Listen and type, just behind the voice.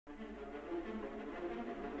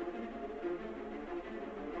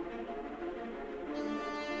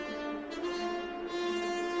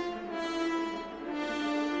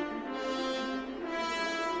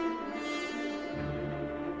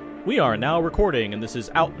We are now recording, and this is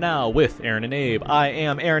Out Now with Aaron and Abe. I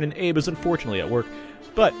am Aaron, and Abe is unfortunately at work,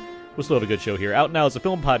 but we'll still have a good show here. Out Now is a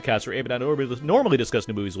film podcast where Abe and I normally discuss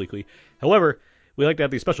new movies weekly. However, we like to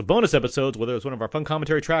have these special bonus episodes, whether it's one of our fun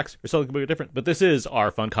commentary tracks or something completely different. But this is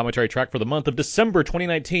our fun commentary track for the month of December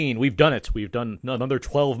 2019. We've done it. We've done another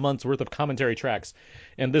 12 months worth of commentary tracks.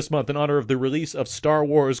 And this month, in honor of the release of Star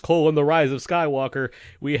Wars: The Rise of Skywalker,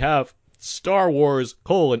 we have Star Wars: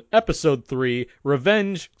 Episode 3,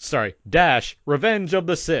 Revenge of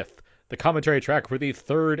the Sith, the commentary track for the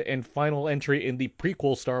third and final entry in the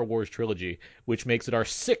prequel Star Wars trilogy, which makes it our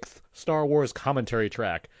sixth Star Wars commentary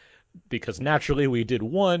track. Because naturally we did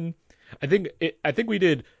one. I think we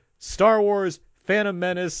did Star Wars, Phantom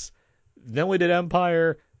Menace, then we did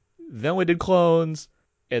Empire, then we did Clones,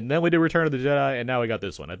 and then we did Return of the Jedi, and now we got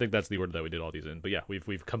this one. I think that's the order that we did all these in. But yeah,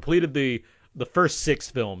 we've completed the first 6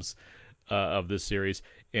 films of this series,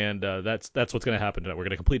 and that's what's going to happen tonight. We're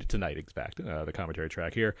going to complete it tonight, in fact, the commentary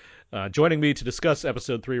track here. Joining me to discuss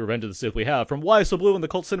Episode 3, Revenge of the Sith, we have, from Why So Blue and the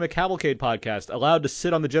Cult Cinema Cavalcade podcast, allowed to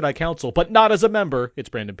sit on the Jedi Council, but not as a member, it's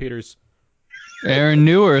Brandon Peters. Aaron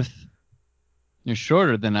Neuwirth. You're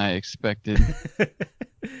shorter than I expected.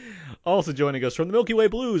 Also joining us from the Milky Way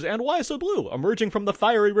Blues and Why So Blue, emerging from the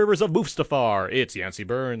fiery rivers of Mustafar, it's Yancey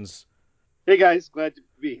Burns. Hey guys, glad to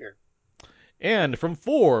be here. And from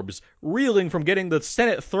Forbes, reeling from getting the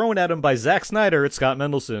Senate thrown at him by Zack Snyder, it's Scott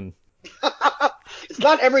Mendelson. It's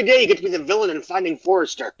not every day you get to be the villain in Finding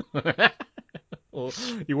Forrester. Well,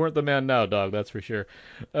 you weren't the man now, dog, that's for sure.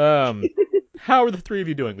 How are the three of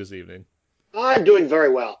you doing this evening? I'm doing very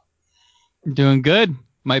well. Doing good.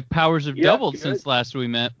 My powers have doubled good. since last we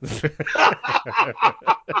met.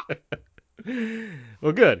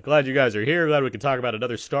 Well, good. Glad you guys are here. Glad we can talk about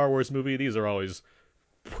another Star Wars movie. These are always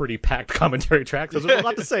pretty packed commentary tracks. There's a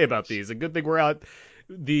lot to say about these. A good thing we're out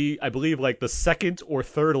I believe, the second or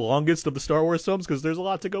third longest of the Star Wars films, because there's a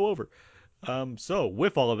lot to go over. So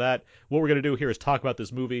with all of that, what we're going to do here is talk about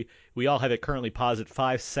this movie. We all have it currently paused at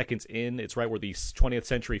 5 seconds in. It's right where the 20th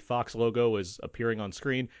Century Fox logo is appearing on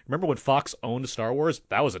screen. Remember when Fox owned Star Wars?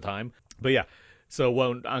 That was a time. But yeah, so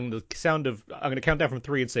when I'm going to count down from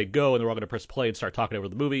 3 and say go, and then we're all going to press play and start talking over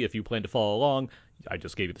the movie. If you plan to follow along, I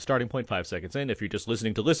just gave you the starting point, 5 seconds in. If you're just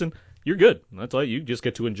listening to listen, you're good. That's all. You just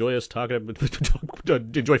get to enjoy us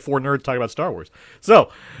enjoy 4 nerds talking about Star Wars.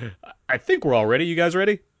 So I think we're all ready. You guys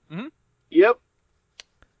ready? Mm-hmm. Yep.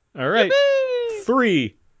 All right. Yippee!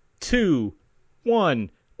 3, 2, 1.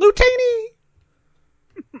 Lutani!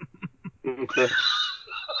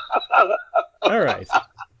 All right.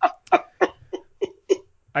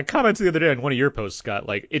 I commented the other day on one of your posts, Scott,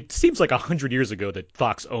 it seems like 100 years ago that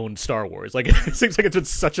Fox owned Star Wars. It seems like it's been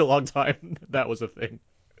such a long time that was a thing.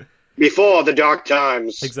 Before the dark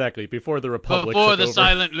times. Exactly. Before the Republic Before took the over.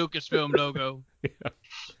 silent Lucasfilm logo. Yeah.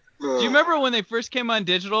 Do you remember when they first came on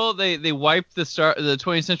digital? They wiped the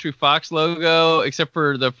 20th Century Fox logo, except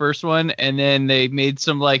for the first one, and then they made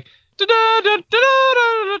some over the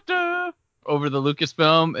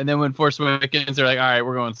Lucasfilm, and then when Force Awakens, they're like, all right,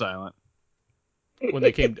 we're going silent. When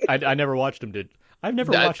they came, I never watched them. I've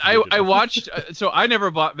never watched them. I watched, so I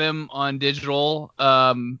never bought them on digital,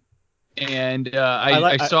 and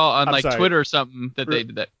I saw on Twitter or something that they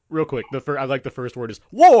did that. Real quick, I like the first word is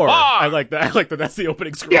war. I like that. I like that. That's the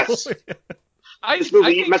opening scroll. Yes. This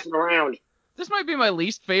movie ain't messing around. This might be my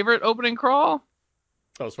least favorite opening crawl.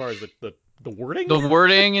 Oh, as far as the wording? The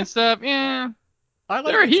wording and stuff, yeah.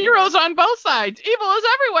 There are heroes on both sides. Evil is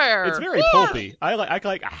everywhere. It's very pulpy. I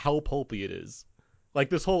like how pulpy it is.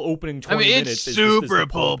 This whole opening 20 minutes is super the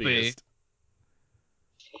pulpy.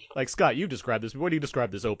 Scott, you described this. What do you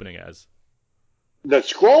describe this opening as? The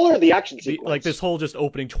scroll or the action sequence? This whole just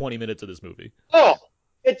opening 20 minutes of this movie. Oh,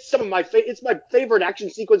 it's it's my favorite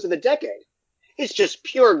action sequence of the decade. It's just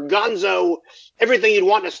pure gonzo, everything you'd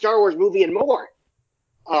want in a Star Wars movie and more.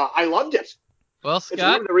 I loved it. Well, Scott, it's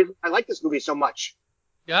one of the reasons I like this movie so much.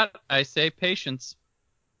 Scott, I say patience.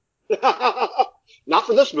 Not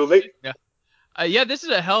for this movie. Yeah. Yeah, this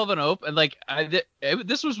is a hell of an open.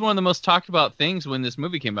 This was one of the most talked about things when this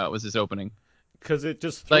movie came out. Was this opening? Because it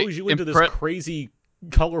just throws you into this crazy,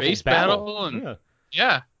 colorful space battle. And,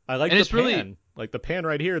 yeah. I like the pan. Really, the pan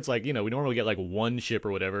right here. It's we normally get one ship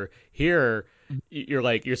or whatever. Here,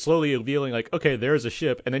 you're slowly revealing okay, there's a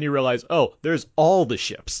ship, and then you realize, oh, there's all the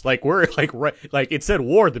ships. We're right, it said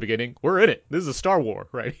war at the beginning. We're in it. This is a Star War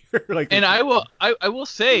right here. And I will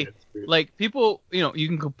say, people, you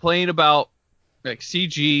can complain about like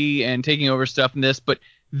CG and taking over stuff in this, but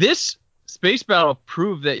this space battle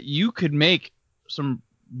proved that you could make some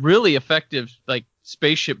really effective like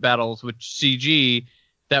spaceship battles with CG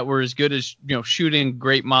that were as good as shooting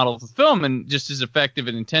great models of film and just as effective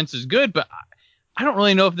and intense as good. But I don't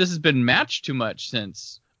really know if this has been matched too much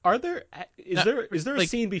since. Is there a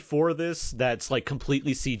scene before this that's like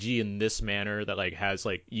completely CG in this manner that like has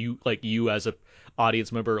like you as a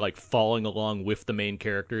audience member like following along with the main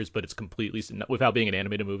characters, but it's completely without being an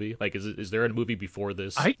animated movie? Like, is there a movie before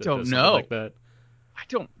this? I that don't does something know. like that? I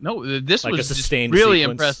don't know. This Like was a just sustained really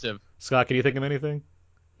sequence? impressive. Scott, can you think of anything?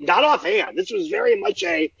 Not offhand. This was very much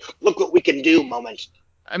a look what we can do moment.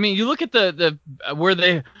 I mean, you look at the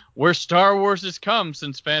where Star Wars has come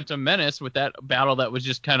since Phantom Menace with that battle that was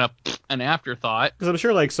just kind of an afterthought. Because I'm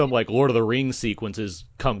sure like some like Lord of the Rings sequences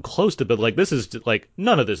come close to, but like this is like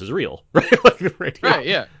none of this is real, right? Like, right here. Right,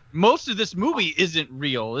 yeah. Most of this movie isn't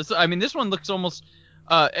real. This one looks almost.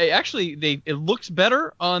 It looks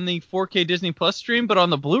better on the 4K Disney Plus stream, but on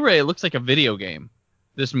the Blu-ray, it looks like a video game.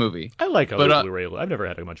 This movie. I like how the Blu-ray. I've never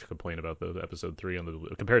had much complaint about the episode 3 on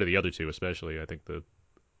the compared to the other two, especially. I think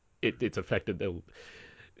it's affected.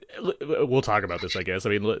 We'll talk about this, I guess. I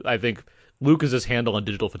mean, I think Lucas's handle on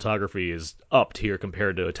digital photography is upped here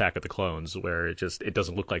compared to Attack of the Clones, where it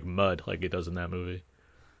doesn't look like mud like it does in that movie.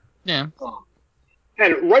 Yeah.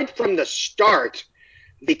 And right from the start,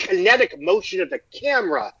 the kinetic motion of the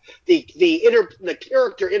camera, the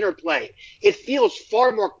character interplay, it feels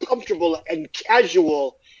far more comfortable and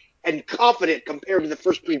casual and confident compared to the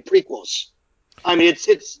first three prequels. I mean,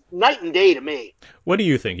 it's night and day to me. What do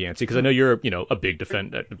you think, Yancey? Because I know you're, a big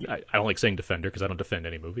defender. I don't like saying defender because I don't defend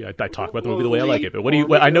any movie. I talk about the movie the way I like it. But what do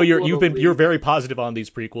you? I know you're very positive on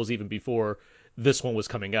these prequels even before this one was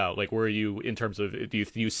coming out. Like, where are you in terms of do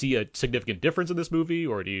you see a significant difference in this movie,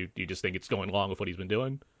 or do you just think it's going along with what he's been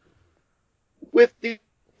doing? With the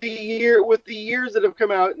years that have come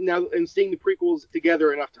out now and seeing the prequels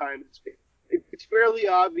together enough times, it's fairly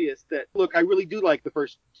obvious that, look, I really do like the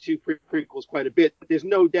first two prequels quite a bit. But there's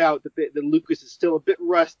no doubt that Lucas is still a bit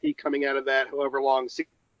rusty coming out of that, however long.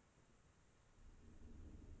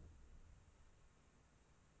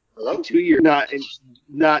 Hello? 2 years,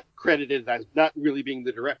 not credited as not really being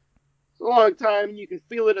the director. It's a long time, and you can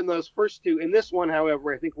feel it in those first two. In this one,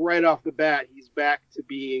 however, I think right off the bat, he's back to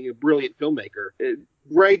being a brilliant filmmaker,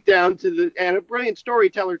 right down to and a brilliant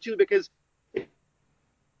storyteller too, because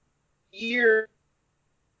year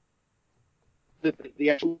the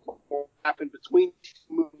actual happened between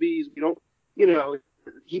movies. We don't,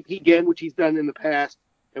 he again, which he's done in the past,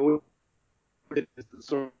 and we it's the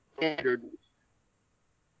sort of standard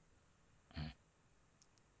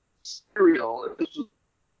serial.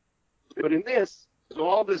 But in this, so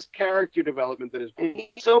all this character development that is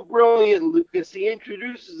so brilliant, Lucas, he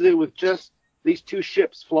introduces it with just these two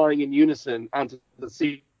ships flying in unison onto the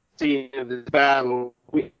scene of this battle.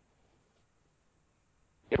 We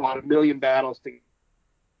about 1 million battles to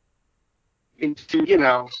into,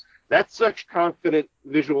 that's such confident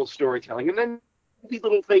visual storytelling. And then these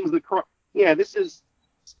little things that, this is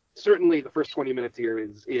certainly the first 20 minutes here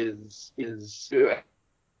is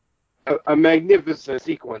a magnificent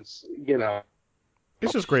sequence,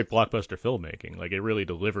 It's just great blockbuster filmmaking. Like, it really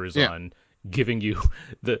delivers on giving you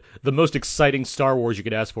the most exciting Star Wars you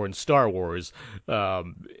could ask for in Star Wars.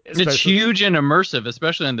 It's huge and immersive,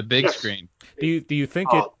 especially on the big screen. Do you think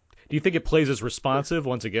it plays as responsive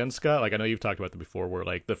once again, Scott? Like, I know you've talked about that before,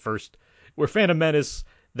 where Phantom Menace,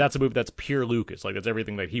 that's a movie that's pure Lucas. Like, that's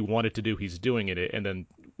everything that he wanted to do, he's doing in it. And then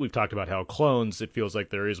we've talked about how Clones, it feels like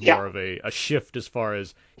there is more of a shift as far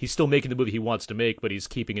as he's still making the movie he wants to make, but he's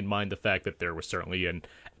keeping in mind the fact that there was certainly an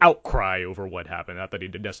outcry over what happened. Not that he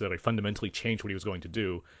didn't necessarily fundamentally change what he was going to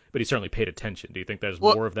do, but he certainly paid attention. Do you think there's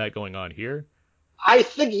more of that going on here? I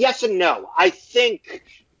think yes and no. I think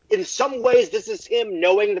in some ways this is him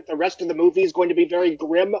knowing that the rest of the movie is going to be very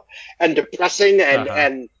grim and depressing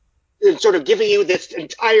and sort of giving you this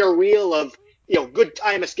entire reel of good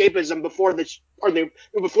time escapism before the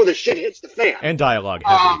shit hits the fan. And dialogue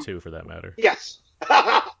heavy too, for that matter. Yes.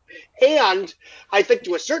 And I think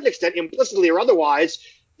to a certain extent, implicitly or otherwise,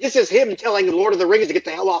 this is him telling the Lord of the Rings to get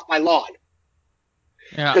the hell off my lawn.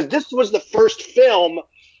 Yeah. Because this was the first film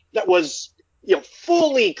that was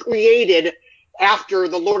fully created after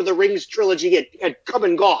the Lord of the Rings trilogy had come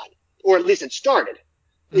and gone, or at least it started.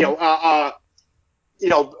 Episode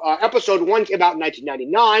 1 came out in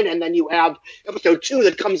 1999, and then you have Episode 2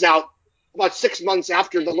 that comes out about 6 months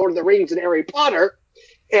after the Lord of the Rings and Harry Potter,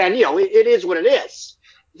 and it is what it is.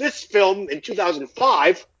 This film in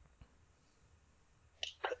 2005,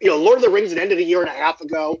 Lord of the Rings had ended a year and a half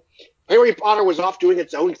ago. Harry Potter was off doing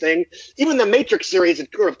its own thing. Even the Matrix series had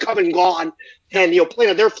sort of come and gone and,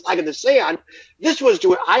 planted their flag in the sand. This was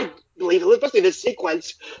doing, I believe, especially this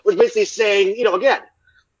sequence, was basically saying, again,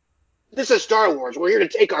 this is Star Wars. We're here to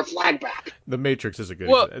take our flag back. The Matrix is a good.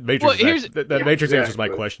 Well, Matrix. Matrix answers my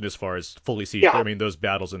exactly. question as far as fully CG. Yeah. I mean, those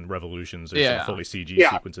battles and Revolutions, there's some fully CG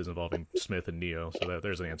sequences involving Smith and Neo. So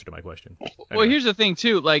there's an answer to my question. Anyway. Well, here's the thing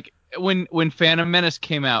too. Like when Phantom Menace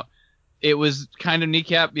came out, it was kind of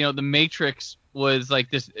kneecap. The Matrix was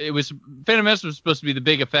like this. It was Phantom Menace was supposed to be the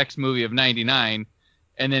big effects movie of '99,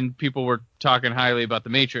 and then people were talking highly about the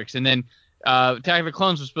Matrix, and then Attack of the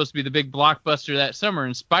Clones was supposed to be the big blockbuster that summer,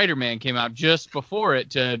 and Spider-Man came out just before it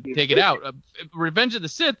to take it out. Revenge of the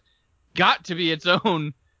Sith got to be its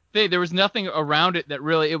own thing. There was nothing around it that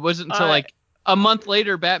really. It wasn't until like a month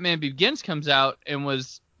later, Batman Begins comes out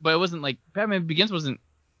but it wasn't like Batman Begins wasn't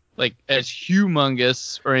like as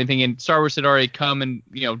humongous or anything, and Star Wars had already come and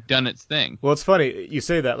done its thing. Well, it's funny you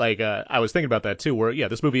say that. Like I was thinking about that too. Where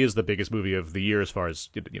this movie is the biggest movie of the year as far as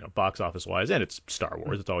box office wise, and it's Star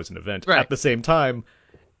Wars. It's always an event. Right. At the same time,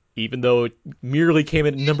 even though it merely came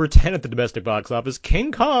in number 10 at the domestic box office,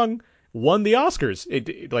 King Kong won the Oscars.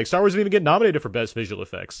 Like Star Wars didn't even get nominated for best visual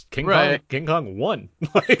effects. King Kong won.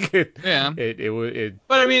 It.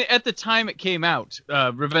 But I mean, at the time it came out,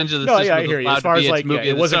 Revenge of the Sith was I hear you. allowed As far to be as its movie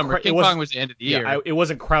of the summer. King Kong was the end of the year. It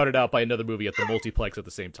wasn't crowded out by another movie at the multiplex at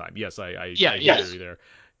the same time. Yes, I hear you there.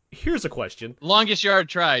 Here's a question. Longest Yard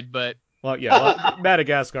tried, but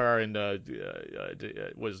Madagascar and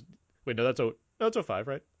was that's 05,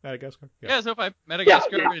 right? Madagascar. Yeah, it's 05.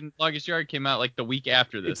 Madagascar and Longest Yard came out like the week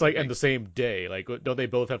after this. It's like in the same day. Like, don't they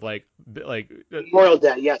both have like Memorial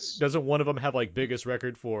Day? Yes. Doesn't one of them have like biggest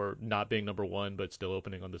record for not being number one but still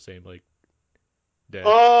opening on the same like day?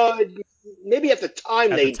 Maybe at the time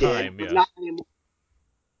did. Yeah. Not anymore.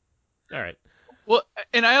 All right. Well,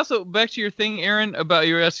 and I also back to your thing, Aaron, about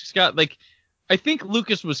your asking Scott. Like, I think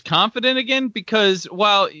Lucas was confident again because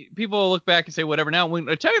while people look back and say whatever now, when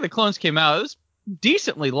Attack of the Clones came out, it was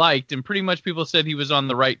decently liked, and pretty much people said he was on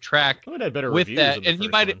the right track it had better with reviews that. than the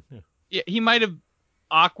And first one. he might have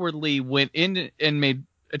awkwardly went in and made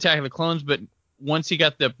Attack of the Clones, but once he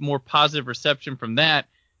got the more positive reception from that,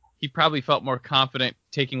 he probably felt more confident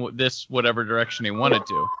taking whatever direction he wanted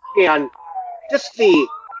to. And just the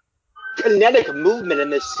kinetic movement in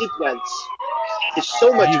this sequence is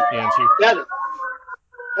so much better.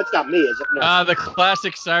 That's not me, is it? No. The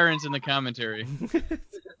classic sirens in the commentary.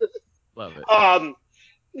 Love it.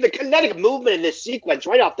 The kinetic movement in this sequence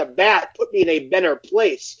right off the bat put me in a better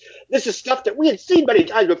place. This is stuff that we had seen many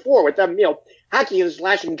times before with them, hacking and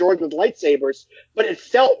slashing droids with lightsabers, but it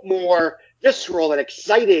felt more visceral and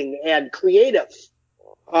exciting and creative.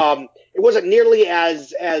 It wasn't nearly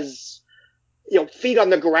as feet on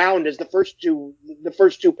the ground as the first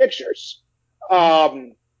two pictures.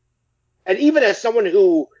 And even as someone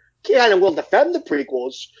who can and will defend the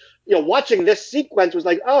prequels, watching this sequence was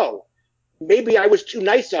like, oh, maybe I was too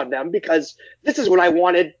nice on them because this is what I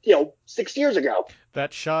wanted, 6 years ago.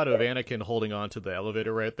 That shot of Anakin holding on to the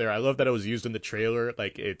elevator right there, I love that it was used in the trailer.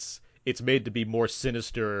 Like it's made to be more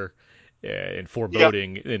sinister and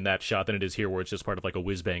foreboding in that shot than it is here, where it's just part of like a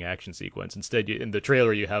whiz-bang action sequence. Instead, in the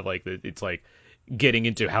trailer, you have like it's like getting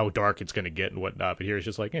into how dark it's going to get and whatnot. But here it's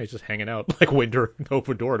just like, it's just hanging out, like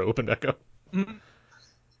open door to open back up. Mm-hmm.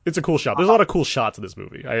 It's a cool shot. There's a lot of cool shots in this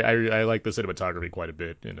movie. I like the cinematography quite a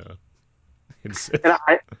bit. And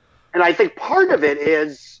I think part of it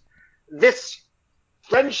is this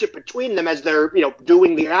friendship between them as they're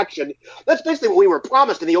doing the action. That's basically what we were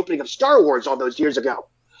promised in the opening of Star Wars all those years ago.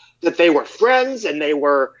 That they were friends and they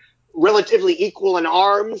were relatively equal in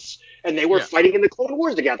arms and they were fighting in the Clone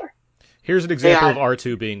Wars together. Here's an example of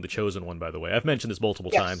R2 being the chosen one, by the way. I've mentioned this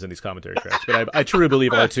multiple times in these commentary tracks, but I truly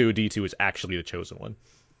believe R2-D2 is actually the chosen one.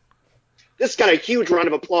 This got a huge round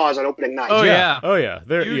of applause on opening night. Oh yeah.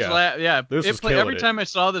 Every time I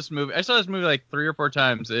saw this movie like 3 or 4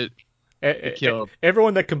 times. It killed.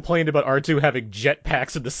 Everyone that complained about R2 having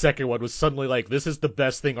jetpacks in the second one was suddenly like, this is the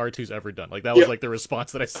best thing R2's ever done. Like that was like the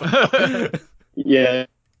response that I saw. Yeah.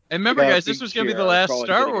 And remember, guys, this was going to be the last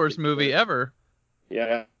Star Wars movie ever.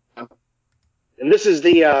 Yeah. And this is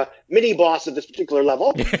the mini boss of this particular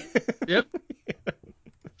level. Yep.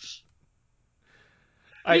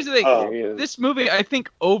 Here's the thing. This movie, I think,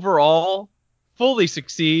 overall, fully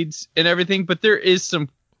succeeds in everything, but there is some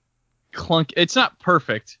clunk. It's not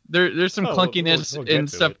perfect. There's some clunkiness and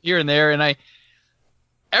stuff here and there, and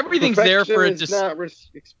everything's there for it. Just not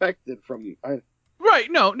expected from. Right?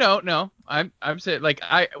 No. I'm saying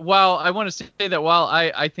while I want to say that while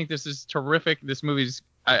I think this is terrific, this movie's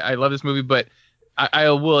I love this movie, but I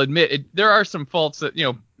will admit there are some faults that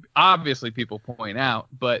obviously people point out,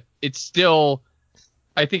 but it's still,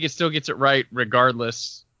 I think it still gets it right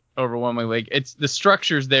regardless. Overwhelmingly, like it's the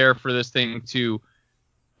structure's there for this thing to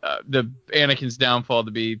the Anakin's downfall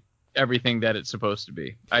to be everything that it's supposed to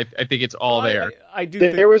be. I think it's all there. I do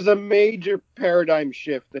There think was a major paradigm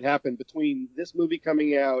shift that happened between this movie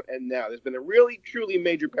coming out and now. There's been a really, truly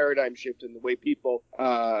major paradigm shift in the way people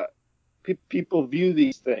people view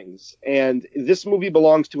these things. And this movie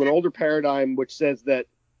belongs to an older paradigm which says that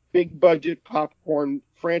big budget popcorn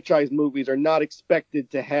franchise movies are not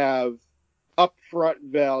expected to have upfront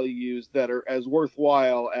values that are as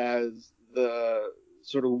worthwhile as the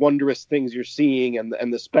sort of wondrous things you're seeing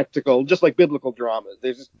and the spectacle, just like biblical dramas.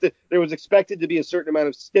 There was expected to be a certain amount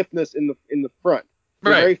of stiffness in the front. The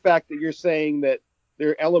very fact that you're saying that there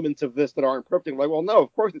are elements of this that aren't perfect, like, well, no,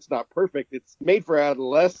 of course it's not perfect. It's made for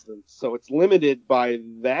adolescents, so it's limited by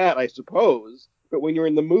that, I suppose. But when you're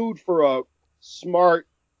in the mood for a smart,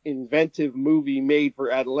 inventive movie made for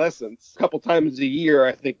adolescents, a couple times a year,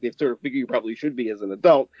 I think they sort of figure you probably should be as an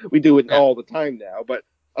adult. We do it all the time now, but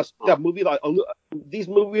a movie like these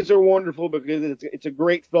movies are wonderful because it's a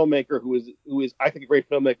great filmmaker who is I think a great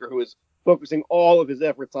filmmaker who is focusing all of his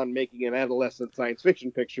efforts on making an adolescent science fiction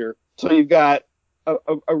picture. So you've got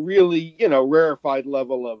a really rarefied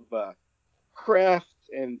level of craft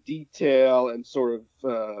and detail and sort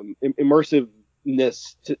of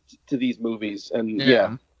immersiveness to these movies, and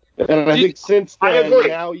And I think since then,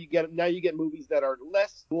 now you get movies that are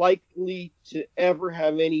less likely to ever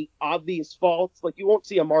have any obvious faults. Like, you won't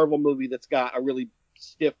see a Marvel movie that's got a really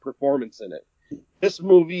stiff performance in it. This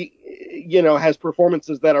movie, has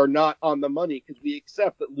performances that are not on the money because we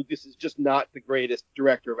accept that Lucas is just not the greatest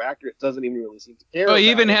director of actors. Doesn't even really seem to care. Well,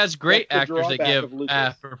 he even has great actors that give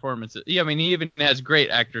performances. Yeah, I mean, he even has great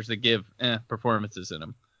actors that give performances in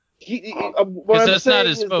him. Because that's not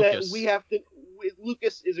his focus. We have to.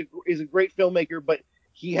 Lucas is a great filmmaker, but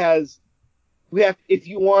if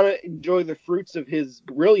you want to enjoy the fruits of his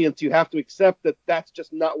brilliance, you have to accept that that's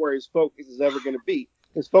just not where his focus is ever going to be.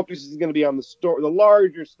 His focus is going to be on the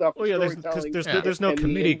larger stuff. Oh yeah, there's no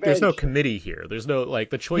committee. There's no committee here. There's no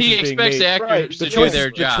the choices being made. He expects the actors to do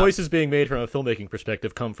their job. The choices being made from a filmmaking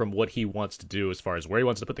perspective come from what he wants to do, as far as where he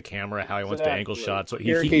wants to put the camera, how he wants to angle shots. So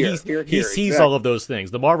he sees all of those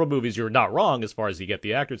things. The Marvel movies, you're not wrong as far as you get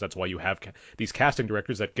the actors. That's why you have these casting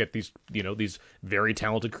directors that get these these very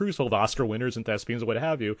talented crews full of Oscar winners and thespians and what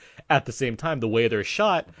have you. At the same time, the way they're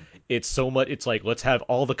shot, it's like, let's have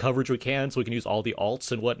all the coverage we can so we can use all the alts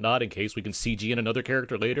and whatnot in case we can CG in another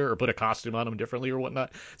character later or put a costume on them differently or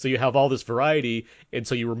whatnot. So you have all this variety, and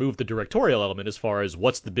so you remove the directorial element as far as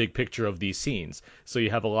what's the big picture of these scenes. So you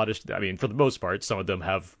have a lot of, for the most part, some of them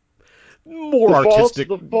have more artistic.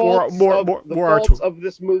 The faults of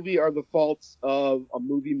this movie are the faults of a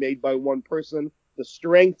movie made by one person. The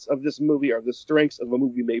strengths of this movie are the strengths of a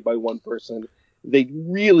movie made by one person. They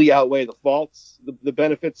really outweigh the faults. The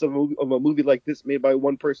benefits of a movie like this made by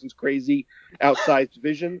one person's crazy, outsized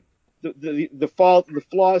vision. The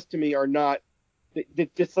flaws to me are not.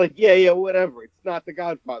 It's like whatever. It's not The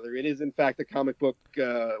Godfather. It is in fact a comic book.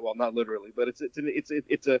 Well, not literally, but it's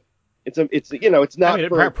not.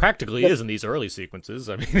 It practically is in these early sequences.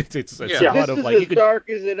 I mean, it's a lot of as dark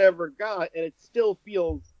as it ever got, and it still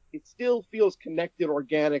feels connected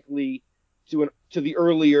organically to the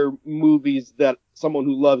earlier movies that someone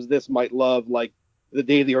who loves this might love, like The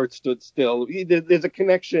Day the Earth Stood Still. There's a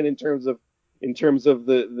connection in terms of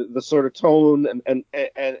the sort of tone and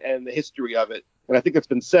the history of it, and I think it's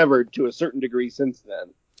been severed to a certain degree since then.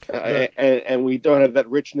 And we don't have that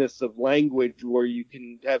richness of language where you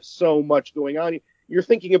can have so much going on. I'm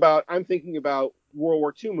thinking about World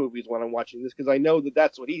War II movies when I'm watching this, because I know that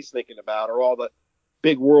that's what he's thinking about, or all the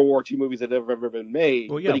big World War II movies that have ever been made.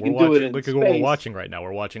 Well, yeah, look at what we're watching right now.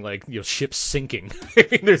 We're watching ships sinking.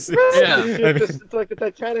 It's like the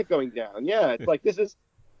Titanic going down. Yeah, it's like, this is,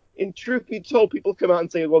 in truth be told, people come out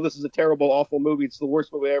and say, well, this is a terrible, awful movie. It's the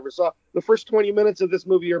worst movie I ever saw. The first 20 minutes of this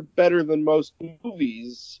movie are better than most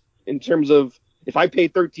movies in terms of, if I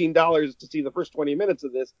paid $13 to see the first 20 minutes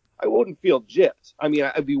of this, I wouldn't feel gypped. I mean,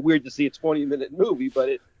 it'd be weird to see a 20-minute movie, but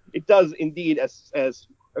it does indeed, as I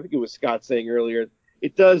think it was Scott saying earlier,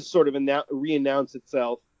 it does sort of re-announce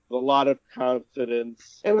itself with a lot of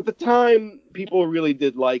confidence. And at the time, people really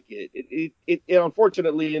did like it. It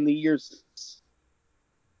unfortunately, in the years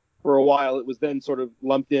for a while, it was then sort of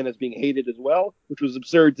lumped in as being hated as well, which was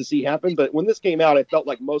absurd to see happen. But when this came out, I felt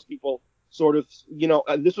like most people sort of,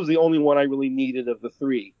 this was the only one I really needed of the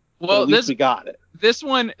three. Well, at least we got it. This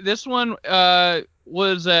one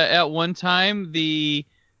was at one time the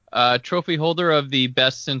trophy holder of the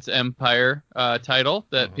Best Since Empire title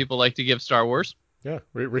that people like to give Star Wars. Yeah,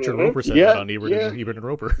 Richard Mhm. Roper said Yeah, that on Ebert, yeah. Ebert and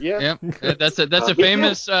Roper. Yeah, Yeah, that's a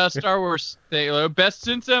famous Star Wars thing. Best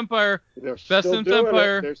since Empire. they're Best still since doing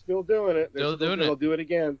Empire. it. They're still doing it. Still doing it. They'll do it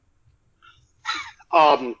again.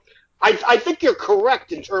 I think you're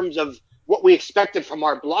correct in terms of what we expected from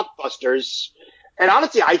our blockbusters. And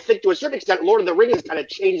honestly, I think to a certain extent, Lord of the Rings kind of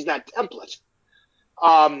changed that template.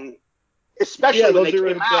 Especially Yeah, when those they are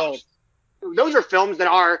came out. indulged. Those are films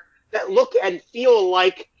that look and feel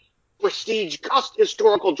like prestige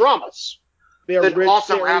historical dramas They're that rich.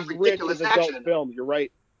 also They're have as rich ridiculous as adult action. films. You're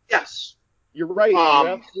right. Yes. You're right. You're Um,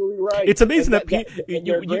 absolutely right. It's amazing and that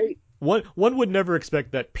they're great. one would never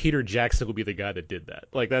expect that Peter Jackson would be the guy that did that.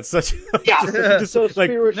 Like that's such Yeah. just, So like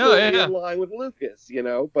spiritually yeah. in line with Lucas,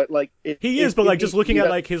 but like he is, but like just looking at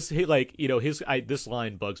like his like this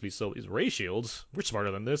line bugs me so is Ray Shields. We're smarter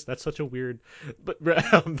than this. That's such a weird, but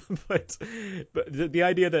but the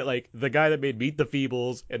idea that like the guy that made Meet the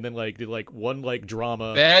Feebles and then like did like one like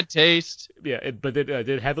drama. Bad taste. Yeah, but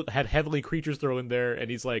then had Heavenly Creatures thrown in there, and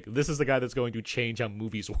he's like, this is the guy that's going to change how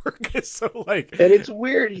movies work. So like, and it's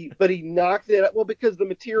weird, but he knocked it up. Well, because the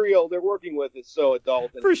material they're working with is so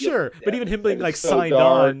adult. And for sure, but even him being and like it's so signed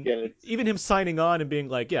dark, on, and even him signing on and being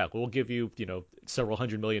like, yeah, we'll give you several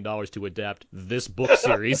 $100 million to adapt this book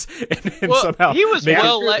series, and Well, somehow he was make after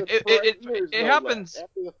well. the It Frighteners, no happens. less.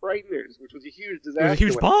 After the Frighteners, which was a huge disaster. it was a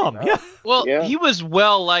huge when it bomb. came Yeah, out. Well, Yeah. he was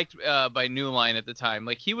well liked by New Line at the time.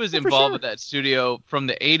 Like he was Oh, for involved sure. with that studio from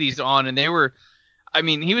the '80s on, and they were. I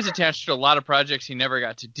mean, he was attached to a lot of projects he never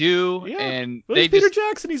got to do, yeah. and Well, they he's Peter just.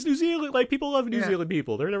 Jackson. He's New Zealand. Like people love New Yeah. Zealand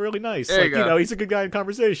people. They're really nice. There you Like go. he's a good guy in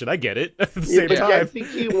conversation. I get it. At the Yeah, same but time, I think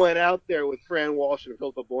he went out there with Fran Walsh and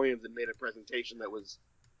Philippa Boyens and made a presentation that was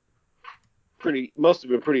must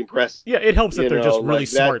have been pretty impressive. yeah, it helps that they're just really like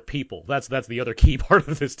smart people. That's the other key part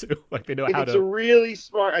of this too. Like they know how It's to. a really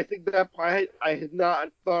smart. I think that I had not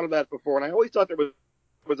thought of that before, and I always thought there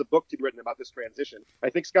was a book to be written about this transition.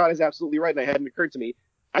 I think Scott is absolutely right, and it hadn't occurred to me.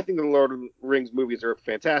 I think the Lord of the Rings movies are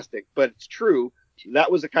fantastic, but it's true.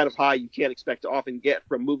 That was the kind of high you can't expect to often get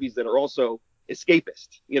from movies that are also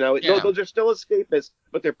escapist. Yeah. Those are still escapist,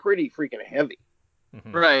 but they're pretty freaking heavy.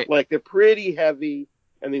 Mhm. Right. Like they're pretty heavy,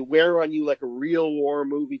 and they wear on you like a real war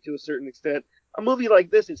movie to a certain extent. A movie like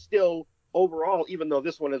this is still overall, even though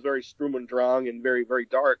this one is very Sturm und Drang and very, very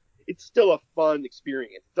dark, it's still a fun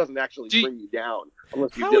experience. It doesn't actually bring you down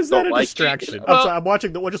unless you How just is that don't a like distraction? it. I'm Well- sorry,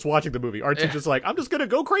 I'm just watching the movie. Art's just like, I'm just gonna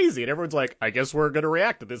go crazy, and everyone's like, I guess we're gonna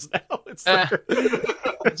react to this now. It's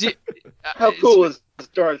like, How cool is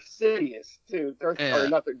Darth Sidious too? Yeah. Or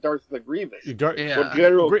not Darth the Grievous. Yeah. Well,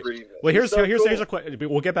 General Great. Grievous. Well, He's so here's cool. a question.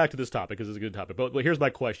 We'll get back to this topic because it's a good topic. But here's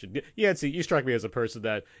my question. Yancey, you strike me as a person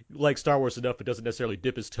that likes Star Wars enough but doesn't necessarily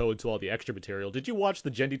dip his toe into all the extra material. Did you watch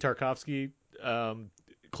the Genndy Tarkovsky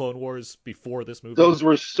Clone Wars before this movie? Those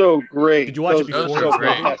were so great. Did you watch it Those before were this so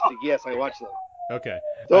movie? fantastic. Yes, I watched them. Okay.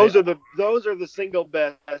 Those are the single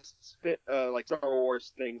best like Star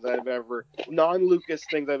Wars things I've ever non-Lucas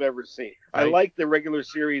things I've ever seen. I like the regular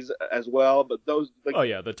series as well, but those Oh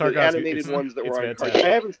yeah, the the Tarkovsky animated ones that it's were on cartoon. fantastic. I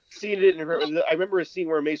haven't seen it. I remember a scene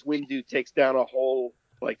where Mace Windu takes down a whole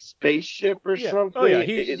like spaceship or Yeah. something. Oh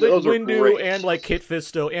yeah, those are Windu great. and like Kit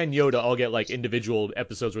Fisto and Yoda all get like individual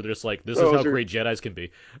episodes where they're just like, this is Those how are- great Jedi's can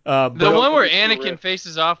be. The But one where it's Anakin terrific.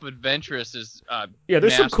 faces off with Ventress is yeah,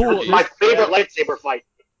 there's some cool. masterpiece. My favorite lightsaber fight.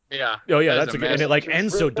 Yeah. Oh yeah, That is that's a good, and it like masterpiece.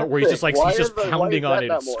 ends so dark where he's just like Why he's just is pounding that on it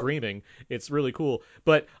not and more? screaming. It's really cool.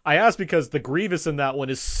 But I asked because the Grievous in that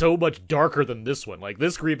one is so much darker than this one. Like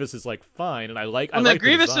this Grievous is like fine, and I like And the the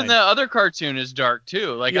Grievous design. in the other cartoon is dark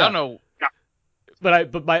too. Like Yeah. I don't know. But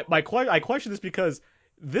I question this because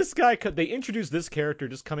this guy they introduced this character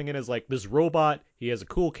just coming in as like this robot. He has a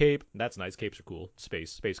cool cape. That's nice. Capes are cool.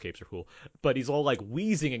 Space capes are cool. But he's all like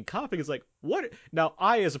wheezing and coughing. It's like what? Now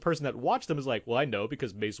I as a person that watched them is like, well I know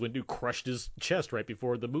because Mace Windu crushed his chest right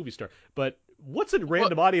before the movie started. But what's a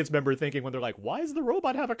random audience member thinking when they're like, why does the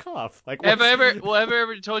robot have a cough? Like Have I what's-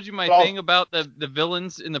 ever told you my Well- thing about the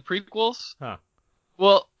villains in the prequels? Huh.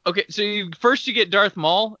 Well, okay, so you get Darth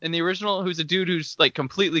Maul in the original, who's a dude who's like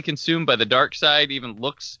completely consumed by the dark side, even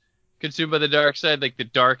looks consumed by the dark side, like the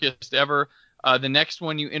darkest ever. The next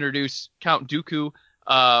one you introduce Count Dooku,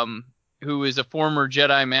 who is a former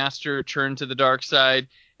Jedi Master turned to the dark side.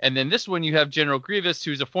 And then this one you have General Grievous,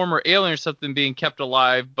 who's a former alien or something being kept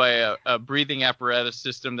alive by a breathing apparatus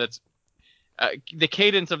system that's the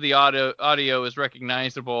cadence of the audio is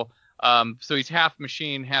recognizable. So he's half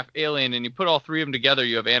machine, half alien, and you put all three of them together,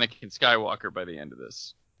 you have Anakin Skywalker by the end of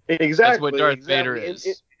this. Exactly. That's what Darth exactly. Vader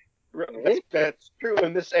is. That's true.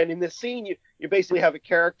 In this scene, you basically have a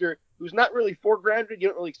character who's not really foregrounded. You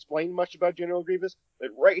don't really explain much about General Grievous, but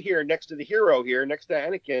right here, next to the hero here, next to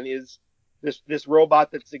Anakin, is this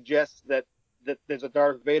robot that suggests that there's a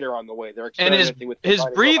Darth Vader on the way. They're And experimenting with his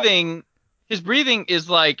combining breathing is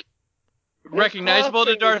like recognizable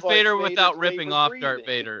to coughing Darth is like Vader Vader's without way ripping for off breathing. Darth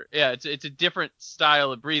Vader. Yeah, it's a different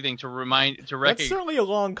style of breathing to That's recognize. certainly a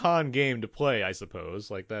long con game to play, I suppose.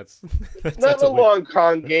 Like that's It's not a long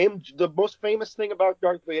con game. The most famous thing about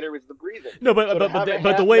Darth Vader is the breathing. No, but So to but have a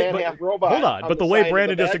but the half way man, but, half robot hold on, on but the the way side of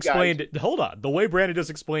Brandon the just bad guys- explained it. Hold on, the way Brandon just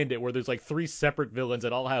explained it, where there's like three separate villains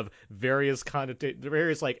that all have various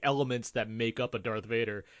various like elements that make up a Darth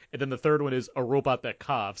Vader, and then the third one is a robot that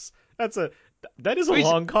coughs. That is a Wait,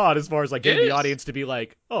 long con as far as like it getting the is. audience to be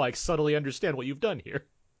like, oh, I subtly understand what you've done here.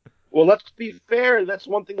 Well, let's be fair. That's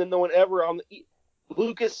one thing that no one ever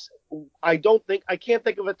Lucas. I can't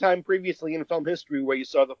think of a time previously in film history where you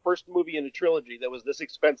saw the first movie in a trilogy that was this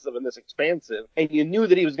expensive and this expansive, and you knew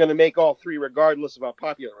that he was going to make all three regardless of how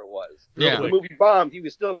popular it was. Yeah. If the movie bombed,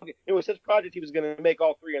 it was his project. He was going to make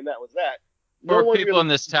all three, and that was that. Or people in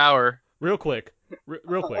this tower. Real quick.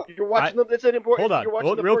 You're watching them. That's an important. Hold on. You're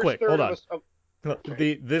watching the Real first quick. third Hold of on.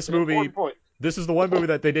 a- This an movie. important point. This is the one movie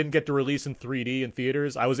that they didn't get to release in 3D in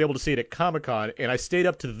theaters. I was able to see it at Comic-Con, and I stayed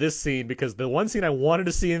up to this scene because the one scene I wanted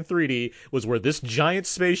to see in 3D was where this giant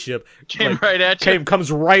spaceship Came right at you.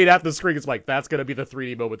 comes right at the screen. It's like, that's going to be the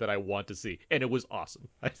 3D moment that I want to see. And it was awesome.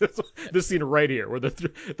 This scene right here, where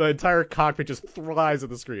the entire cockpit just flies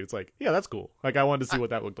at the screen. It's like, yeah, that's cool. Like, I wanted to see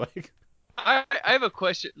what that looked like. I have a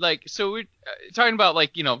question. Like, so we're talking about,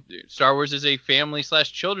 like, Star Wars is a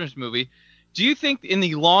family/children's movie. Do you think in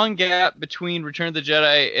the long gap between Return of the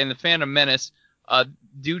Jedi and The Phantom Menace,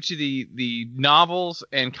 due to the novels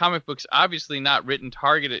and comic books obviously not written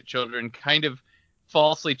targeted at children, kind of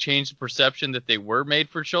falsely changed the perception that they were made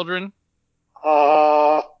for children?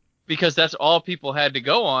 Because that's all people had to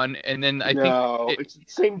go on, and then I think it's the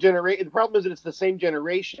same generation. The problem is that it's the same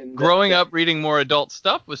generation. Growing up reading more adult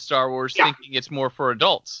stuff with Star Wars, thinking it's more for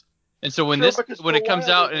adults, and so when it comes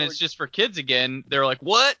out and it's just for kids again, they're like,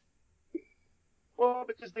 "What?" Well,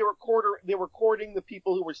 because they were courting the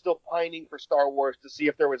people who were still pining for Star Wars to see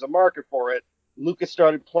if there was a market for it. Lucas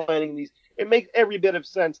started planning these. It makes every bit of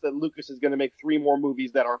sense that Lucas is going to make 3 more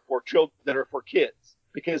movies that are for children, that are for kids,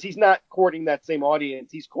 because he's not courting that same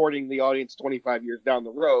audience. He's courting the audience 25 years down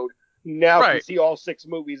the road. Now can see all 6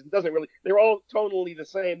 movies. It doesn't really. They're all tonally the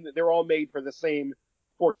same. They're all made for the same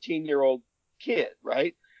 14-year-old kid,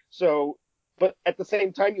 right? So. But at the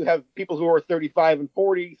same time, you have people who are 35 and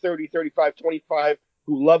 40, 30, 35, 25,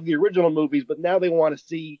 who love the original movies, but now they want to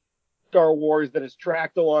see Star Wars that is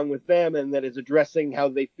tracked along with them and that is addressing how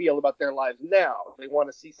they feel about their lives now. They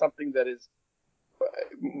want to see something that is,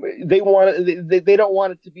 they don't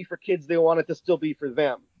want it to be for kids. They want it to still be for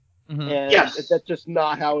them. Mm-hmm. And that's just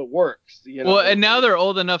not how it works. Well, and now they're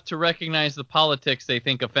old enough to recognize the politics they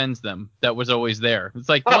think offends them. That was always there. It's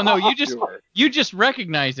like, oh no, you just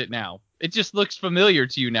recognize it now. It just looks familiar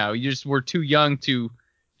to you now. You just were too young to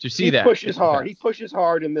see that. He pushes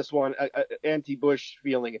hard in this one, anti-Bush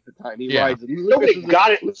feeling at the time. He rides. Nobody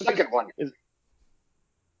got it in the second one.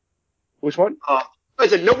 Which one? I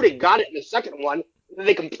said nobody got it in the second one.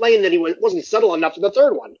 They complained that he wasn't subtle enough in the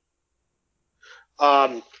third one.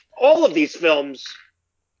 All of these films,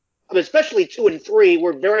 especially 2 and 3,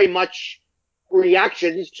 were very much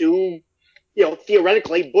reactions to,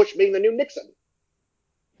 theoretically, Bush being the new Nixon.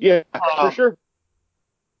 Yeah, for sure.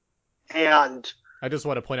 And I just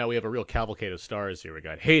want to point out we have a real cavalcade of stars here. We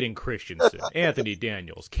got Hayden Christensen, Anthony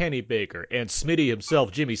Daniels, Kenny Baker, and Smitty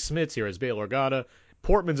himself, Jimmy Smits here as Bail Organa.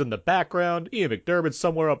 Portman's in the background. Ian McDermott's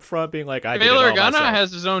somewhere up front being like, I did it all myself. Bail Organa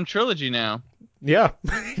has his own trilogy now. Yeah,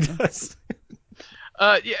 he does.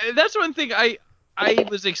 Yeah, that's one thing I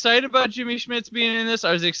was excited about Jimmy Smits being in this.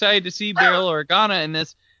 I was excited to see Bail Organa in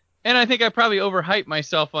this. And I think I probably overhyped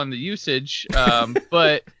myself on the usage,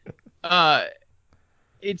 but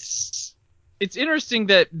it's interesting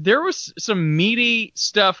that there was some meaty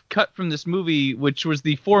stuff cut from this movie, which was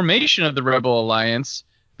the formation of the Rebel Alliance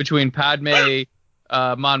between Padme,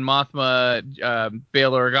 Mon Mothma,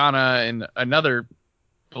 Bail Organa, and another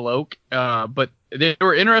bloke. But there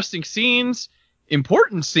were interesting scenes,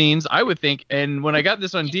 important scenes, I would think. And when I got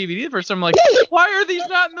this on DVD the first time, I'm like, why are these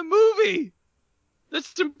not in the movie?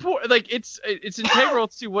 That's important. Like it's integral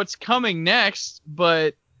to what's coming next,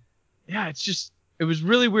 but yeah, it was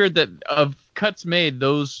really weird that of cuts made,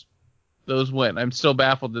 those went. I'm still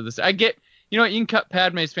baffled to this. I get, you can cut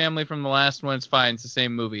Padme's family from the last one. It's fine. It's the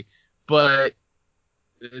same movie, but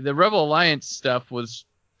the Rebel Alliance stuff was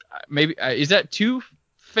maybe is that too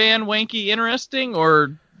fan wanky interesting,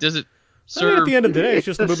 or does it serve? At the end of the day, it's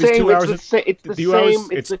just the movie's 2 hours. It's the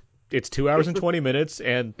same. it's 2 hours and 20 minutes,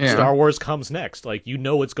 and Yeah. Star Wars comes next. Like, you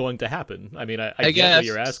know what's going to happen. I mean, I get guess. what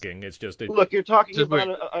you're asking. It's just Look, you're talking Just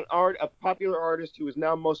about a popular artist who is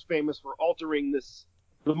now most famous for altering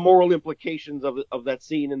the moral implications of that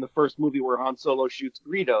scene in the first movie where Han Solo shoots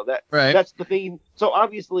Greedo. Right. That's the thing. So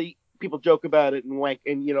obviously people joke about it and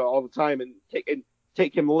all the time and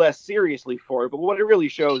take him less seriously for it. But what it really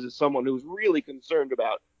shows is someone who's really concerned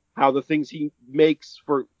about how the things he makes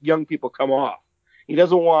for young people come off. He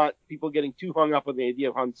doesn't want people getting too hung up on the idea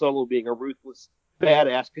of Han Solo being a ruthless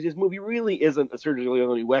badass, because his movie really isn't a Sergio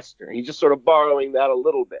Leone Western. He's just sort of borrowing that a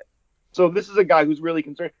little bit. So this is a guy who's really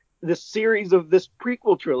concerned. This series of this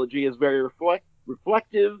prequel trilogy is very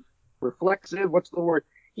reflexive. What's the word?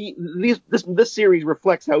 This series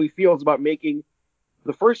reflects how he feels about making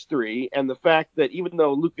the first three, and the fact that even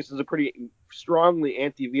though Lucas is a pretty strongly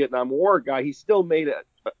anti-Vietnam War guy, he still made it.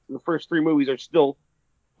 The first three movies are still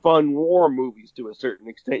fun war movies to a certain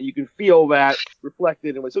extent. You can feel that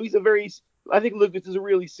reflected in it. So I think Lucas is a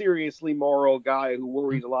really seriously moral guy who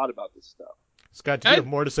worries a lot about this stuff. Scott, do you have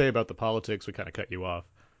more to say about the politics? We kind of cut you off.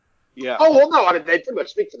 Yeah. Oh, well, no, I mean, they pretty much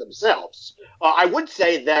speak for themselves. I would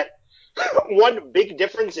say that one big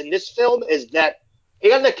difference in this film is that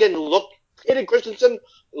Hayden Christensen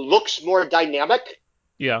looks more dynamic.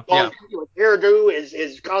 Yeah. His hairdo,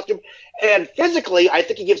 his costume, and physically, I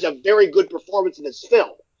think he gives a very good performance in this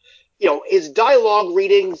film. His dialogue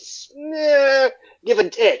readings, give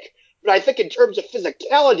and take. But I think in terms of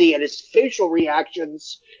physicality and his facial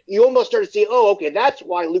reactions, you almost start to see, oh, okay, that's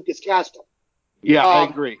why Lucas cast him. Yeah, I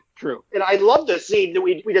agree. True. And I love the scene that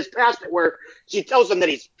we just passed it where she tells him that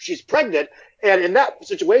she's pregnant, and in that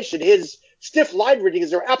situation, his stiff line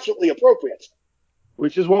readings are absolutely appropriate.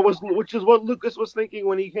 Which is what Lucas was thinking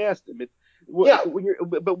when he cast him. But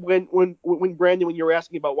when Brandon, when you were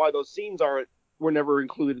asking about why those scenes were never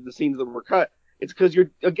included, the scenes that were cut, it's because you're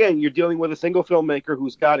dealing with a single filmmaker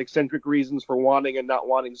who's got eccentric reasons for wanting and not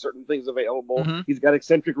wanting certain things available. Mm-hmm. He's got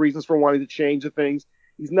eccentric reasons for wanting to change the things.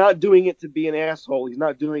 He's not doing it to be an asshole. He's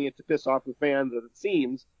not doing it to piss off the fans, as it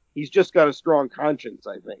seems. He's just got a strong conscience,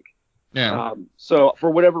 I think. Yeah. So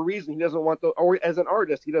for whatever reason, he doesn't want or as an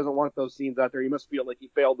artist, he doesn't want those scenes out there. He must feel like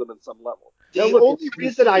he failed them in some level. The only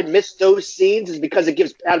reason I miss those scenes is because it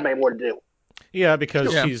gives Padme more to do. Yeah,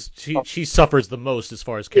 because she suffers the most as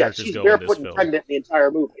far as characters go in this film. Pregnant the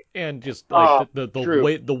entire movie, and just like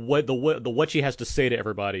the what she has to say to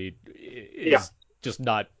everybody is just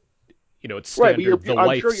not. It's standard. Right, but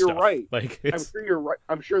I'm sure you're stuff. right. I'm sure you're right.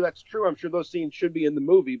 I'm sure that's true. I'm sure those scenes should be in the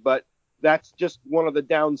movie, but that's just one of the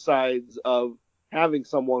downsides of having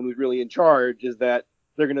someone who's really in charge, is that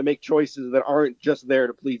they're going to make choices that aren't just there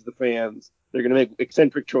to please the fans. They're going to make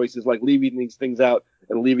eccentric choices, like leaving these things out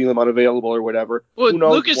and leaving them unavailable or whatever. Well,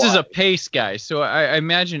 Lucas is a pace guy, so I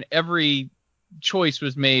imagine every choice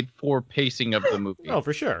was made for pacing of the movie. Oh,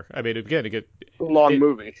 for sure. I mean, again, long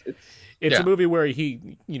movie. It's a movie where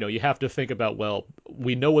you have to think about, well,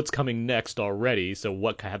 we know what's coming next already,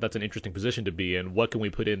 so that's an interesting position to be in. What can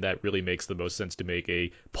we put in that really makes the most sense to make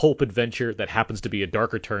a pulp adventure that happens to be a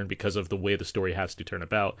darker turn because of the way the story has to turn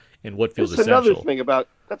about, and what feels essential. That's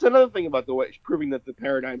another thing about the way, proving that the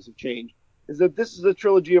paradigms have changed, is that this is a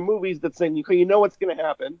trilogy of movies that's saying, you know what's going to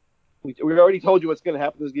happen. We already told you what's going to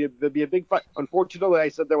happen. There'll be a big fight. Unfortunately, I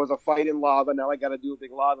said there was a fight in lava. Now I got to do a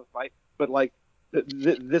big lava fight. But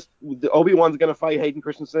the Obi-Wan's going to fight Hayden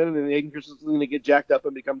Christensen, and then Hayden Christensen's going to get jacked up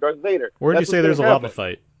and become Darth Vader. Where did you say there's a lava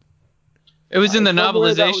fight? It was in the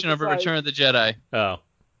novelization of Return of the Jedi. Oh.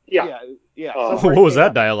 Yeah. What was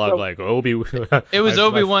that dialogue like? It was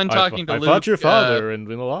Obi-Wan talking to Luke. I fought your father in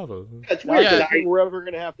the lava. That's weird. I think we're ever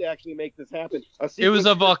going to have to actually make this happen. It was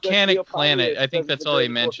a volcanic planet. I think that's all he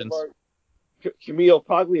mentions. Camille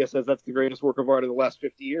Paglia says that's the greatest work of art of the last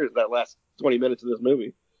 50 years, that last 20 minutes of this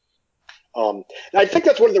movie. And I think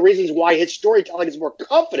that's one of the reasons why his storytelling is more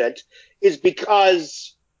confident, is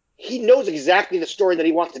because he knows exactly the story that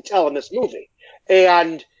he wants to tell in this movie.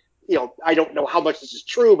 And, I don't know how much this is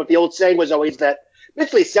true, but the old saying was always that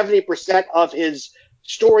basically 70% of his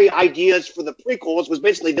story ideas for the prequels was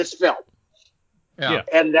basically this film. Yeah.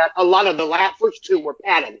 And that a lot of the first two were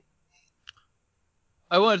padded.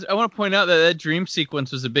 I want to point out that dream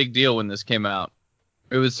sequence was a big deal when this came out.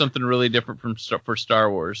 It was something really different for Star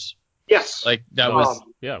Wars. Yes. Like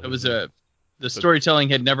the storytelling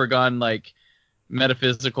had never gone like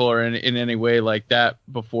metaphysical or in any way like that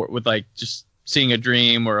before, with like just seeing a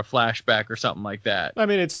dream or a flashback or something like that. I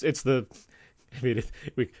mean,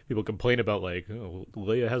 people complain about like, oh,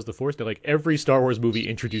 Leia has the Force. Like every Star Wars movie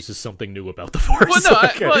introduces something new about the Force.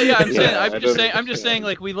 I'm just saying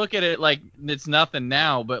like we look at it like it's nothing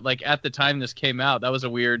now, but like at the time this came out, that was a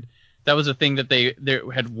weird that was a thing that they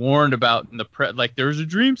had warned about in the press. Like, there's a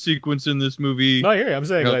dream sequence in this movie. No, I hear you. I'm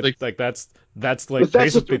saying You know, that, that's But that's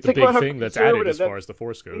basically the think big about how thing that's added as conservative far as the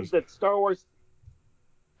Force means goes. that Star Wars.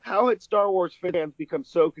 How had Star Wars fans become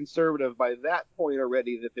so conservative by that point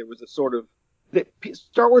already that there was a sort of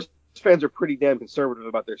Star Wars fans are pretty damn conservative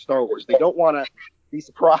about their Star Wars. They don't want to be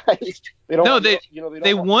surprised. They don't. No,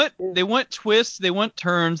 they want twists, they want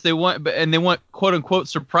turns, they want quote unquote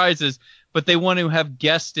surprises, but they want to have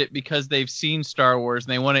guessed it because they've seen Star Wars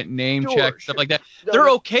and they want it name checked, stuff like that. No, They're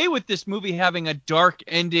okay with this movie having a dark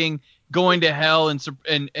ending, going to hell,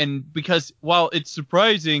 and because while it's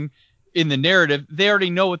surprising in the narrative, they already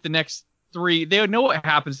know what the next three. They know what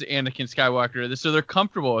happens to Anakin Skywalker, so they're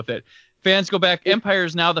comfortable with it. Fans go back. Empire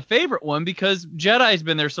is now the favorite one because Jedi's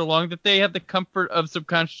been there so long that they have the comfort of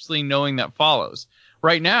subconsciously knowing that follows.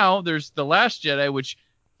 Right now, there's The Last Jedi, which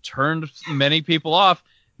turned many people off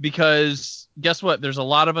because guess what? There's a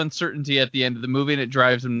lot of uncertainty at the end of the movie, and it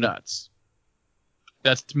drives them nuts.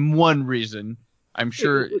 That's one reason. I'm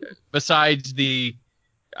sure, besides the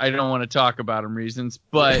I don't want to talk about them reasons,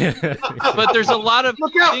 but there's a lot of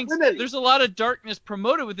things. There's a lot of darkness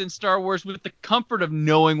promoted within Star Wars with the comfort of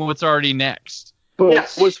knowing what's already next. But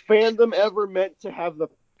Yes. was fandom ever meant to have the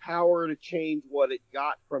power to change what it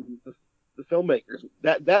got from the filmmakers?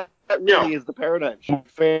 That really is the paradigm.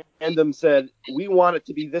 Fandom said, we want it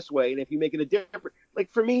to be this way, and if you make it a different... Like,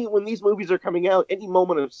 for me, when these movies are coming out, any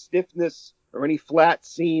moment of stiffness or any flat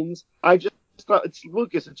scenes, I just thought, it's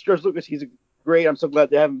Lucas, it's George Lucas, he's great, I'm so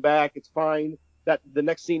glad to have him back, it's fine. That the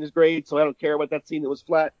next scene is great, so I don't care about that scene that was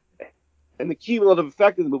flat. And the cumulative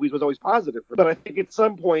effect of the movies was always positive. But I think at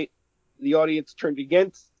some point, the audience turned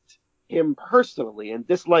against him personally and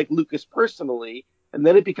disliked Lucas personally, and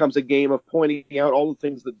then it becomes a game of pointing out all the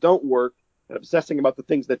things that don't work and obsessing about the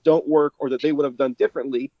things that don't work or that they would have done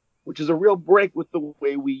differently, which is a real break with the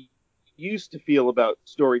way we used to feel about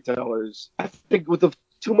storytellers. I think with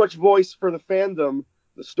too much voice for the fandom,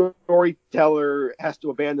 the storyteller has to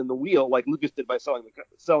abandon the wheel, like Lucas did by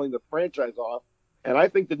selling the franchise off. And I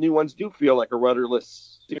think the new ones do feel like a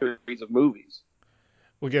rudderless series of movies.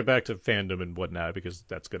 We'll get back to fandom and whatnot because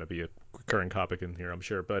that's going to be a recurring topic in here, I'm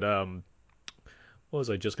sure. But what was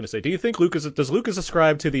I just going to say? Do you think does Lucas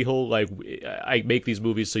ascribe to the whole like I make these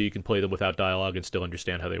movies so you can play them without dialogue and still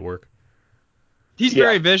understand how they work? He's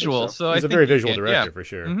very visual, so he's I a think very visual director for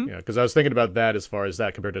sure. Mm-hmm. Yeah, because I was thinking about that as far as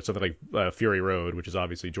that compared to something like Fury Road, which is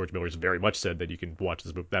obviously George Miller's very much said that you can watch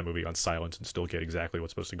that movie on silence and still get exactly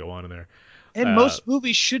what's supposed to go on in there. And most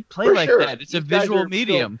movies should play like that. It's a visual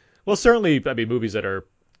medium. Well, certainly, I mean, movies that are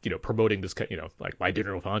promoting this, like My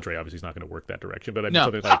Dinner with Andre, obviously is not going to work that direction. But I mean,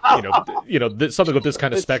 something like something with this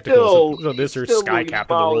kind of spectacle, so this or Sky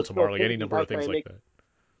Captain, The World Tomorrow, like any number of things like that.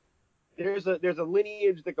 There's a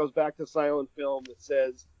lineage that goes back to silent film that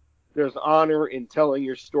says there's honor in telling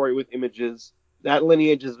your story with images. That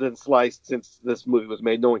lineage has been sliced since this movie was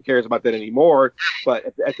made. No one cares about that anymore.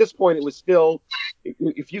 But at this point, it was still,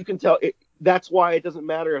 if you can tell, that's why it doesn't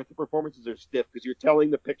matter if the performances are stiff, because you're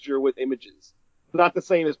telling the picture with images. It's not the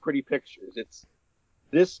same as pretty pictures. It's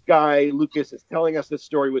this guy, Lucas, is telling us this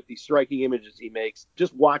story with these striking images he makes.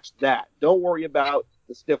 Just watch that. Don't worry about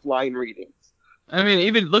the stiff line readings. I mean,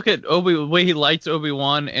 even look at the way he lights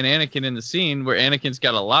Obi-Wan and Anakin in the scene, where Anakin's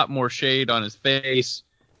got a lot more shade on his face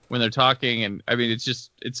when they're talking, and I mean, it's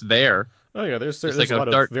there. Oh yeah, there's like a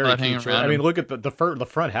lot of very key hanging around. I mean, look at the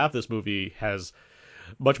front half of this movie has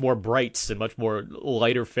much more brights and much more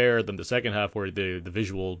lighter fare than the second half, where the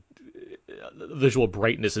visual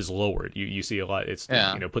brightness is lowered. You see a lot. It's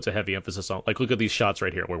puts a heavy emphasis on, like, look at these shots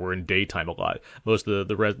right here where we're in daytime a lot. Most of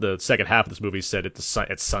the second half of this movie is set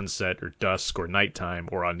at sunset or dusk or nighttime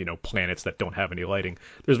or on planets that don't have any lighting.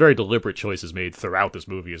 There's very deliberate choices made throughout this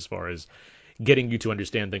movie as far as getting you to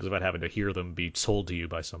understand things without having to hear them be told to you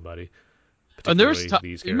by somebody. And there's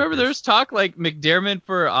remember there's talk like McDiarmid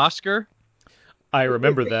for Oscar. I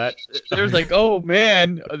remember that. There's like, oh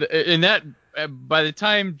man, and that by the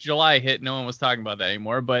time July hit, no one was talking about that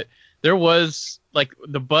anymore. But there was like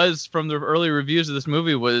the buzz from the early reviews of this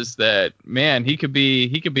movie was that, man, he could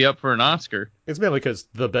be up for an Oscar. It's mainly because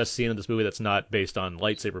the best scene in this movie that's not based on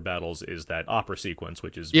lightsaber battles is that opera sequence,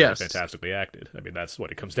 which is very fantastically acted. I mean, that's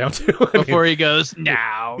what it comes down to. Before he goes,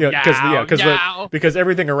 now, because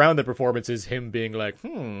everything around the performance is him being like,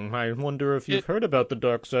 I wonder if you've heard about the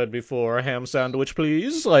dark side before. A ham sandwich,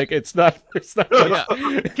 please. Like, it's not.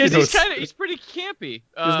 Because he's pretty campy.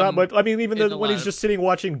 There's not much. I mean, even when he's just sitting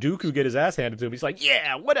watching Dooku get his ass handed to him, he's like,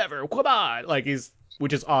 yeah, whatever, come on. Like,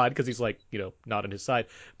 which is odd because he's like, not on his side.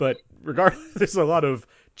 But regardless, there's a lot of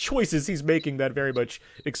choices he's making that very much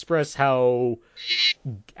express how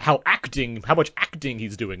much acting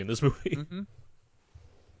he's doing in this movie. Mm-hmm.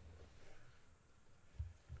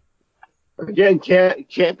 Again,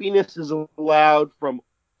 campiness is allowed from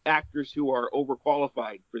actors who are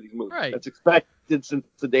overqualified for these movies. Right. That's expected since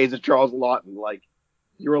the days of Charles Lawton. Like,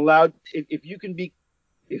 you're allowed if you can be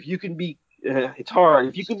it's hard.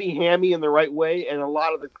 If you can be hammy in the right way, and a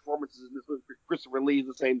lot of the performances in this movie, Christopher Lee is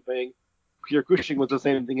the same thing. Peter Cushing was the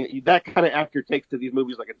same thing. That kind of actor takes to these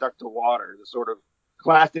movies like a duck to water. The sort of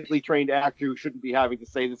classically trained actor who shouldn't be having to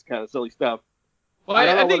say this kind of silly stuff. Well,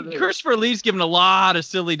 I think Christopher Lee's given a lot of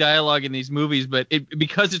silly dialogue in these movies, but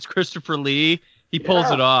because it's Christopher Lee, he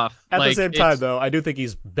pulls it off. At the same time, though, I do think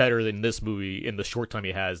he's better in this movie in the short time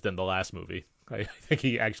he has than the last movie. I think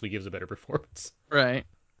he actually gives a better performance. Right.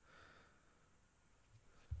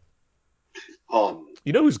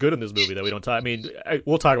 You know who's good in this movie that we don't talk? I mean,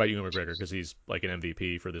 we'll talk about Ewan McGregor because he's like an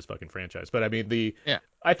MVP for this fucking franchise. But I mean,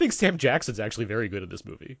 I think Sam Jackson's actually very good in this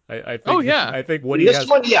movie. I think, I think what he has. This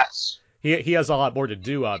one, yes. He has a lot more to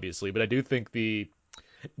do, obviously, but I do think he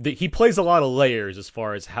plays a lot of layers as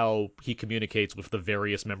far as how he communicates with the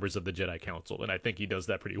various members of the Jedi Council, and I think he does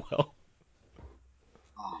that pretty well.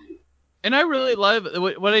 And I really love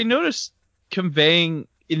what I noticed conveying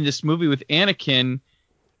in this movie with Anakin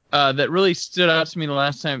that really stood out to me the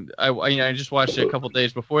last time I just watched it a couple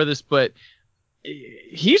days before this, but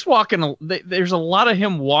he's walking. There's a lot of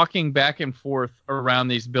him walking back and forth around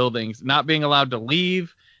these buildings, not being allowed to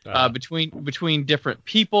leave. Between different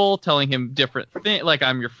people, telling him different things, like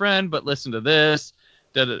I'm your friend, but listen to this,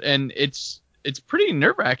 and it's pretty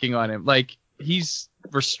nerve-wracking on him. Like, he's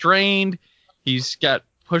restrained, he's got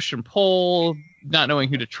push and pull, not knowing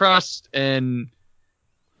who to trust, and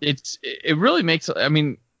it really makes. I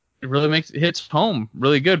mean, it hits home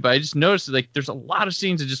really good. But I just noticed like there's a lot of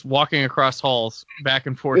scenes of just walking across halls back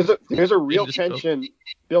and forth. There's a real tension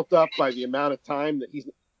built up by the amount of time that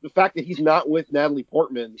the fact that he's not with Natalie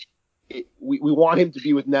Portman, we want him to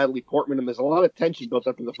be with Natalie Portman, and there's a lot of tension built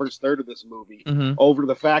up in the first third of this movie over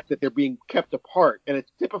the fact that they're being kept apart, and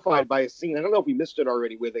it's typified by a scene. I don't know if we missed it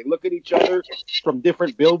already, where they look at each other from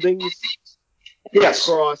different buildings. Yes.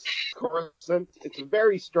 Across Coruscant. It's a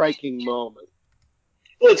very striking moment.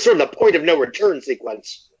 Well, it's sort of the point of no return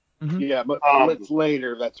sequence. Mm-hmm. Yeah, but it's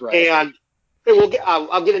later. That's right. And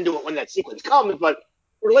I'll get into it when that sequence comes, but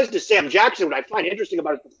in relation to Sam Jackson, what I find interesting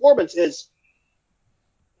about his performance is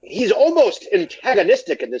he's almost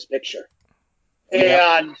antagonistic in this picture.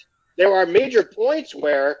 And there are major points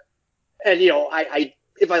where, and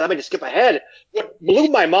if I let me just skip ahead, what blew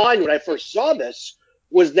my mind when I first saw this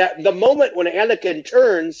was that the moment when Anakin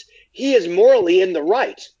turns, he is morally in the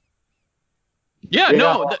right.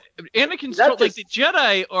 Anakin's like the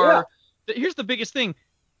Jedi are. Here's the biggest thing: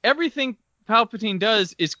 everything Palpatine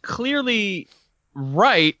does is clearly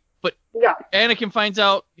right, but Anakin finds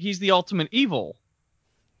out he's the ultimate evil,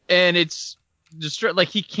 and it's just like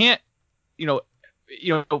he can't,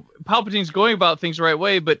 Palpatine's going about things the right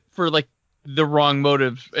way, but for like the wrong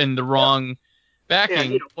motive and the wrong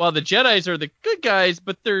backing. While the Jedis are the good guys,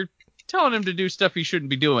 but they're telling him to do stuff he shouldn't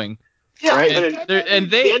be doing. Yeah, right? and at the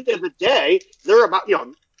end of the day, they're about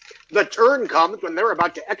the turn comes when they're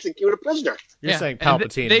about to execute a prisoner. You're saying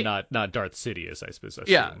Palpatine, and not Darth Sidious, I suppose.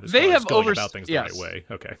 They have going about things the right way.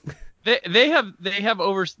 Okay. The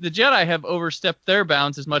Jedi have overstepped their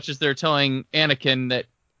bounds as much as they're telling Anakin that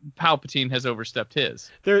Palpatine has overstepped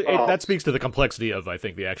his. That speaks to the complexity of, I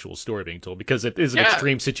think, the actual story being told, because it is an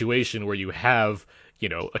extreme situation where you have,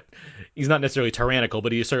 he's not necessarily tyrannical,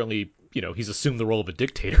 but he certainly, he's assumed the role of a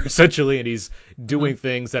dictator, essentially, and he's doing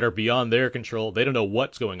things that are beyond their control. They don't know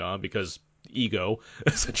what's going on because ego,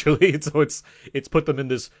 essentially. And so it's put them in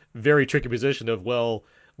this very tricky position of, well,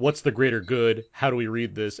 what's the greater good? How do we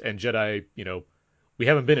read this? And Jedi, we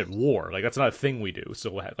haven't been at war. Like, that's not a thing we do.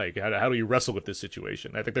 So, like, how do you wrestle with this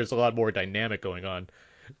situation? I think there's a lot more dynamic going on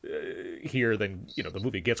here than the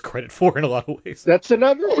movie gets credit for in a lot of ways. That's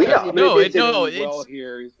another. It's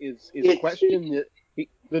here is a question that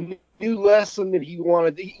the new lesson that he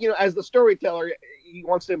wanted. As the storyteller, he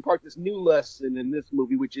wants to impart this new lesson in this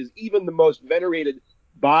movie, which is even the most venerated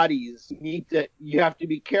bodies you have to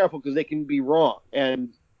be careful because they can be wrong.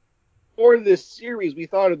 And for this series, we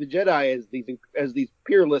thought of the Jedi as these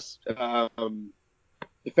peerless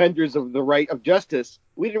defenders of the right of justice.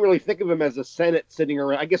 We didn't really think of them as a Senate sitting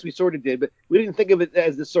around. I guess we sort of did, but we didn't think of it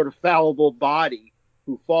as this sort of fallible body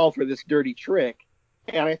who fall for this dirty trick.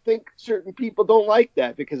 And I think certain people don't like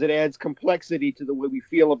that because it adds complexity to the way we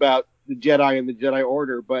feel about the Jedi and the Jedi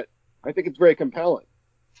Order. But I think it's very compelling.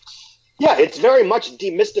 Yeah, it's very much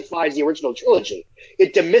demystifies the original trilogy.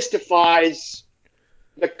 It demystifies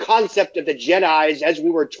the concept of the Jedis as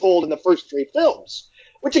we were told in the first three films.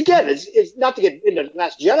 Which again is not to get into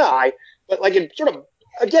Last Jedi, but like it sort of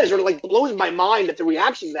blows my mind that the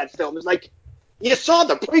reaction to that film is like, you saw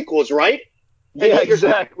the prequels, right? And Yeah, yet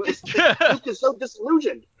exactly. Luke is so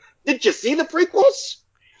disillusioned. Did you see the prequels?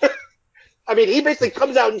 I mean, he basically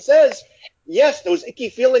comes out and says, yes, those icky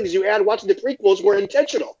feelings you had watching the prequels were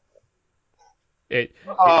intentional.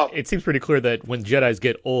 It seems pretty clear that when Jedis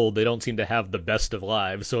get old, they don't seem to have the best of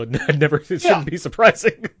lives, so it shouldn't be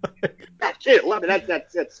surprising. That's it. I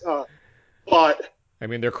mean, but I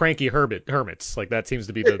mean, they're cranky hermits. Like, that seems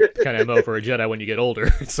to be the kind of MO for a Jedi when you get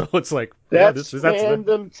older. So it's like, That's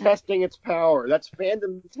fandom testing its power. That's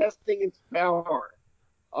fandom testing its power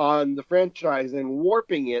on the franchise and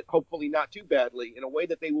warping it, hopefully not too badly, in a way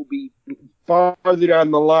that they will be farther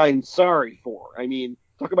down the line sorry for. I mean,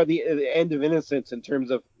 talk about the end of innocence in terms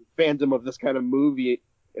of fandom of this kind of movie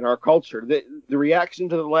in our culture. The reaction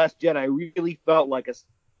to The Last Jedi really felt like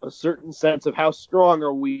a certain sense of how strong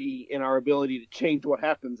are we in our ability to change what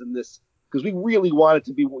happens in this, because we really want it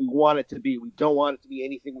to be what we want it to be. We don't want it to be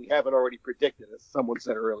anything we haven't already predicted, as someone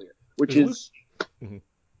said earlier, which is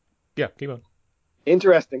yeah, keep on.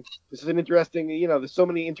 Interesting. This is an interesting, there's so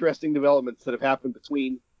many interesting developments that have happened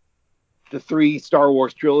between the three Star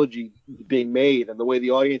Wars trilogy being made and the way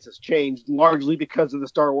the audience has changed, largely because of the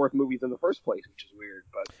Star Wars movies in the first place, which is weird.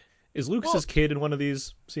 But is Lucas's kid in one of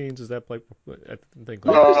these scenes? Is that like, I think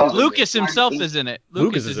Lucas himself is in it.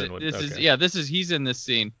 Lucas is in one. He's in this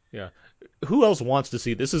scene. Yeah. Who else wants to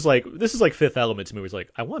see this? Is like Fifth Element's movies.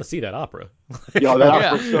 Like, I want to see that opera. Yo, that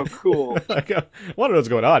opera's so cool. Like, I want to know what's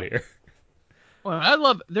going on here. Well, I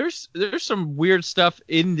love there's some weird stuff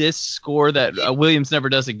in this score that Williams never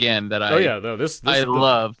does again. That I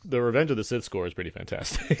love. The Revenge of the Sith score is pretty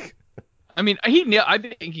fantastic. I mean, I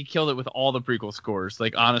think he killed it with all the prequel scores.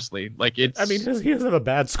 Like, honestly, like it's. I mean, he doesn't have a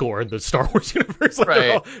bad score in the Star Wars universe. Like,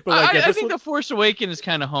 right. But like, I think The Force Awakens is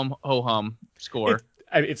kind of ho-hum score.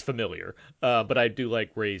 It's familiar, but I do like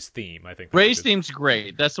Rey's theme. I think Rey's theme's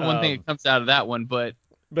great. That's the one thing that comes out of that one. But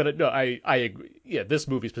no, I agree. Yeah, this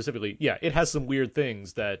movie specifically, yeah, it has some weird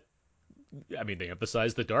things that. I mean, they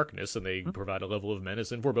emphasize the darkness and they provide a level of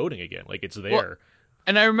menace and foreboding again. Like, it's there. Well,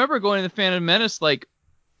 and I remember going to the Phantom Menace, like,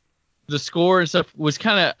 the score and stuff was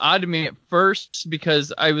kind of odd to me at first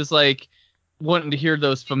because I was like wanting to hear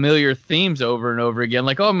those familiar themes over and over again.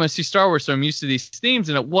 Like, oh, I'm going to see Star Wars, so I'm used to these themes,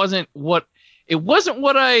 and it wasn't what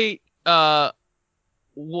I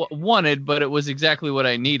wanted, but it was exactly what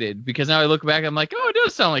I needed. Because now I look back, I'm like, oh, it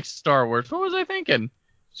does sound like Star Wars. What was I thinking?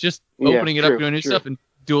 Just opening it up, doing new stuff, and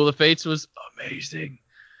Duel of Fates was amazing.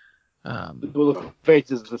 Duel of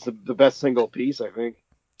Fates is the best single piece, I think.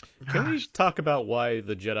 Can we talk about why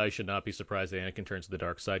the Jedi should not be surprised that Anakin turns to the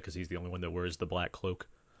dark side because he's the only one that wears the black cloak?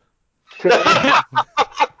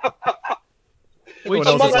 Everyone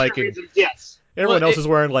else is like, yes. Everyone else is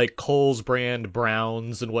wearing like Kohl's brand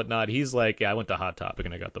browns and whatnot. He's like, yeah, I went to Hot Topic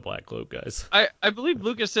and I got the black cloak, guys. I believe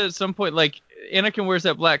Lucas said at some point, like, Anakin wears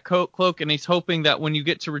that black cloak, and he's hoping that when you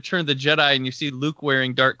get to Return of the Jedi and you see Luke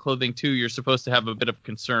wearing dark clothing too, you're supposed to have a bit of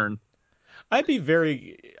concern. I'd be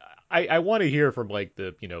very. I want to hear from like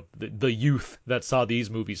the youth that saw these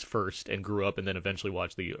movies first and grew up and then eventually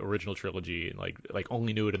watched the original trilogy and like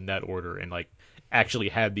only knew it in that order and like actually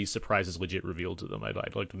had these surprises legit revealed to them.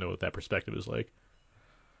 I'd like to know what that perspective is like.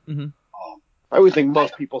 Mm-hmm. I would think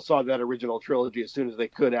most people saw that original trilogy as soon as they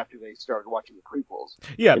could after they started watching the prequels.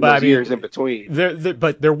 Yeah, but I mean, years in between.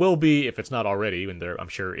 But there will be, if it's not already, and I'm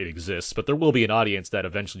sure it exists, but there will be an audience that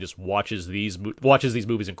eventually just watches these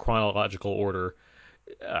movies in chronological order.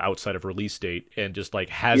 Outside of release date, and just like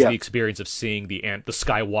has the experience of seeing the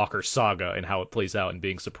Skywalker saga and how it plays out and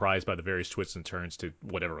being surprised by the various twists and turns to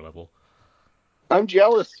whatever level. I'm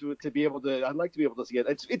jealous to be able to. I'd like to be able to see it.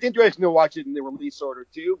 It's interesting to watch it in the release order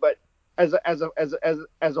too, but as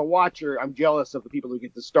a watcher, I'm jealous of the people who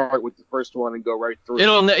get to start with the first one and go right through.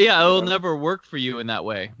 It'll never work for you in that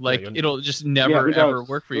way. Like it'll just never ever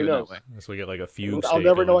work for you in that way. So we get like a fugue. I'll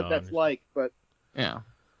never know what that's like, but yeah.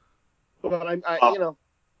 But I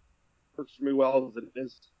works for me well as it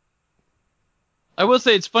is. I will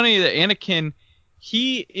say it's funny that Anakin,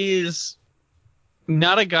 he is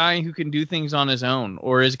not a guy who can do things on his own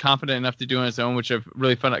or is confident enough to do on his own, which I've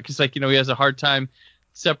really found out because he has a hard time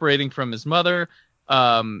separating from his mother.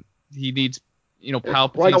 He needs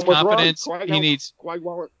Palpatine's confidence. He needs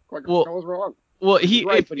Qui-Gon was wrong. Well, he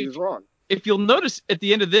was right, but he was wrong. If you'll notice at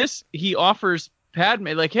the end of this, he offers Padme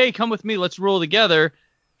like, "Hey, come with me, let's rule together."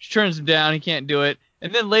 She turns him down. He can't do it.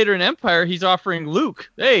 And then later in Empire, he's offering Luke,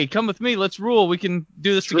 "Hey, come with me. Let's rule. We can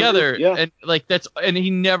do this together." Yeah. And like and he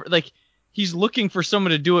never he's looking for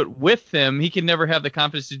someone to do it with him. He can never have the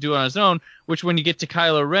confidence to do it on his own, which when you get to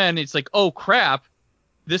Kylo Ren, it's like, oh, crap,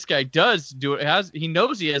 this guy does do it. He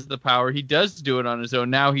knows he has the power. He does do it on his own.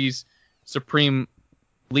 Now he's Supreme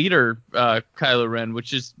Leader Kylo Ren,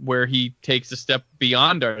 which is where he takes a step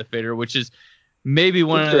beyond Darth Vader, which is maybe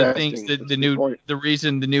one of the things that the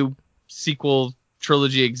reason the new sequel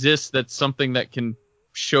trilogy exists, that's something that can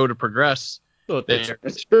show to progress. Well,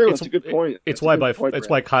 that's true. It's a good point. It's why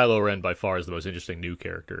Kylo Ren by far is the most interesting new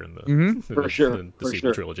character in the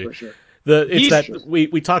sequel trilogy. For sure.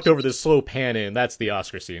 We talked over this slow pan in. That's the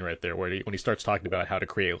Oscar scene right there, where when he starts talking about how to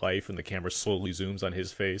create life, and the camera slowly zooms on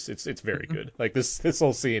his face. It's very good. Like this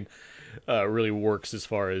whole scene really works as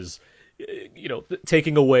far as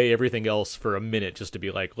taking away everything else for a minute just to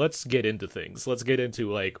be like, let's get into things. Let's get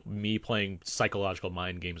into like me playing psychological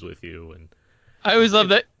mind games with you. And I always love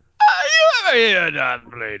that. You ever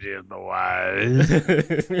not played in the wild?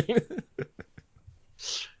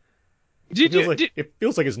 It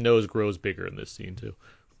feels like his nose grows bigger in this scene too.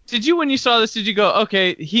 Did you, when you saw this, did you go,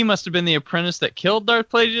 okay, he must have been the apprentice that killed Darth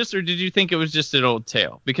Plagueis, or did you think it was just an old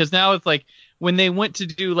tale? Because now it's like, when they went to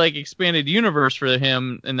do like expanded universe for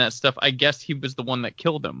him and that stuff, I guess he was the one that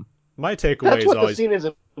killed him. My takeaway is always... That's what the scene is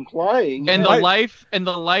implying. And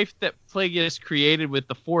the life that Plagueis created with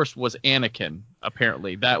the Force was Anakin,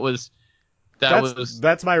 apparently. That's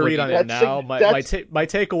my read on it now. My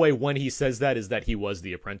takeaway when he says that is that he was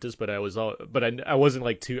the apprentice, but I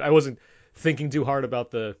wasn't thinking too hard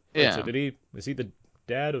about the. Yeah. So is he the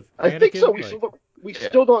dad of Anakin? I think so. We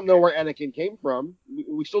still don't know where Anakin came from.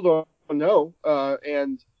 We still don't know.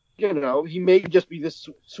 And he may just be this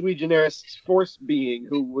sui generis Force being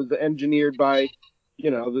who was engineered by,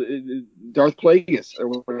 the Darth Plagueis or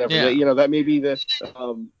whatever. Yeah. That may be the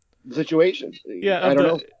situation. Yeah, I don't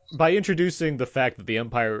know. By introducing the fact that the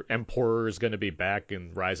Emperor is going to be back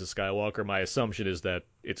in Rise of Skywalker, my assumption is that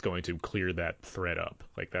it's going to clear that thread up.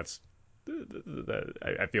 Like I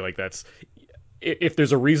feel like that's, if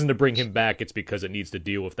there's a reason to bring him back, it's because it needs to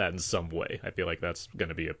deal with that in some way. I feel like that's going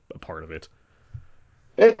to be a part of it.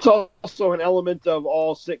 It's also an element of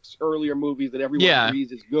all 6 earlier movies that everyone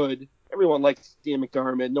agrees is good. Everyone likes Ian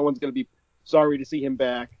McDiarmid. No one's going to be sorry to see him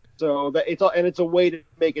back. So it's a way to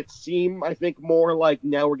make it seem, I think, more like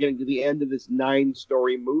now we're getting to the end of this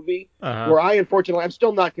 9-story movie. Where I'm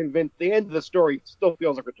still not convinced. The end of the story still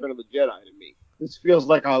feels like Return of the Jedi to me. This feels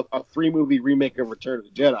like a 3-movie remake of Return of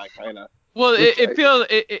the Jedi, kind of. Well, it feels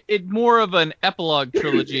it more of an epilogue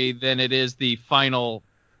trilogy than it is the final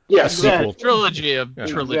trilogy of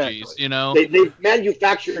trilogies. Exactly. They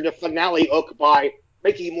manufactured a finale hook by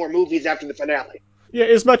making more movies after the finale. Yeah,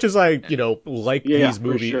 as much as I, like these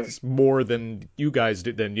movies more than you guys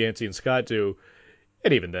do, than Yancey and Scott do,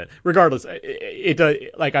 and even then, regardless,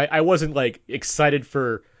 I wasn't like excited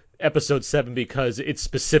for Episode 7 because it's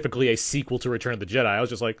specifically a sequel to Return of the Jedi. I was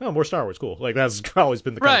just like, oh, more Star Wars, cool. Like that's always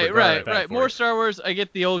been the kind of regard I've had for More it. Star Wars. I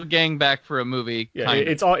get the old gang back for a movie. Yeah,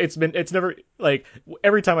 it's never like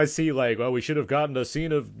every time I see like, well, we should have gotten a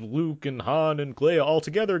scene of Luke and Han and Leia all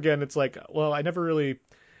together again. It's like, well, I never really.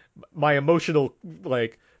 My emotional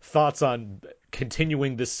thoughts on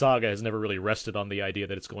continuing this saga has never really rested on the idea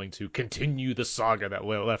that it's going to continue the saga that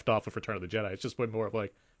left off of Return of the Jedi. It's just been more of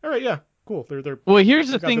like, all right, yeah, cool. They're well, here's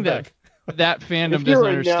the thing that fandom doesn't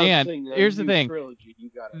understand. Here's the thing. Trilogy,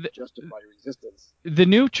 you gotta justify your existence. The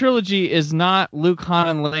new trilogy is not Luke, Han,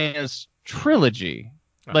 and Leia's trilogy.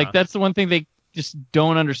 Like that's the one thing they just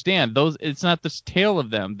don't understand. It's not this tale of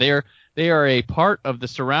them. They are a part of the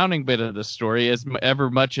surrounding bit of the story as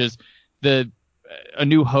much as A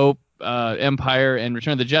New Hope, Empire, and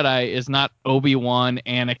Return of the Jedi is not Obi-Wan,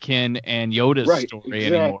 Anakin, and Yoda's story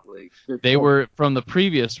anymore. They were from the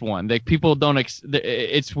previous one. People don't.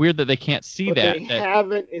 It's weird that they can't see that. They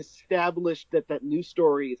haven't established that new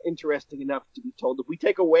story is interesting enough to be told. If we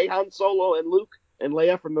take away Han Solo and Luke and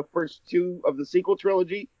Leia from the first 2 of the sequel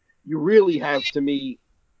trilogy, you really have, to me,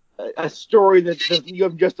 a story that you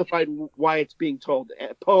have justified why it's being told.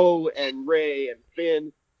 Poe and Rey and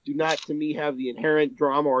Finn do not, to me, have the inherent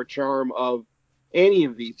drama or charm of any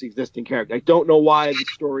of these existing characters. I don't know why the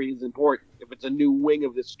story is important. If it's a new wing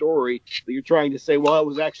of this story that you're trying to say, well, it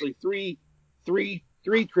was actually three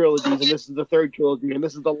trilogies, and this is the 3rd trilogy, and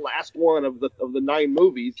this is the last one of the 9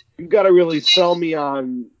 movies. You've got to really sell me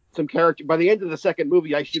on some character. By the end of the 2nd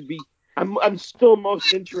movie, I'm still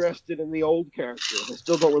most interested in the old characters. I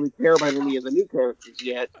still don't really care about any of the new characters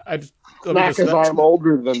yet. Not because I'm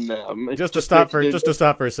older than them. Just to stop for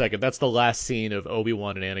a second. That's the last scene of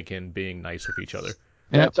Obi-Wan and Anakin being nice with each other.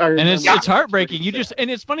 Yeah, I and remember it's that. heartbreaking. You Pretty just,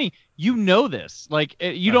 and it's funny. You know this, like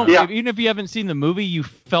you don't Yeah. even if you haven't seen the movie, you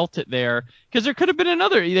felt it there because there could have been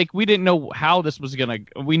another. Like we didn't know how this was gonna.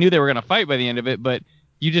 We knew they were gonna fight by the end of it, but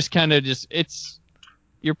you just kind of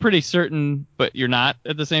you're pretty certain, but you're not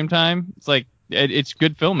at the same time. It's like it's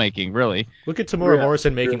good filmmaking, really. Look at Tamura Yeah,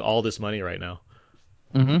 Morrison making yeah. all this money right now.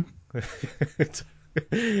 Mm-hmm.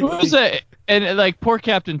 What was that? And like poor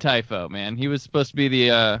Captain Typho, man. He was supposed to be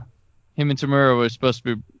the him and Tamura was supposed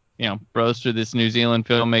to be, bros to this New Zealand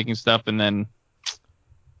filmmaking stuff, and then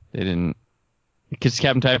they didn't, because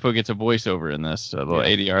Captain Typho gets a voiceover in this, a little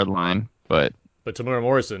 80-yard line, but Tamura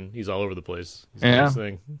Morrison, he's all over the place. He's doing his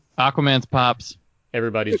thing. Aquaman's pops.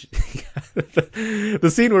 Everybody's the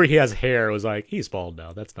scene where he has hair was like, he's bald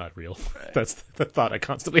now. That's not real. That's the thought I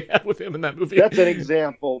constantly had with him in that movie. That's an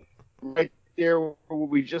example right there where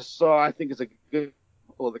we just saw. I think is a good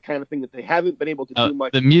example of the kind of thing that they haven't been able to do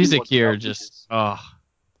much. The music once here without just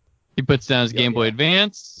he puts down his Game Boy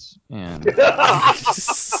Advance and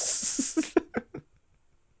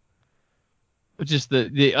just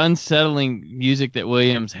the unsettling music that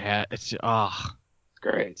Williams had. It's It's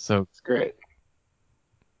great. So It's great.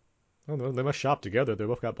 Oh, no, they must shop together. They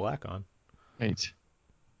both got black on. great.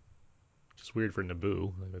 Just weird for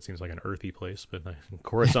Naboo. Like, that seems like an earthy place, but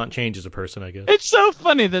Coruscant changes a person, I guess. It's so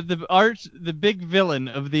funny that the big villain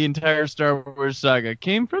of the entire Star Wars saga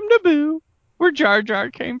came from Naboo, where Jar Jar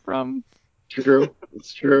came from. True.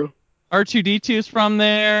 It's true. R2-D2 is from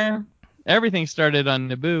there. Everything started on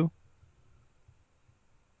Naboo.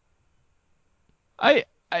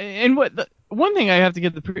 One thing I have to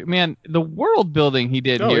get the world building he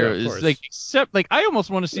did here of is course. like, except like I almost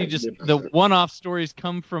want to see just the one-off stories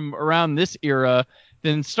come from around this era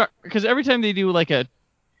than start, because every time they do like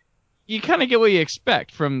you kind of get what you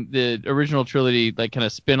expect from the original trilogy, like kind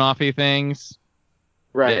of spin-offy things.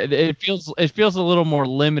 Right. It feels a little more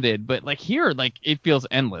limited, but like here, like it feels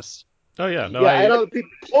endless. Oh yeah, no, I know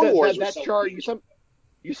Clone Wars that was so chart. weird.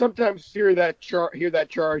 You sometimes hear that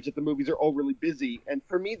charge that the movies are overly busy, and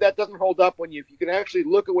for me that doesn't hold up if you can actually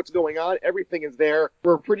look at what's going on. Everything is there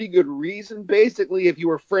for a pretty good reason. Basically, if you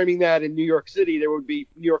were framing that in New York City, there would be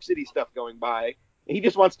New York City stuff going by. And he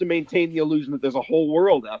just wants to maintain the illusion that there's a whole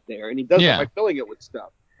world out there, and he does it by filling it with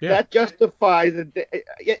stuff. Yeah. That justifies it,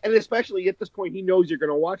 and especially at this point, he knows you're going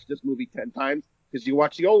to watch this movie 10 times because you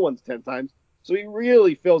watch the old ones 10 times. So he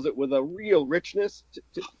really fills it with a real richness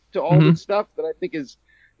to all this stuff that I think is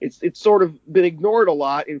it's sort of been ignored a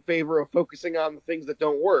lot in favor of focusing on the things that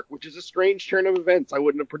don't work, which is a strange turn of events. I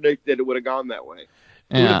wouldn't have predicted it would have gone that way.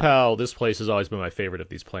 Yeah. Utapau, this place has always been my favorite of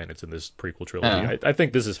these planets in this prequel trilogy. Yeah. I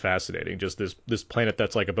think this is fascinating. Just this planet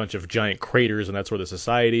that's like a bunch of giant craters, and that's where the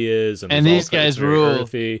society is. And these guys rule.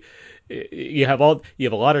 Earthy. You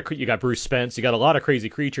got Bruce Spence. You got a lot of crazy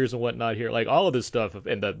creatures and whatnot here. Like all of this stuff,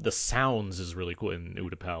 and the sounds is really cool in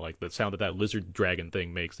Utapau. Like the sound that lizard dragon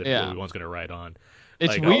thing makes that Obi-Wan's going to ride on.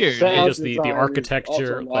 It's like, weird. And just the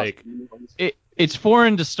architecture, like it's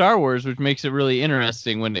foreign to Star Wars, which makes it really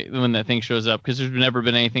interesting when that thing shows up, because there's never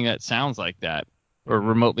been anything that sounds like that or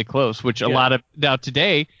remotely close. Which a lot of now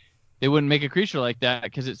today they wouldn't make a creature like that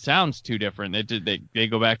because it sounds too different. They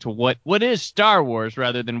go back to what is Star Wars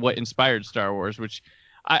rather than what inspired Star Wars. Which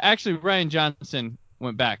Rian Johnson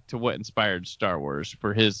went back to what inspired Star Wars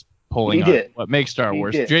for his pulling on what makes Star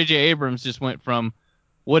Wars. J.J. Abrams just went from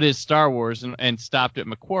what is Star Wars and stopped at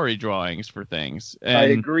Macquarie drawings for things. And, I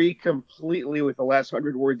agree completely with the last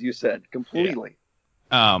 100 words you said. Completely.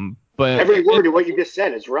 But every word of what you just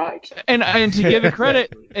said is right. And to give it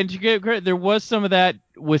credit, there was some of that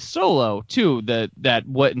with Solo too. That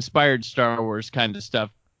what inspired Star Wars kind of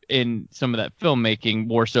stuff in some of that filmmaking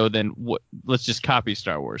more so than let's just copy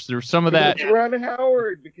Star Wars. There's some of that. It's Ron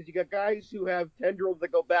Howard, because you got guys who have tendrils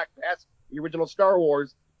that go back past the original Star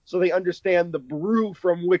Wars, so they understand the brew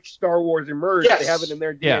from which Star Wars emerged. Yes. They have it in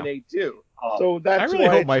their DNA too. So that's I really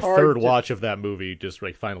why hope my third to watch of that movie just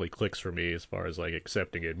like finally clicks for me as far as like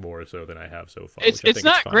accepting it more so than I have so far. It's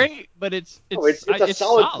not great, but it's a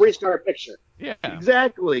solid 3-star picture. Yeah,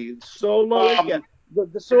 exactly. Solo,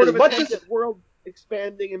 the sort of attempt at world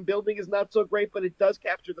expanding and building is not so great, but it does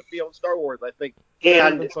capture the feel of Star Wars, I think,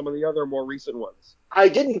 better than some of the other more recent ones. I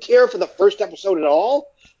didn't care for the first episode at all,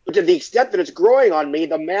 but to the extent that it's growing on me,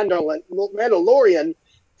 the Mandalorian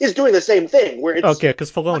is doing the same thing. Where it's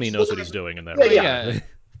because Filoni knows what he's doing in that.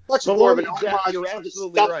 Much more of an homage. You're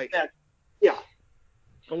absolutely right. Yeah.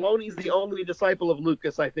 Filoni's the only disciple of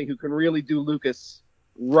Lucas, I think, who can really do Lucas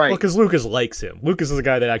right. Well, because Lucas likes him. Lucas is the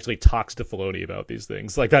guy that actually talks to Filoni about these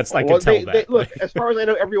things. Like I can tell that. Look, as far as I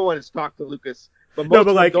know, everyone has talked to Lucas, but most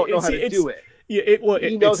of them don't know how to do it. Yeah,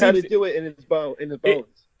 he knows how to do it in his bones.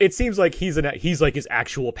 it seems like he's like his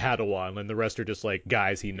actual Padawan, and the rest are just like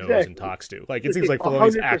guys he knows and Exactly. talks to. Like it seems like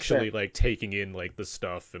Filoni's 100%. actually like taking in like the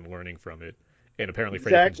stuff and learning from it. And apparently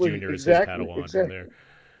Freddie Prinze Jr. is his Padawan from there.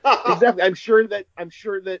 Exactly. I'm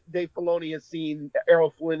sure that Dave Filoni has seen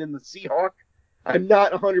Errol Flynn in the Seahawk. I'm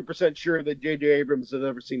not 100% sure that J.J. Abrams has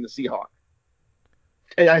ever seen the Seahawk.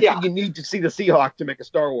 And I think you need to see the Seahawk to make a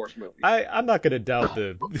Star Wars movie. I'm not going to doubt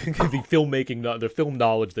the the film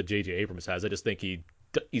knowledge that J.J. Abrams has. I just think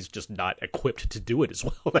he's just not equipped to do it as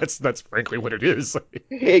well. That's frankly what it is.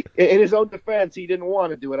 Hey, in his own defense, he didn't want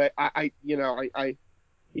to do it.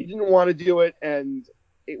 He didn't want to do it, and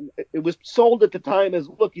it was sold at the time as,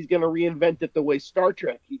 look, he's going to reinvent it the way Star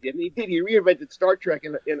Trek he did. And he did. He reinvented Star Trek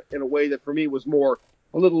in a way that for me was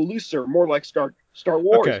a little looser, more like Star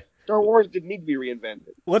Wars. Okay. Star Wars didn't need to be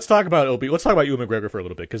reinvented. Let's talk about Let's talk about Ewan McGregor for a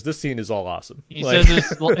little bit, because this scene is all awesome. He says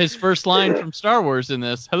his first line from Star Wars in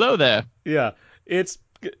this. Hello there. Yeah, it's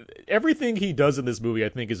everything he does in this movie. I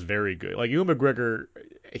think is very good. Like Ewan McGregor,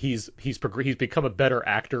 he's become a better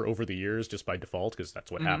actor over the years just by default, because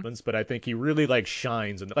that's what happens. But I think he really like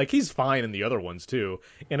shines, and like he's fine in the other ones too.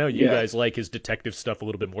 I know you guys like his detective stuff a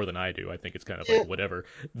little bit more than I do. I think it's kind of like whatever.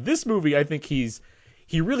 This movie, I think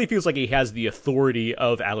he really feels like he has the authority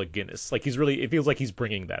of Alec Guinness. Like it feels like he's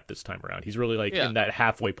bringing that this time around. He's really like in that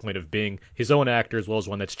halfway point of being his own actor as well as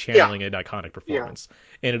one that's channeling an iconic performance.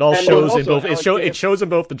 And it all shows in both. It shows in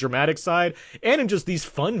both the dramatic side and in just these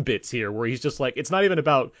fun bits here, where he's just like, it's not even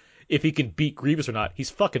about if he can beat Grievous or not. He's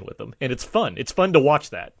fucking with him, and it's fun. It's fun to watch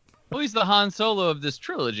that. Well, he's the Han Solo of this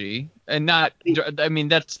trilogy, and not. I mean,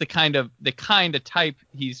 that's the kind of type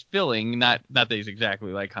he's filling. Not that he's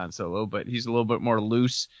exactly like Han Solo, but he's a little bit more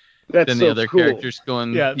loose than the other characters.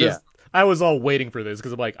 Going, I was all waiting for this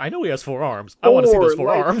because I'm like, I know he has 4 arms. I want to see those 4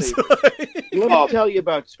 arms. Let me tell you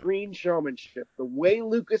about screen showmanship. The way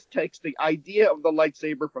Lucas takes the idea of the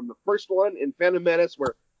lightsaber from the first one in Phantom Menace,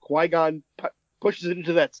 where Qui-Gon pushes it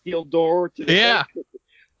into that steel door to the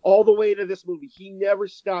all the way to this movie. He never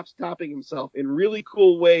stops topping himself in really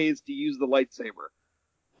cool ways to use the lightsaber.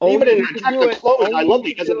 Even in Attack of the Clones, I love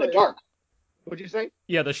because in the dark. What'd you say?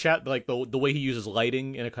 Yeah, the way he uses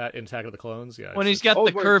lighting in Attack of the Clones. Yeah, when he's got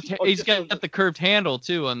the curved, he's got the curved handle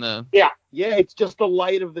too on the. Yeah, it's just the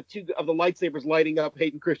light of the lightsabers lighting up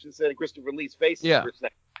Hayden Christensen and Christopher Lee's faces. Yeah.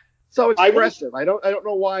 So expressive. I don't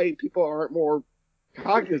know why people aren't more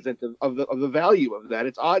cognizant of the value of that.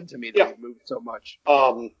 It's odd to me that they've moved so much.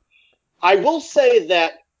 I will say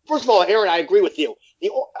that, first of all, Aaron, I agree with you.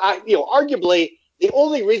 Arguably the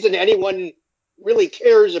only reason anyone really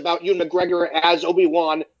cares about Ewan McGregor as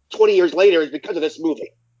Obi-Wan 20 years later is because of this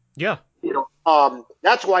movie. Yeah.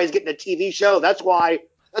 That's why he's getting a TV show. That's where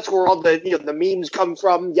all the memes come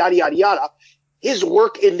from, yada yada yada. His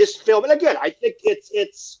work in this film, and again, I think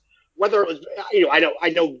it's whether it was I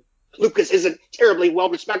know Lucas isn't terribly well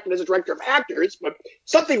respected as a director of actors, but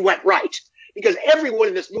something went right because everyone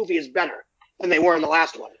in this movie is better than they were in the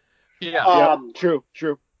last one. Yeah. True.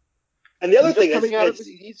 And the other thing is,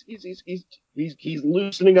 he's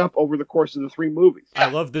loosening up over the course of the 3 movies. I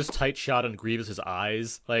love this tight shot on Grievous's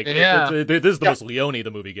eyes. Like, this is the most Leone the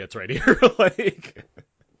movie gets right here. Like,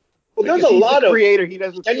 well, there's a lot of creator. He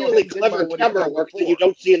doesn't genuinely clever camera work that you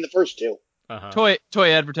don't see in the first 2.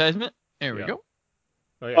 Toy advertisement. There we go.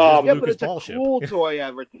 Oh, yeah, but it's a cool toy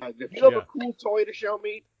advertisement. If you have a cool toy to show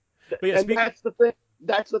me, that's the thing.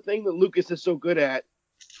 That's the thing that Lucas is so good at.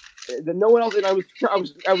 That no one else. And I was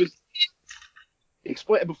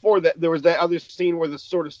explaining before that there was that other scene where the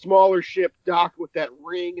sort of smaller ship docked with that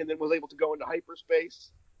ring and then was able to go into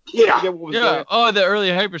hyperspace. Yeah. Oh, the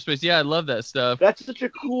early hyperspace. Yeah, I love that stuff. That's such a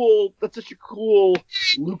cool Lucasy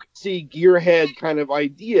gearhead kind of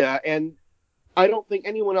idea, and I don't think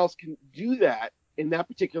anyone else can do that in that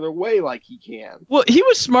particular way like he can. Well, he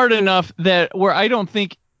was smart enough that where I don't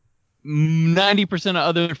think 90% of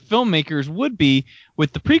other filmmakers would be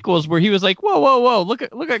with the prequels, where he was like, whoa, look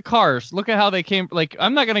at cars, look at how they came. Like,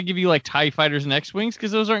 I'm not gonna give you like TIE fighters and X-wings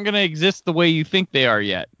because those aren't gonna exist the way you think they are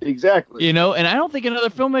yet. Exactly. And I don't think another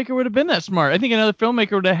filmmaker would have been that smart. I think another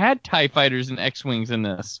filmmaker would have had TIE fighters and X-wings in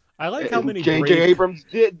this. I like how many J.J. Abrams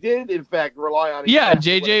did in fact rely on it. Yeah,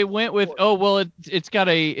 J.J. went with it's got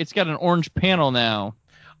an orange panel now.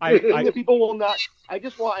 People will not. I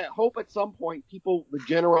hope at some point the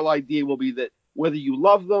general idea will be that whether you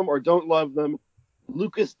love them or don't love them,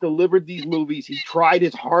 Lucas delivered these movies. He tried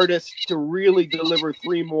his hardest to really deliver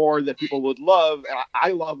 3 more that people would love. And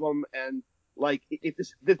I love them. And like,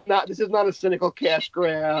 this is not a cynical cash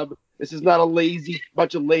grab. This is not a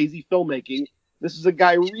bunch of lazy filmmaking. This is a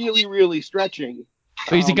guy really, really stretching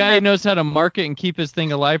But he's a guy who knows how to market and keep his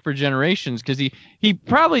thing alive for generations, because he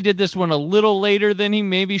probably did this one a little later than he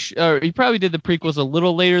maybe he probably did the prequels a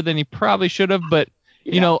little later than he probably should have. But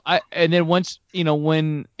and then once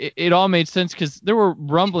when it all made sense, because there were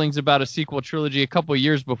rumblings about a sequel trilogy a couple of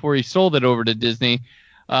years before he sold it over to Disney.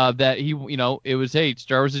 That it was, hey,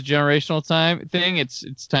 Star Wars is a generational thing.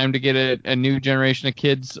 It's time to get a new generation of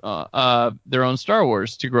kids their own Star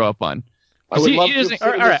Wars to grow up on. I would love to.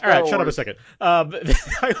 All right, shut up a second. I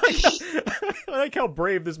like how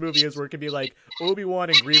brave this movie is, where it can be like Obi-Wan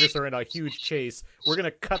and Grievous are in a huge chase. We're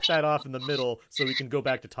gonna cut that off in the middle so we can go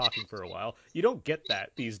back to talking for a while. You don't get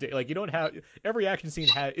that these days. Like, you don't have every action scene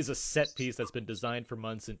is a set piece that's been designed for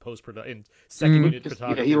months in post-production, in second unit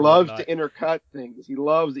photography. He loves to intercut things. He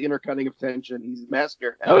loves the intercutting of tension. He's a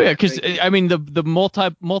master. Oh yeah, because I mean the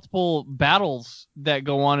multiple battles that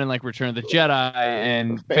go on in like Return of the Jedi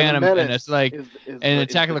and Phantom Menace, like and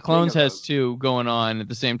Attack of the Clones has two going on at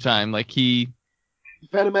the same time. Like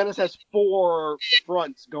Phantom Menace has 4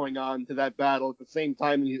 fronts going on to that battle at the same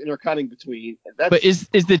time, and he's intercutting between. But is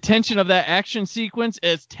the tension of that action sequence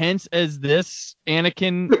as tense as this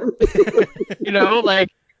Anakin? Like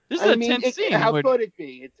this is a tense scene. How could it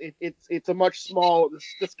be? It's a much smaller.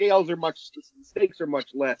 The scales are much. The stakes are much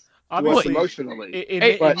less. Obviously, emotionally.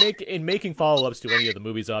 In making follow-ups to any of the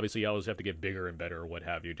movies, obviously you always have to get bigger and better or what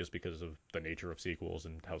have you, just because of the nature of sequels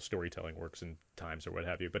and how storytelling works in times or what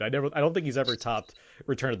have you. But I don't think he's ever topped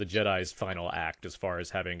Return of the Jedi's final act as far as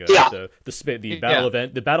having the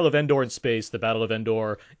Battle of Endor in space, the Battle of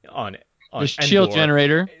Endor on the shield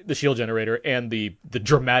generator, and the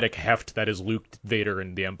dramatic heft that is Luke, Vader,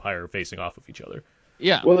 and the Empire facing off of each other.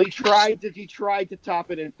 Yeah. Well, he tried to top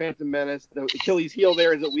it in Phantom Menace. The Achilles heel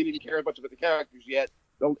there is that we didn't care much about the characters yet.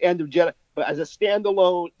 The end of Jedi, but as a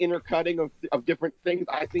standalone intercutting of different things,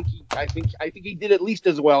 I think he did at least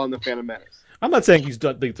as well in the Phantom Menace. I'm not saying he's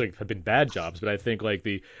done things like have been bad jobs, but I think like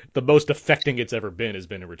the most affecting it's ever been has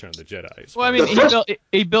been in Return of the Jedi. Well, I mean,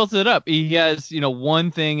 he built it up. He has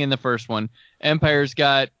one thing in the first one. Empire's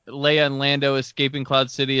got Leia and Lando escaping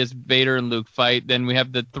Cloud City as Vader and Luke fight. Then we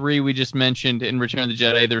have the 3 we just mentioned in Return of the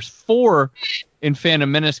Jedi. There's 4 in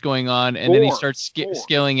Phantom Menace going on, and then he starts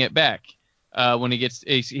scaling it back when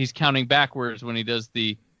he's counting backwards when he does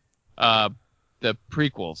the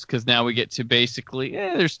prequels, because now we get to basically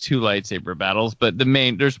there's 2 lightsaber battles, but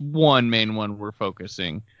there's one main one we're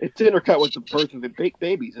focusing. It's intercut with the birth of the fake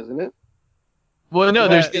babies, isn't it? Well, no,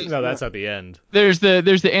 that's at the end. There's the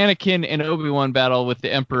Anakin and Obi-Wan battle with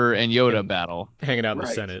the Emperor and Yoda battle hanging out in the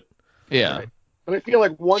Senate. Yeah, right. But I feel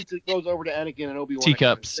like once it goes over to Anakin and Obi-Wan,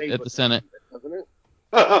 teacups at the Senate, doesn't it?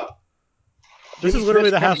 This is literally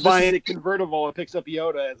the half. Buying a convertible and picks up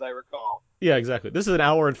Yoda, as I recall. Yeah, exactly. This is an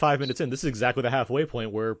hour and 5 minutes in. This is exactly the halfway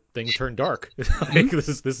point where things turn dark. Like, this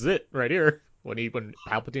is it right here when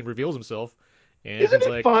Palpatine reveals himself. And isn't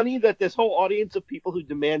it funny that this whole audience of people who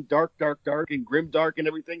demand dark, dark, dark, and grim dark and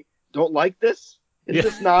everything don't like this? Is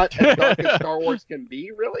this not as dark as Star Wars can be,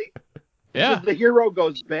 really? Yeah. Because the hero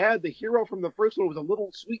goes bad. The hero from the first one was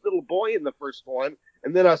a sweet little boy in the first one,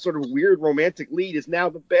 and then a sort of weird romantic lead is now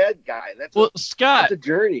the bad guy. Scott, that's a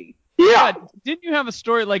journey. Yeah. Didn't you have a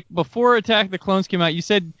story like before Attack of the Clones came out? You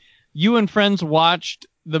said you and friends watched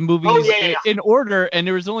the movies in order, and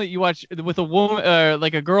there was only you watched with a woman,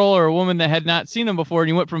 like a girl or a woman that had not seen them before, and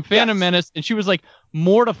you went from Phantom Menace, and she was like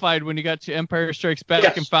mortified when you got to Empire Strikes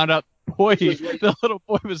Back and found out, the little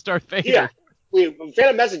boy was Darth Vader. Yeah,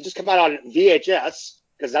 Phantom Menace had just come out on VHS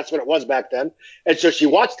because that's what it was back then, and so she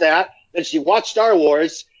watched that, then she watched Star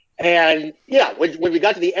Wars, and when we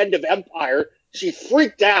got to the end of Empire, she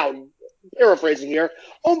freaked out. Paraphrasing here.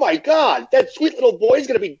 Oh my God, that sweet little boy is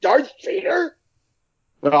going to be Darth Vader.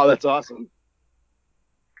 Oh, that's awesome.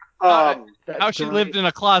 How she lived in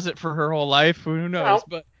a closet for her whole life, who knows?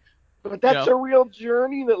 But that's a real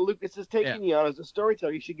journey that Lucas is taking you on as a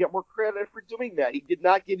storyteller. You should get more credit for doing that. He did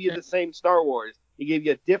not give you the same Star Wars. He gave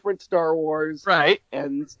you a different Star Wars. Right.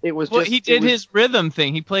 And it was he did his rhythm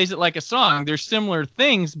thing. He plays it like a song. There's similar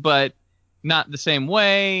things, but not the same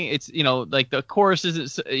way. It's like the chorus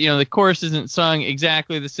isn't sung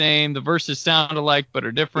exactly the same. The verses sound alike but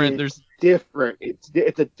are different. There's different.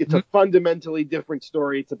 It's a fundamentally different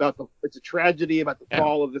story. It's a tragedy about the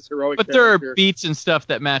fall of this heroic. But there are beats and stuff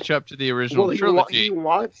that match up to the original trilogy. He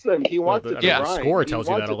wants them. He wants it to rhyme. The score tells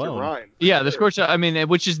you that alone. Yeah, the score. I mean,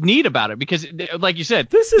 which is neat about it because, like you said,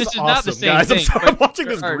 this is awesome, not the same guys. thing. I'm watching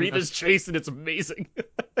this Grievous chase and it's amazing.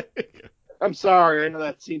 I'm sorry. I know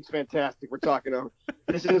that seems fantastic. We're talking over.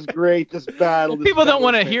 This is great. This battle. This People don't battle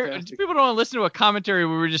want to is hear. fantastic. People don't want to listen to a commentary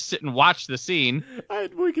where we just sit and watch the scene.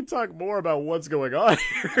 We can talk more about what's going on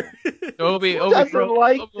here. Obi Who doesn't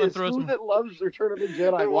like Obi-Wan this? throws Who some- that loves Return of the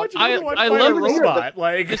Jedi? They're watching I- everyone I fight love a this- robot.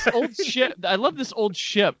 Like this old ship. I love this old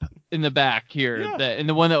ship in the back here, Yeah. and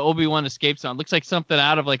the one that Obi-Wan escapes on. Looks like something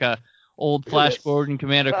out of like a old Look at Flash this. Gordon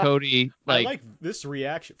Commander Cody. I like this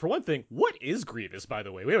reaction. For one thing, what is Grievous, by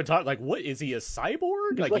the way? We haven't talked, like, what, is he a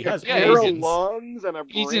cyborg? He's like he has a yeah, pair of organs. lungs and a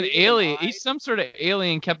brain. He's an and alien. eyes. He's some sort of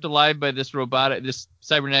alien kept alive by this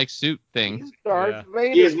cybernetic suit thing. He's Darth Yeah.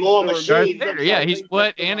 Vader. He is more He's machine. the Darth remaining Vader, yeah, he's kept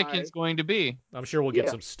what alive. Anakin's going to be. I'm sure we'll get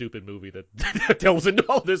Yeah. some stupid movie that delves into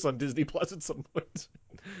all this on Disney Plus at some point.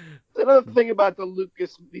 Another thing about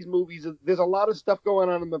these movies, is there's a lot of stuff going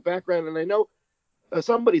on in the background, and I know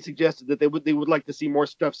somebody suggested that they would like to see more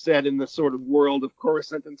stuff said in the sort of world of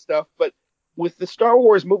Coruscant and stuff. But with the Star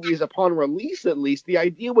Wars movies, upon release at least, the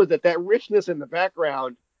idea was that richness in the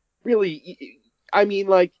background really, I mean,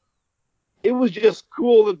 like, it was just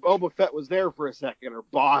cool that Boba Fett was there for a second, or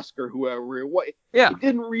Bosk, or whoever. Yeah, It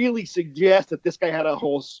didn't really suggest that this guy had a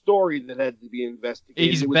whole story that had to be investigated.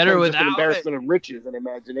 He's It was better kind of just an without embarrassment of riches and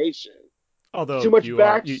imagination. Although Too much you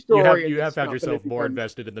backstory in you this have found stuff, yourself and it more becomes-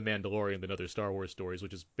 invested in the Mandalorian than other Star Wars stories,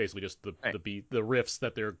 which is basically just the riffs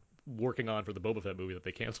that they're working on for the Boba Fett movie that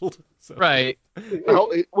they canceled. So. right.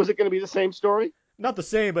 Was it going to be the same story? Not the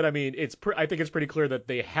same, but I mean, I think it's pretty clear that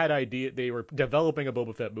they had they were developing a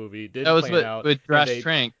Boba Fett movie. That was plan out, with and Josh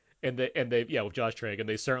Trank. and they with Josh Trank, and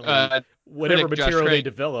they certainly whatever critic Josh material they Trank.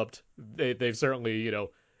 developed, they've certainly I've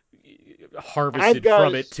harvested got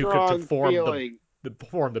from a it to strong form feeling.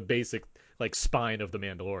 form the basic like spine of the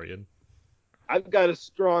Mandalorian. I've got a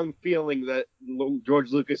strong feeling that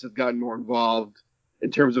George Lucas has gotten more involved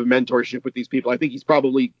in terms of mentorship with these people. I think he's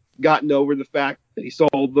probably gotten over the fact that he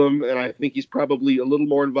sold them, and I think he's probably a little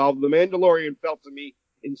more involved. The Mandalorian felt to me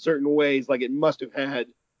in certain ways like it must have had.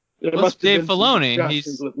 There Well, must it's have Dave been some Filoni.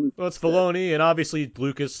 discussions with Lucas. Well, it's Filoni, and obviously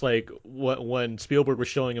Lucas, like, when Spielberg was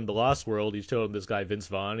showing him The Lost World, he showed him this guy, Vince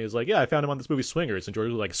Vaughn. He was like, yeah, I found him on this movie Swingers. And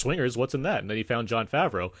George was like, Swingers? What's in that? And then he found Jon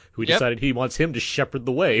Favreau, who Yep. decided he wants him to shepherd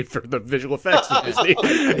the way for the visual effects of Disney.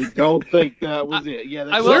 I don't think that was it. Yeah,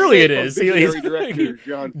 that's I will Clearly say- it is. Visionary director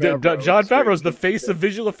Jon Favreau. Jon Favreau's the face of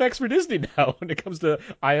visual effects for Disney now when it comes to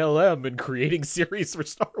ILM and creating series for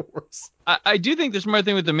Star Wars. I do think the smart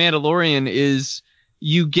thing with the Mandalorian is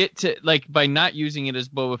you get to, like, by not using it as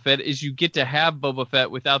Boba Fett, is you get to have Boba Fett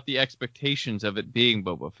without the expectations of it being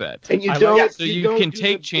Boba Fett. And you I don't. like- So you you don't can do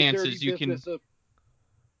take the chances, dirty you can- business of-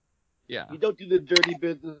 Yeah. You don't do the dirty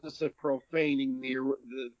business of profaning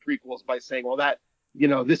the prequels by saying, well,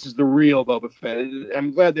 this is the real Boba Fett.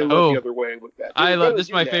 I'm glad they went Oh. the other way with that. I They love really this. Is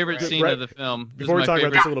did my that, favorite right? scene Right. of the film. Before we talk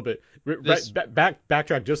about this a little bit, this-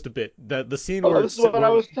 backtrack just a bit. The scene Oh, where this is what I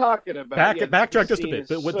was talking about. backtrack this just a scene bit, is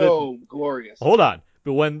but with so glorious. hold on,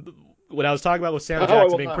 but when I was talking about with Sam Oh, Jackson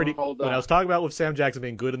hold being on, pretty, hold when I on. was talking about with Sam Jackson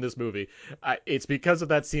being good in this movie, it's because of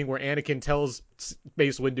that scene where Anakin tells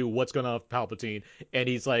Mace Windu what's going on with Palpatine, and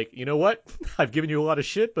he's like, you know what, I've given you a lot of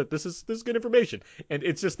shit, but this is good information, and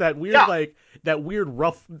it's just that weird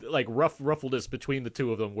ruffledness between the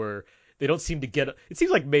two of them where they don't seem to get. It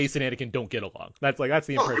seems like Mace and Anakin don't get along. That's the impression.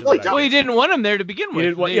 really that I don't. Well, he get. didn't want him there to begin He with.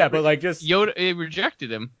 didn't want, but like just Yoda he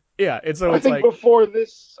rejected him. yeah, and so I it's think like before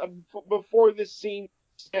this scene,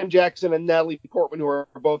 Sam Jackson and Natalie Portman, who are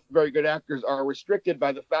both very good actors, are restricted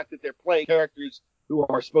by the fact that they're playing characters who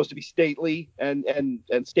are supposed to be stately and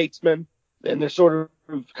statesmen, and they're sort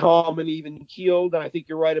of calm and even keeled. And I think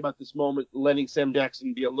you're right about this moment, letting Sam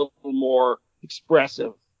Jackson be a little more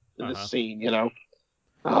expressive in this scene,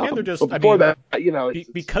 And they're just, but before I mean, that,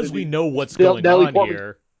 because we know what's Natalie going on Portman-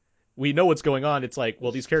 here. We know what's going on. It's like,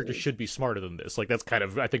 well, these characters should be smarter than this. Like, that's kind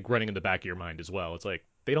of, I think, running in the back of your mind as well. It's like,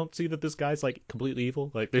 they don't see that this guy's, like, completely evil.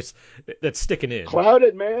 Like, that's sticking in.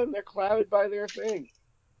 clouded, man. They're clouded by their thing.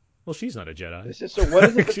 Well, she's not a Jedi. It's just so. What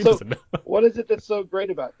is it that's She so? doesn't know. What is it that's so great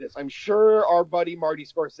about this? I'm sure our buddy Marty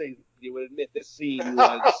Scorsese would admit this scene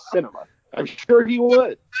was cinema. I'm sure he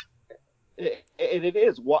would. And it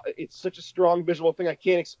is. It's such a strong visual thing. I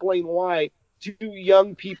can't explain why two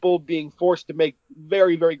young people being forced to make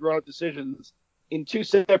very, very grown-up decisions in two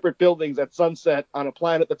separate buildings at sunset on a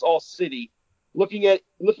planet that's all city, looking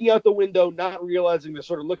out the window, not realizing they're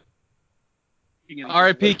sort of looking at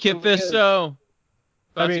R.I.P. Kit Fisto.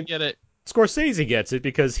 About to get it. Scorsese gets it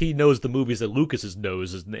because he knows the movies that Lucas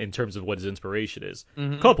knows in terms of what his inspiration is.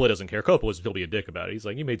 Mhm. Coppola doesn't care. Coppola's still be a dick about it. He's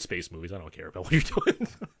like, you made space movies. I don't care about what you're doing.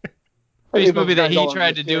 Space movie that he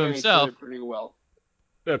tried to do himself. Pretty well.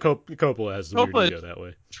 Coppola has the weird Coppola- ego that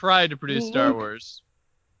way. Tried to produce Star Wars.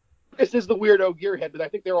 Lucas is the weirdo gearhead, but I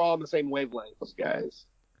think they're all on the same wavelength, those guys.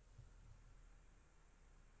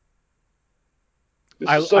 This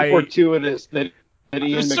is so fortuitous that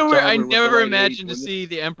Ian McDiarmid I was the never right imagined to age see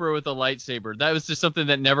the Emperor with a lightsaber. That was just something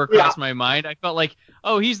that never crossed my mind. I felt like,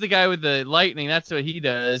 oh, he's the guy with the lightning. That's what he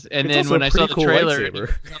does. And It's then also when a I saw pretty the cool trailer,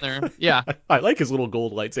 lightsaber. yeah, I like his little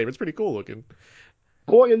gold lightsaber. It's pretty cool looking.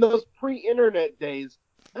 Boy, in those pre-internet days,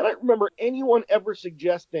 I don't remember anyone ever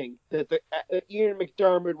suggesting that Ian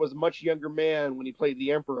McDiarmid was a much younger man when he played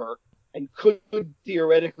the Emperor and could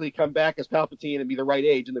theoretically come back as Palpatine and be the right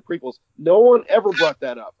age in the prequels. No one ever brought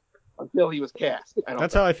that up until he was cast.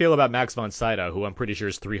 That's how I feel about Max von Sydow, who I'm pretty sure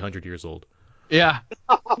is 300 years old. yeah.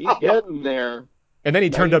 He's getting there. And then he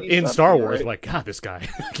turned up in Star Wars. Right? Like, God, this guy.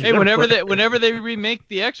 Hey, whenever they remake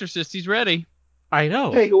The Exorcist, he's ready. I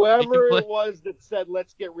know. Hey, whoever it was that said,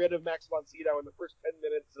 let's get rid of Max von Sydow in the first 10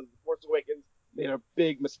 minutes of Force Awakens made a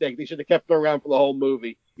big mistake. They should have kept him around for the whole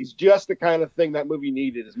movie. He's just the kind of thing that movie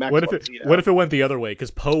needed, is Max von Sydow. What if it went the other way? Because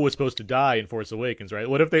Poe was supposed to die in Force Awakens, right?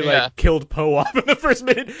 What if they killed Poe off in the first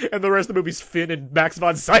minute, and the rest of the movie's Finn and Max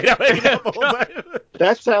von Sydow hanging out the whole time?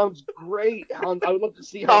 That sounds great. I would love to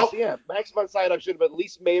see how. Yeah, Max von Sydow should have at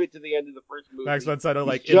least made it to the end of the first movie. Max von Sydow,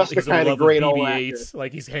 like, he's in love with BB-8s.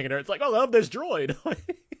 Like, he's hanging out. It's like, oh, I love this droid.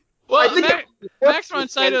 Well, Max von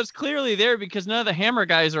Sydow's clearly there because none of the Hammer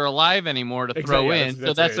guys are alive anymore to throw in,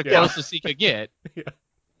 so that's the closest he could get. Yeah.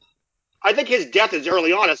 I think his death is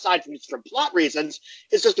early on, aside from plot reasons,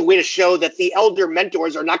 is just a way to show that the elder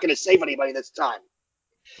mentors are not going to save anybody this time.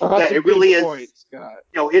 That it really is, Scott.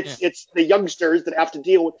 It's the youngsters that have to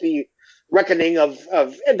deal with the reckoning of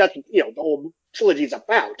and that's the whole trilogy is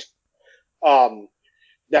about.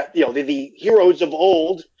 That the heroes of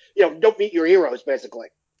old, don't meet your heroes, basically.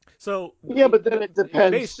 So yeah, but then it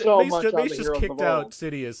depends Mace so Mace much on the just heroes kicked of out old.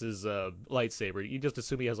 Sidious's lightsaber. You just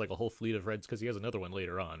assume he has like a whole fleet of Reds because he has another one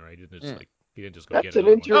later on, right? He didn't just go That's get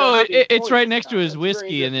an another one. It's right next to his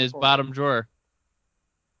whiskey in his bottom drawer.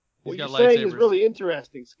 What you're saying is really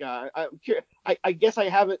interesting, Scott. I guess I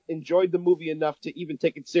haven't enjoyed the movie enough to even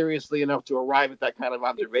take it seriously enough to arrive at that kind of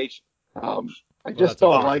observation. I just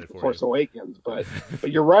don't like Force Awakens, but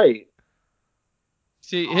you're right.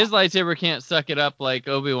 See, his lightsaber can't suck it up like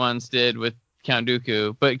Obi-Wan's did with Count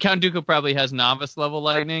Dooku, but Count Dooku probably has novice level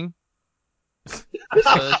lightning. This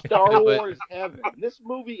is Star Wars heaven. This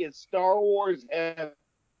movie is Star Wars heaven.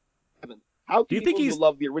 How can people who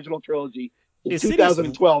love the original trilogy in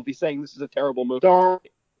 2012 be saying this is a terrible movie? Star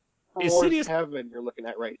Wars heaven you're looking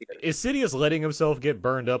at right here. Is Sidious letting himself get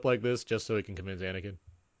burned up like this just so he can convince Anakin?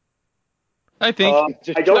 I think,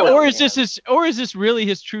 I don't know. Or is this really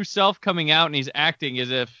his true self coming out and he's acting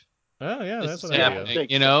as if? Oh yeah, that's what happening.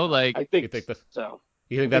 I think so.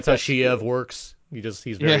 You think that's how Sheev works?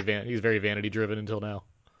 He's very vanity driven until now.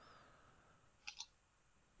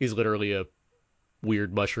 He's literally a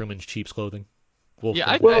weird mushroom in sheep's clothing.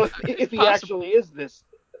 If he actually is this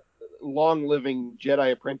long-living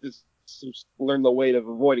Jedi apprentice who's learned the way of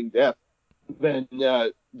avoiding death, then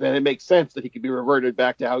it makes sense that he could be reverted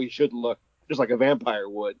back to how he should look, just like a vampire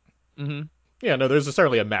would. Mm-hmm. Yeah, no, there's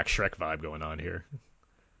certainly a Max Shrek vibe going on here.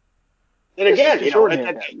 And again,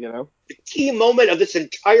 the key moment of this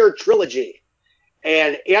entire trilogy,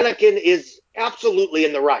 and Anakin is absolutely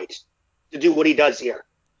in the right to do what he does here,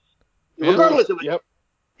 regardless of it. Yep.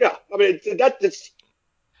 Yeah, I mean that's.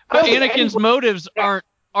 Anakin's motives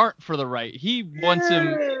aren't for the right. He wants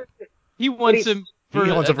him. He wants him for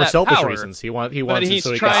selfish power. reasons. He wants it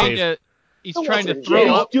so he can save. He's trying to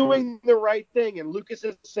throw up. He's doing the right thing, and Lucas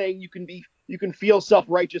is saying you can feel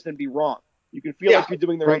self-righteous and be wrong. You can feel like you're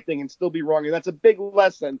doing the right thing and still be wrong, and that's a big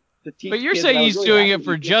lesson to teach. But you're kids, saying he's really doing it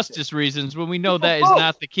for justice reasons when we know that is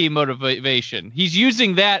not the key motivation. He's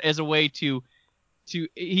using that as a way to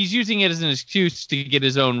he's using it as an excuse to get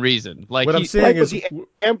his own reason. Like what I'm saying is the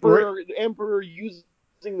Emperor using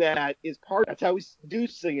that is part. That's how he's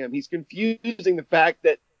seducing him. He's confusing the fact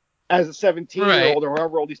that as a 17-year-old or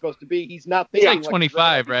however old he's supposed to be, he's not thinking like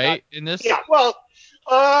 25, right? In this, yeah. Well,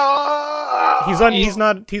 he's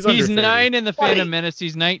under 9 in the Phantom Menace.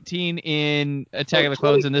 He's 19 in Attack of the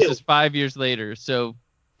Clones, and this is 5 years later. So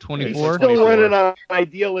 24. He's still running on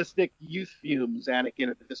idealistic youth fumes, Anakin,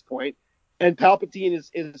 at this point. And Palpatine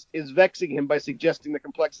is vexing him by suggesting the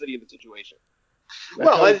complexity of the situation.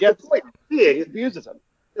 That's the point being, abuses him.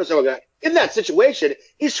 So in that situation,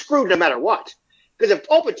 he's screwed no matter what. Because if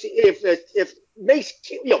Palpatine, if Mace,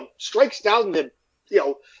 strikes down the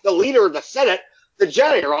leader of the Senate, the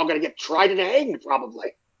Jedi are all going to get tried and hanged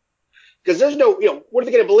probably. Because there's no, what are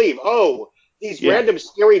they going to believe? Oh, these random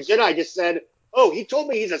scary Jedi just said, oh, he told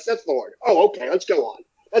me he's a Sith Lord. Oh, okay, let's go on.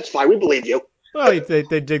 That's fine. We believe you. Well, they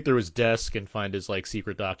dig through his desk and find his like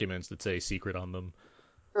secret documents that say secret on them.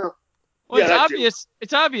 Well, Yeah, it's that obvious.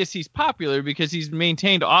 It's obvious he's popular because he's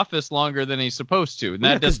maintained office longer than he's supposed to, and Yeah,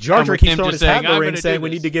 that because doesn't Jar come Jar with keeps him throwing just his hat saying, in the "I'm ring, going to saying do we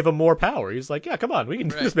this." need to give him more power. He's like, yeah, come on, we can.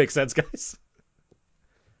 Right. This makes sense, guys.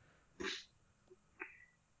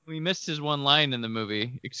 We missed his one line in the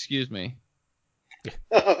movie. Excuse me.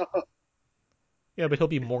 Yeah, but he'll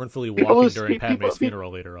be mournfully People walking who- during people- Padme's people-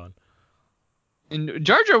 funeral later on. And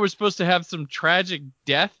Jar Jar was supposed to have some tragic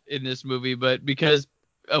death in this movie, but because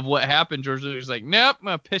of what happened, George Lucas was like, "Nope, I'm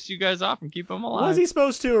gonna piss you guys off and keep him alive." Was he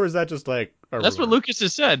supposed to, or is that just like a That's what rumor? Lucas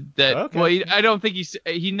has said. That Okay. well, I don't think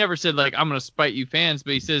he never said like I'm gonna spite you fans,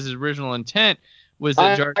 but he says his original intent was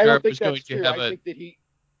that Jar I Jar don't think was going that's to true. have I a. think that he.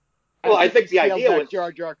 Well, I think he the scaled idea back was-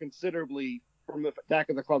 Jar Jar considerably from the Attack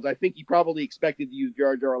of the Clones. I think he probably expected to use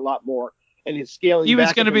Jar Jar a lot more, and his scaling. He was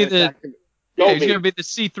back gonna of be an the- Attack of- Yeah, he's gonna be the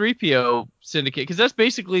C-3PO syndicate because that's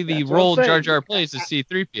basically the That's what role I'm saying. Jar Jar plays is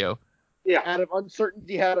C-3PO. Yeah. out of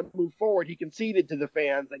uncertainty how to move forward, he conceded to the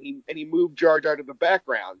fans and he moved Jar Jar to the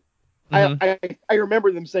background. Mhm. I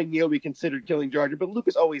remember them saying Neil, we considered killing Jar Jar, but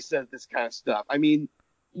Lucas always says this kind of stuff. I mean,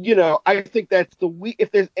 I think that's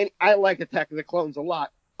if there's any, I like Attack of the Clones a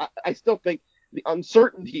lot. I still think the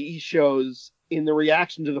uncertainty he shows in the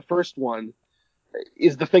reaction to the first one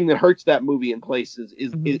is the thing that hurts that movie in places.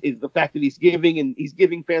 Is the fact that he's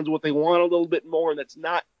giving fans what they want a little bit more, and that's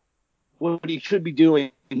not what he should be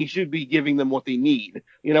doing. He should be giving them what they need,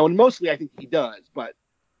 and mostly I think he does. But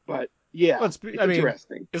yeah, Well, it's I mean,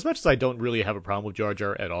 interesting. as much as I don't really have a problem with Jar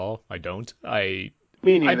Jar at all, I don't. Me I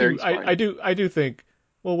neither. do. He's fine. I do think.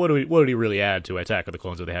 Well, what did he really add to Attack of the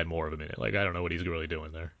Clones if they had more of him in it? Like, I don't know what he's really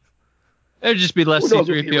doing there. There'd just be less Who knows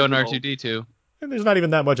what the C-3PO and original- R2-D2. And there's not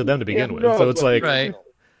even that much of them to begin Yeah, with, who knows so it's what the like, Right. original-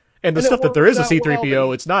 and the And it stuff that there is a worked out well, C-3PO,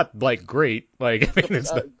 but- it's not like great. Like, I mean,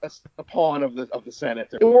 it's not, a pawn of the Senate.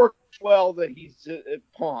 It worked well that he's a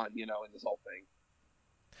pawn, in this whole thing.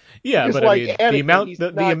 yeah, Just but like I mean, Anakin, the amount he's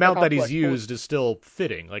the not amount a that he's complex used is still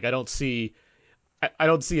fitting. Like, I don't see a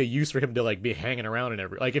use for him to like be hanging around and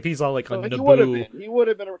every like if he's all like on He would have Naboo. been. He would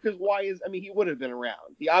have been because he would have been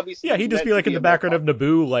around. He obviously. Yeah, was he'd just meant be to like in the a background more of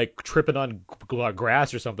Naboo, like tripping on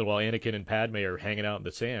grass or something, while Anakin and Padme are hanging out in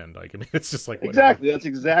the sand. Like, I mean, it's just like whatever. Exactly. That's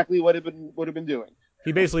exactly what it would have been doing.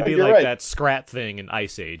 He'd basically be You're like right. that Scrat thing in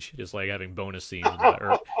Ice Age, just like having bonus scenes.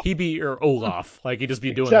 Or he'd be Olaf, like he'd just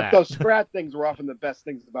be doing Except that. those Scrat things were often the best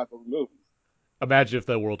things about those movies. Imagine if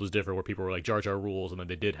the world was different, where people were like Jar Jar rules, and then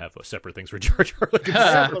they did have separate things for Jar Jar. Like,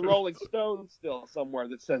 I have the Rolling Stone still somewhere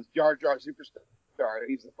that says Jar Jar Superstar.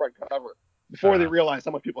 He's the front cover. Before they realized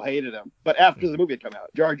how much people hated him, but after the movie had come out,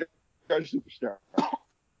 Jar Jar Superstar.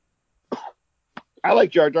 I like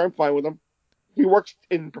Jar Jar. I'm fine with him. He works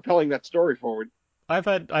in propelling that story forward. I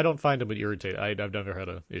don't find him irritating. I've never had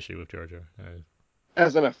an issue with Jar Jar.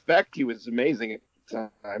 As an effect, he was amazing at the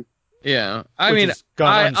time. Yeah, I Which mean, has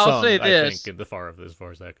gone unsung, I'll say I this. think, as far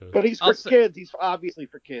as that goes. But he's for kids. He's obviously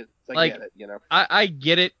for kids. I get it. I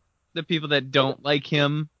get it. The people that don't like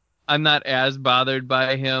him, I'm not as bothered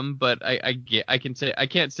by him, but I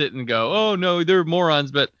can't sit and go, oh no, they're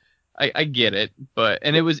morons, but I get it. But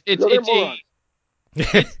and it was it's No, they're it's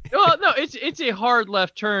morons. well no it's a hard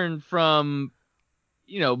left turn from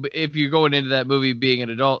if you're going into that movie being an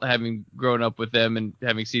adult, having grown up with them and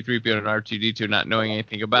having C-3PO and R2-D2 not knowing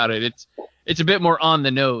anything about it, it's a bit more on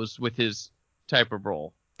the nose with his type of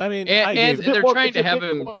role. I mean, and they're trying to have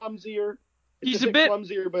him clumsier. He's a bit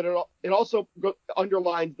clumsier, but it also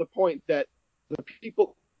underlines the point that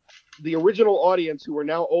the original audience who are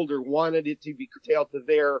now older, wanted it to be curtailed to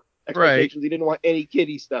their expectations. Right. He didn't want any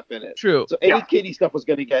kiddie stuff in it. True. So any kiddie stuff was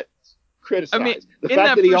going to get criticized. I mean, the in fact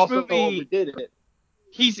that that he first also movie- overdid it.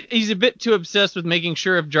 he's a bit too obsessed with making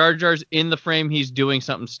sure if Jar Jar's in the frame, he's doing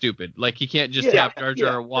something stupid. Like he can't just have Jar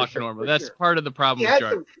Jar walk normal. That's part of the problem He with had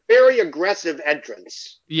Jar. some very aggressive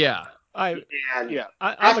entrance. Yeah. And I'm a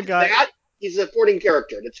after guy. that, he's a supporting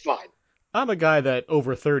character. That's fine. I'm a guy that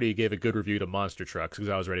over 30 gave a good review to Monster Trucks because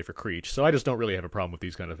I was ready for Creech, so I just don't really have a problem with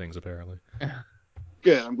these kind of things apparently.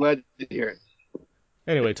 Good. I'm glad to hear it.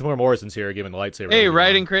 Anyway, Tamora Morrison's here giving the lightsaber. Hey,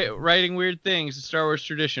 review. writing weird things. It's Star Wars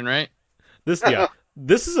tradition, right? This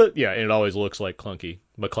is and it always looks like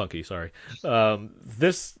McClunky. Sorry.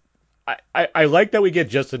 This I like that we get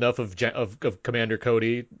just enough of Commander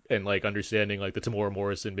Cody and like understanding like the Tamora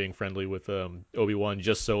Morrison being friendly with Obi-Wan,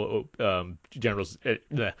 just so Generals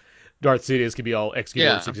Darth Sidious can be all executed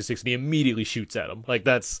over 66, and he immediately shoots at him. Like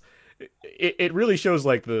that's it really shows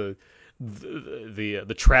like the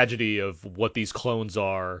tragedy of what these clones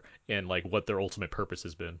are and like what their ultimate purpose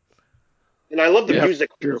has been. And I love the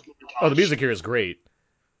music. Oh, the music here is great.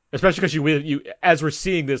 Especially because you, as we're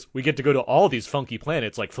seeing this, we get to go to all these funky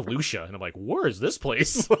planets like Felucia, and I'm like, where is this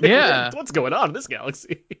place? Like, Yeah. what's going on in this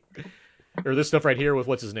galaxy? Or this stuff right here with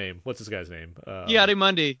what's his name? What's this guy's name?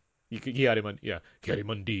 Yadimundi.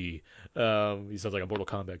 Kiadimundi. He sounds like a Mortal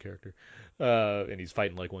Kombat character, and he's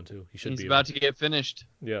fighting like one too. He should He's be about to get finished.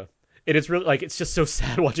 Yeah, and it's really like it's just so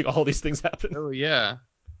sad watching all these things happen. Oh yeah.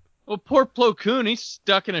 Well, poor Plo Koon, he's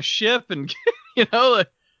stuck in a ship, and you know, like,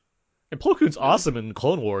 And Plo Koon's awesome in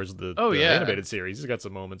Clone Wars, the yeah. animated series. He's got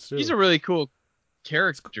some moments too. He's a really cool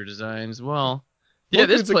character design as well. Yeah,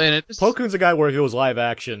 this planet. Plo Koon's a guy where if it was live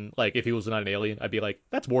action, like if he was not an alien, I'd be like,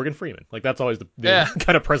 that's Morgan Freeman. Like that's always the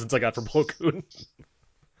kind of presence I got from Plo Koon.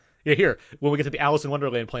 Yeah, here when we get to the Alice in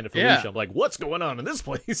Wonderland planet Felicia, I'm like, what's going on in this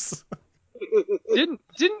place? Didn't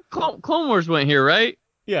Clone Wars went here, right?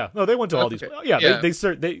 Yeah, no, they went to all these. Yeah, Yeah. They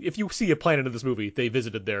if you see a planet in this movie, they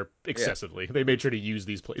visited there excessively. They made sure to use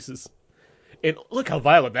these places. And look how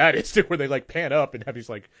violent that is, too, where they like pan up and have these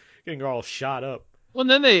like getting all shot up. Well, and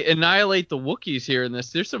then they annihilate the Wookiees here in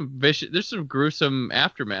this. There's some gruesome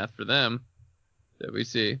aftermath for them that we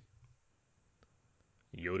see.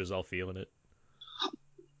 Yoda's all feeling it.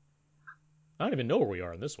 I don't even know where we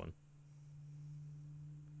are in this one.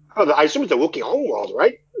 Oh, I assume it's a Wookiee homeworld,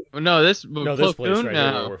 right? Well, no, this this place Koon, right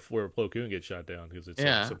no. here where Plo Koon gets shot down because it's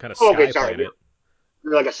Yeah. like some kind of sky Okay, sorry. planet.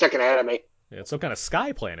 You're like a second anime. Yeah, it's some kind of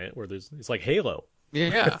sky planet where it's like Halo. Yeah.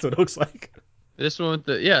 That's what it looks like. This one with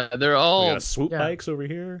they're We all got swoop bikes over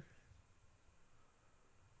here.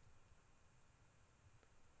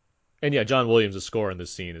 And yeah, John Williams' score in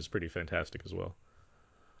this scene is pretty fantastic as well.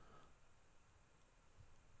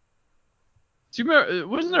 Do you remember,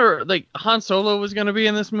 wasn't there like Han Solo was going to be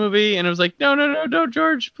in this movie and it was like, no,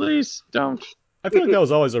 George, please don't. I feel like that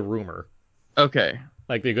was always a rumor. Okay.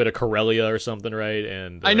 Like they go to Corellia or something, right?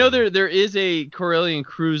 And I know there is a Corellian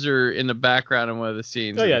cruiser in the background in one of the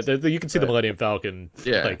scenes. Oh yeah, you can see the Millennium Falcon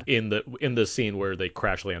Yeah. like in the scene where they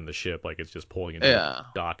crash land the ship, like it's just pulling into a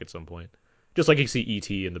dock at some point. Just like you see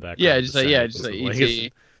E.T. in the background. Yeah, just like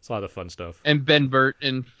E.T. It's a lot of fun stuff. And Ben Burt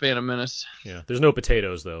in Phantom Menace. Yeah, there's no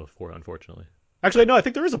potatoes though, unfortunately. Actually, no, I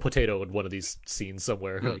think there is a potato in one of these scenes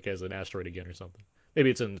somewhere, like as an asteroid again or something. Maybe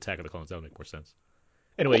it's in Attack of the Clones. That would make more sense.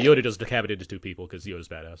 Anyway, Yoda just decapitated his two people because Yoda's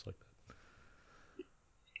badass like that.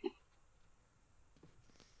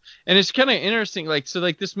 And it's kind of interesting, like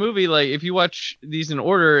this movie, like if you watch these in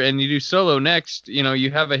order and you do Solo next, you know,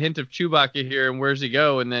 you have a hint of Chewbacca here and where's he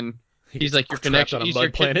go, and then he's like your connection. On a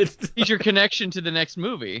mud planet. He's your connection to the next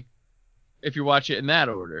movie, if you watch it in that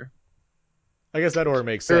order. I guess that order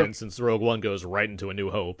makes sense since Rogue One goes right into A New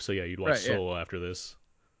Hope. So yeah, you'd watch Solo after this.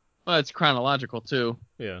 Well, it's chronological too.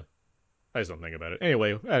 Yeah, I just don't think about it.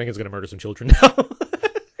 Anyway, I think it's gonna murder some children now.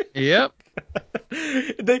 Yep.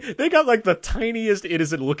 They got like the tiniest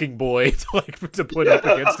innocent looking boy to put up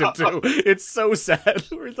against him too. It's so sad.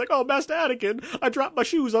 Where he's like, "Oh, Master Anakin, I dropped my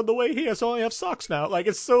shoes on the way here, so I have socks now." Like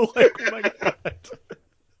it's so like, oh my god.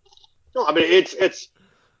 No, I mean it's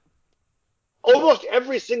almost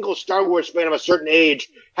every single Star Wars fan of a certain age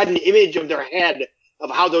had an image of their head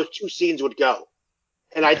of how those two scenes would go,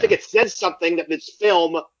 and I think it says something that this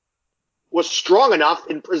film was strong enough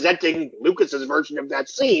in presenting Lucas's version of that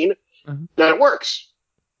scene that it works.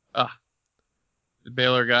 The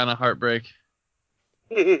Bail Organa heartbreak.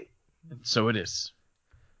 So it is.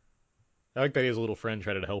 I like that his little friend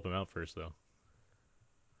tried to help him out first, though.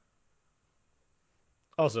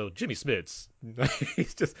 Also, Jimmy Smits,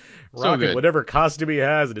 he's just rocking whatever costume he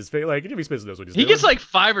has in his face. Like Jimmy Smits knows what he's doing. He gets like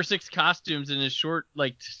 5 or 6 costumes in his short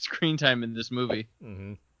screen time in this movie.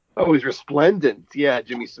 Mm-hmm. Oh, he's resplendent. Yeah,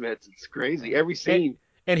 Jimmy Smits. It's crazy. Every scene.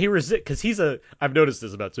 And he because I've noticed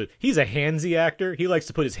this about Smith. He's a handsy actor. He likes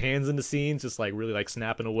to put his hands into scenes, just like really like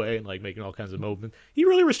snapping away and like making all kinds of movements. He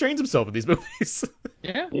really restrains himself in these movies.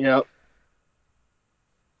 Yeah. Yep.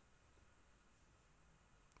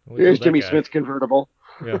 Here's Jimmy Smith's convertible.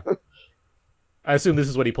 Yeah. I assume this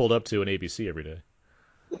is what he pulled up to on ABC every day.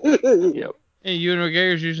 Yep. Hey, Ewan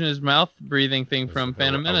McGregor's using his mouth breathing thing from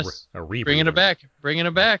Phantom Menace. Bringing it back.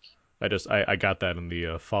 I got that in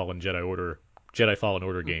the Jedi Fallen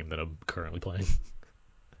Order game that I'm currently playing.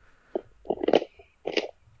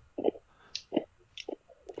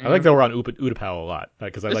 I like that we're on Utapau a lot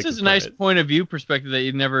because this is a nice point of view perspective that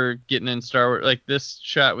you'd never get in Star Wars. Like this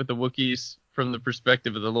shot with the Wookiees from the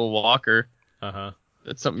perspective of the little walker.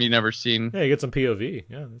 That's something you've never seen. Yeah, you get some POV.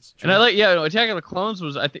 Yeah, that's true. And Attack of the Clones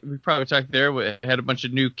was, I think we probably talked there, it had a bunch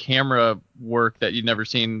of new camera work that you'd never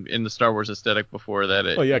seen in the Star Wars aesthetic before that.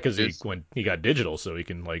 Because he got digital, so he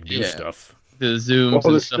can like do stuff. The zooms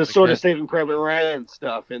and stuff the like sort that. of Saving Private Ryan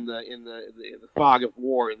stuff in the fog of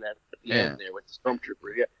war in that the Yeah. end there with the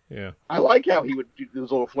stormtrooper. Yeah, Yeah. I like how he would do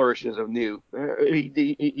those little flourishes of new. He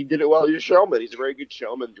did it well. He's a showman. He's a very good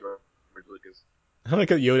showman, George Lucas. I like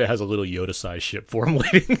how Yoda has a little Yoda-sized ship for him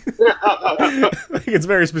waiting. I think it's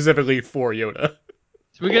very specifically for Yoda.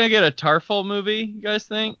 So we're gonna get a Tarful movie, you guys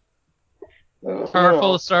think? No.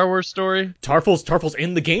 Tarful Star Wars story? Tarful's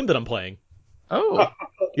in the game that I'm playing. Oh.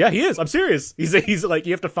 Yeah, he is. I'm serious. He's like,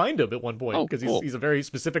 you have to find him at one point Oh, because cool. he's a very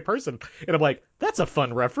specific person. And I'm like, that's a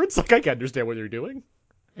fun reference. Like, I can understand what you're doing.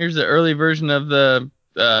 Here's the early version of the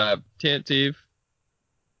Tantive.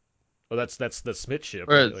 Well, that's the Smith ship.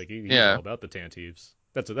 Or Like, he knows yeah. all about the Tantives.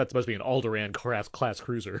 That must be an Alderaan class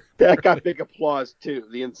cruiser. That got big applause too.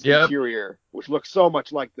 The Yep. interior, which looks so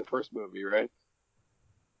much like the first movie, right?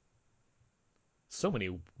 So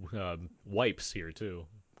many wipes here too.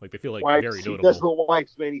 Like, they feel like Wipes. very He notable. does the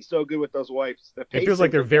wipes, man. He's so good with those wipes. The It feels like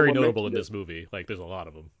they're pacing very of notable in momentum. this movie. Like, there's a lot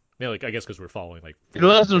of them. Yeah, like, I guess because we're following like. He 4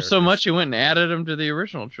 loves them so characters. much he went and added them to the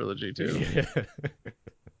original trilogy too. Yeah.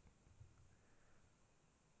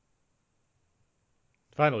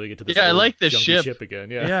 Finally, we get to this. Yeah, I old like this junky ship. again.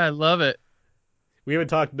 Yeah, I love it. We haven't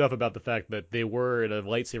talked enough about the fact that they were in a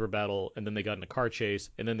lightsaber battle, and then they got in a car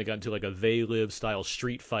chase, and then they got into like a They Live style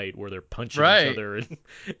street fight where they're punching Right. each other, and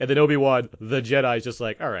then Obi-Wan, the Jedi, is just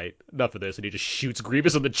like, all right, enough of this, and he just shoots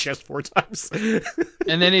Grievous in the chest 4 times.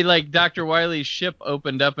 And then Dr. Wily's ship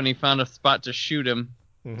opened up and he found a spot to shoot him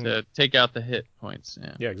Mhm. to take out the hit points.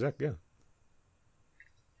 Yeah. Yeah, exactly. Yeah.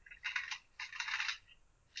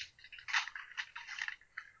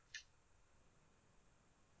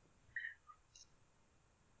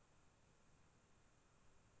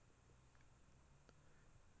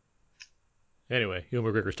 Anyway,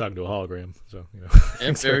 Ewan McGregor's talking to a hologram, so you know.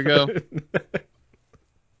 Yep, there we go.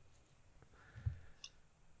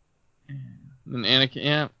 And Anakin,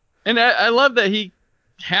 yeah. And I love that he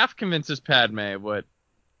half convinces Padme what,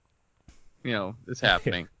 is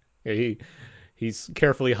happening. Yeah, he's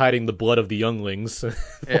carefully hiding the blood of the younglings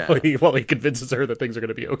Yeah. while he convinces her that things are going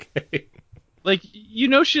to be okay. Like, she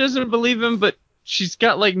doesn't believe him, but she's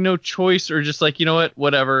got, no choice or just you know what,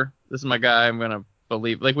 whatever. This is my guy. I'm going to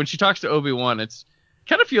believe. Like, when she talks to Obi-Wan, it's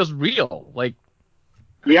kind of feels real. Like,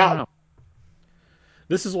 I don't Yeah. know.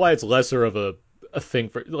 This is why it's lesser of a thing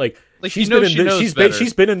for Like, she's you know been in she this, knows better.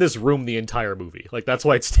 she's been in this room the entire movie. Like, that's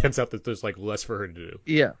why it stands out that there's less for her to do.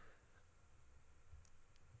 Yeah.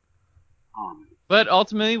 But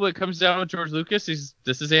ultimately, what comes down with George Lucas is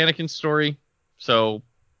this is Anakin's story. So,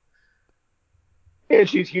 And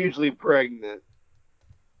she's hugely pregnant.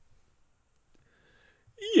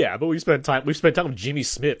 Yeah, but we spent time with Jimmy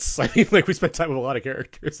Smits. I mean, we spent time with a lot of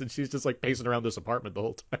characters, and she's just pacing around this apartment the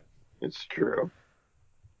whole time. It's true.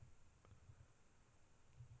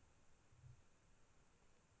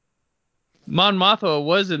 Mon Mothma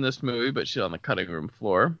was in this movie, but she's on the cutting room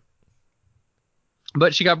floor.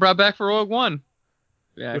 But she got brought back for Rogue One.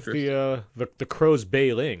 The With actress. the Crow's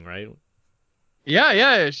Bay Ling, right?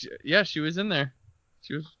 Yeah, she was in there.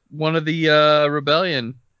 She was one of the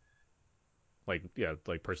rebellion.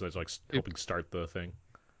 Person that's helping start the thing.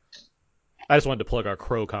 I just wanted to plug our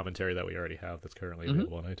Crow commentary that we already have that's currently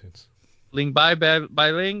available on iTunes. Ling Bai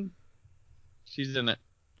Ling. She's in it.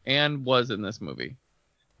 And was in this movie.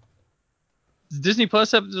 Does Disney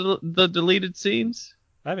Plus have the deleted scenes?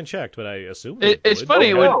 I haven't checked, but I assume It's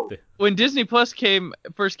funny Oh, no. when Disney Plus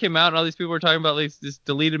first came out, and all these people were talking about this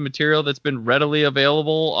deleted material that's been readily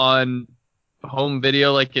available on home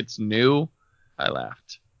video like it's new. I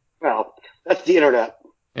laughed. Well, that's the internet.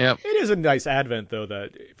 Yep. It is a nice advent, though,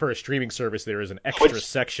 that for a streaming service there is an extra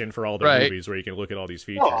section for all the Right. movies where you can look at all these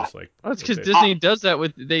features. Oh, Well, it's because it- Disney does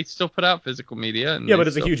that they still put out physical media. And Yeah, they but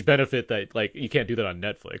it's a still- huge benefit that you can't do that on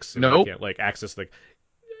Netflix. Nope. You can't access the.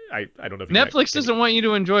 I don't know if you Netflix doesn't want you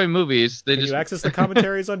to enjoy movies. They Can just you access the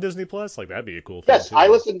commentaries on Disney Plus? That'd be a cool thing. Yes, too. I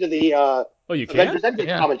listened to the Oh, you can? Avengers Endgame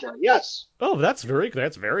Yeah. commentary. Yes, Oh, that's very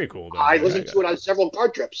cool. Then. I listened to it on several car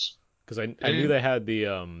trips. Because I knew they had the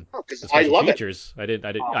Because I special love features. I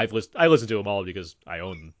listened to them all because I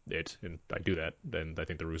own it and I do that. Then I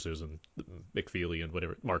think the Russos and McFeely and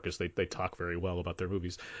whatever Marcus they talk very well about their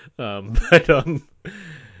movies.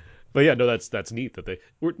 But yeah, no, that's neat that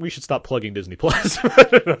we should stop plugging Disney Plus.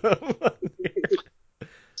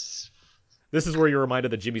 This is where you're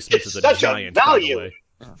reminded that Jimmy Smith is It's a such a giant. By the value. way,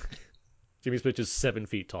 Jimmy Smith is 7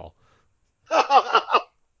 feet tall.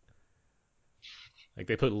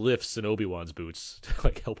 They put lifts in Obi-Wan's boots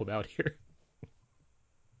to help him out here.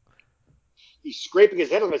 He's scraping his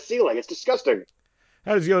head on the ceiling. It's disgusting.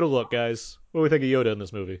 How does Yoda look, guys? What do we think of Yoda in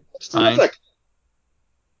this movie? It's Fine. terrific.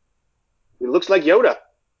 He looks like Yoda.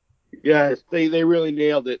 Yes, they really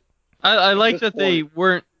nailed it. I like this that they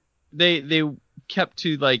weren't. They kept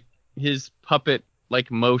to his puppet like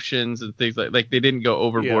motions and things like they didn't go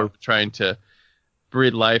overboard trying to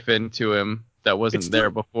breathe life into him that wasn't there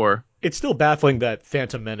before. It's still baffling that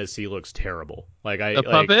Phantom Menace he looks terrible.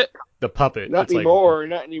 Puppet? The puppet. Not it's anymore.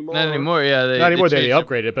 Not anymore. Not anymore. Yeah, not anymore. They changed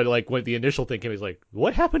upgraded it, but like when the initial thing came, he's like,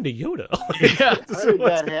 "What happened to Yoda?" Yeah. How did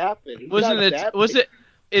that happen? He's Wasn't not it? that Was big. it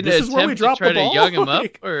in This an is where we attempt to dropped try the to ball? young him up,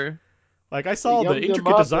 Like- or Like I saw They the younged him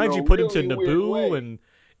intricate up designs in you a put into really weird Naboo way.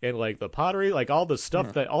 and like the pottery, like all the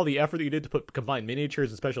stuff that all the effort that you did to combine miniatures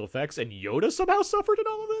and special effects, and Yoda somehow suffered in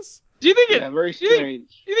all of this. do you think Yeah, very do you think-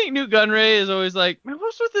 strange. do you think Newt Gunray is always like, man,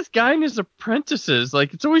 what's with this guy and his apprentices?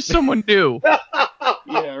 Like, it's always someone new.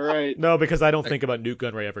 Yeah, right. No, because I don't think about Newt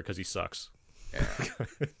Gunray ever because he sucks.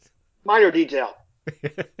 Minor detail.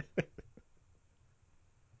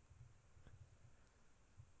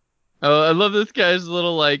 Oh, I love this guy's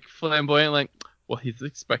little like flamboyant, like, well, he's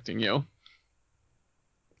expecting you.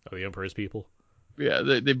 Oh, the Emperor's people. Yeah,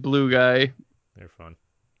 the blue guy. They're fun.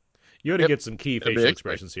 Yoda Yep. gets some key They're facial big.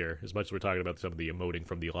 expressions here. As much as we're talking about some of the emoting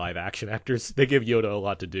from the live action actors, they give Yoda a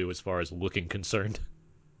lot to do as far as looking concerned.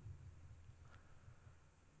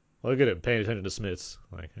 Look at him paying attention to Smiths.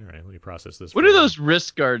 Like, all right, let me process this. What for do a those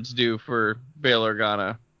wrist guards do for Bail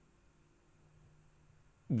Organa?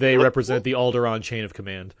 They represent the Alderaan chain of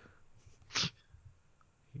command.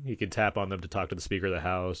 He can tap on them to talk to the Speaker of the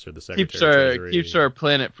House or the Secretary of Treasury. Keeps our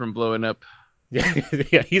planet from blowing up. Yeah,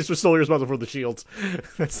 yeah, he's solely responsible for the shields.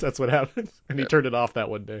 That's what happened, and he turned it off that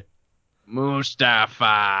one day.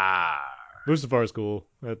 Mustafar. Mustafar's cool.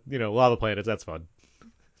 Lava planets. That's fun.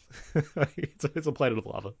 It's a planet of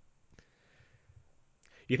lava.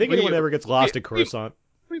 You think anyone ever gets lost in Coruscant?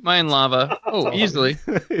 We mine lava. Oh, easily.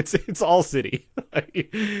 It's all city.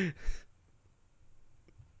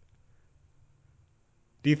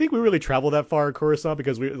 Do you think we really travel that far in Coruscant?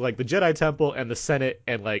 Because we like the Jedi Temple and the Senate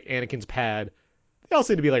and like Anakin's pad, they all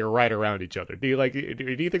seem to be like right around each other. Do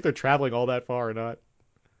you think they're traveling all that far or not?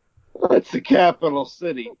 That's the capital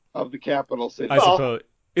city of the capital city. I suppose.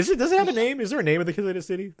 Does it have a name? Is there a name of the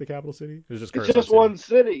city? The capital city? It's just It's Coruscant just City? one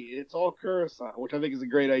city. It's all Coruscant, which I think is a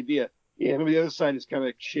great idea. Yeah, maybe the other side is kind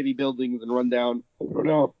of shitty buildings and run down. I don't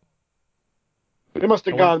know. They must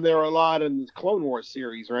have gone there a lot in the Clone Wars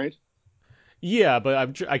series, right? Yeah,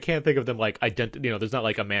 but I can't think of them like there's not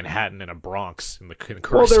like a Manhattan and a Bronx in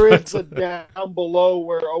Coruscant. Well, there is the down below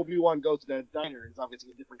where Obi-Wan goes to that diner. It's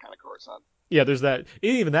obviously a different kind of Coruscant. Yeah, there's that.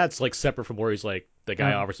 Even that's like separate from where he's like the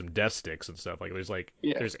guy offers some death sticks and stuff. Like there's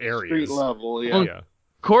areas. Street level, yeah. Well, Yeah.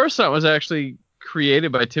 Coruscant was actually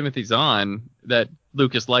created by Timothy Zahn that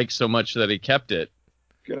Lucas liked so much that he kept it.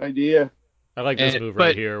 Good idea. I like this move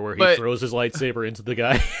right here where he throws his lightsaber into the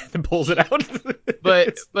guy and pulls it out.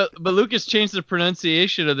 but Lucas changed the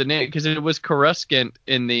pronunciation of the name because it was Coruscant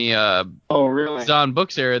in the really? Zahn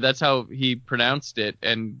books era. That's how he pronounced it,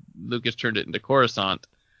 and Lucas turned it into Coruscant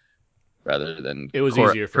rather than it was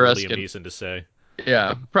easier for Coruscant. Liam Neeson to say.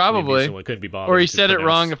 Yeah, probably. Liam Neeson couldn't be bothered or he to said it pronounce.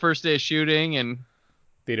 wrong the first day of shooting, and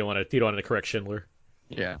He don't want to correct Schindler.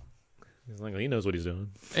 yeah. He's like, he knows what he's doing.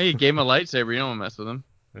 Hey, he gave him a lightsaber. You don't want to mess with him.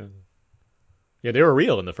 Yeah, they were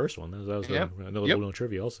real in the first one. That was another Yep. little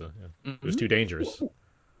trivia also. Yeah. Mm-hmm. It was too dangerous.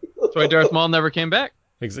 That's why Darth Maul never came back.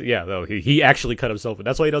 Yeah, though he actually cut himself.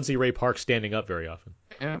 That's why you don't see Ray Park standing up very often.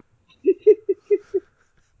 Yeah.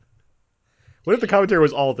 What if the commentary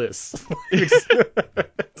was all this?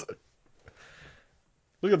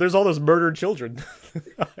 Look, there's all those murdered children.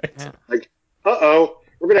 Like, uh-oh,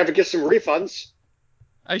 we're going to have to get some refunds.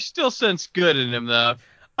 I still sense good in him, though.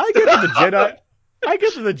 I get that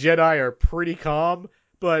the Jedi are pretty calm,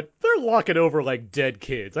 but they're locking over like dead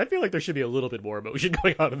kids. I feel like there should be a little bit more emotion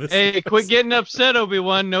going on in this. Hey, quit getting upset,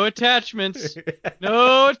 Obi-Wan. No attachments.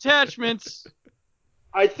 No attachments.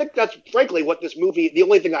 I think that's frankly what this movie, the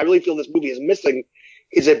only thing I really feel this movie is missing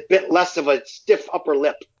is a bit less of a stiff upper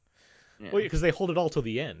lip. Well, because they hold it all till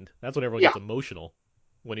the end. That's when everyone gets emotional.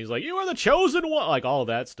 When he's like, "You are the chosen one," like all of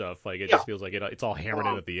that stuff. Like it just feels like it's all hammered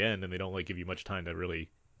in at the end, and they don't like give you much time to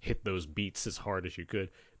really hit those beats as hard as you could.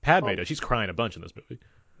 Padme does. She's crying a bunch in this movie.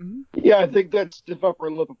 Yeah, I think that stiff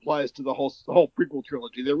upper lip applies to the whole prequel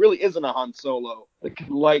trilogy. There really isn't a Han Solo that can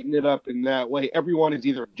lighten it up in that way. Everyone is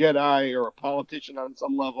either a Jedi or a politician on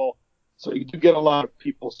some level, so you do get a lot of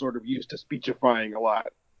people sort of used to speechifying a lot.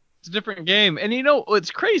 It's a different game. And you know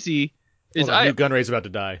what's crazy is Newt Gunray's about to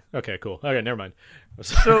die. Okay, cool. Okay, never mind.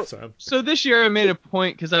 So this year I made a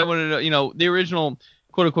point because I wanted to, the original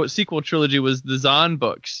quote-unquote sequel trilogy was the Zahn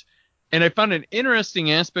books. And I found an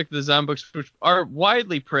interesting aspect of the Zahn books, which are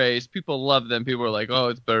widely praised. People love them. People are like, oh,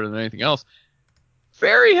 it's better than anything else.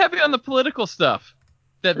 Very heavy on the political stuff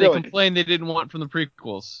that they complained they didn't want from the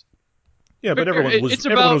prequels. Yeah, but it's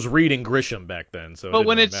everyone about- was reading Grisham back then, so. But it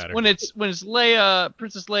when didn't it's matter. when it's Leia,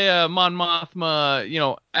 Princess Leia, Mon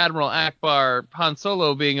Mothma, Admiral Akbar, Han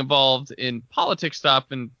Solo being involved in politics stuff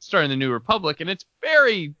and starting the New Republic, and it's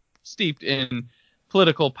very steeped in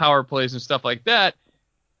political power plays and stuff like that.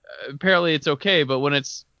 Apparently, it's okay. But when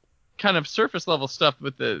it's kind of surface level stuff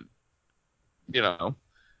with the,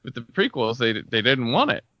 with the prequels, they didn't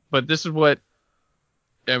want it. But this is what,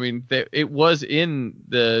 I mean, it was in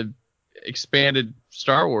the expanded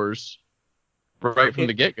Star Wars right from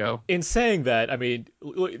the get-go. In saying that, I mean,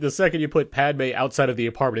 the second you put Padme outside of the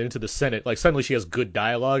apartment into the Senate, like suddenly she has good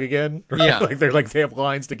dialogue again. Right? Yeah. Like they have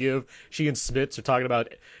lines to give. She and Smits are talking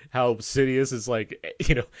about how Sidious is like,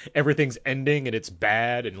 everything's ending and it's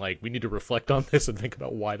bad, and like we need to reflect on this and think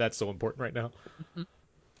about why that's so important right now. I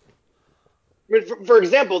mean, for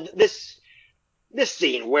example, this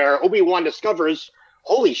scene where Obi-Wan discovers,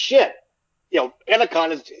 holy shit,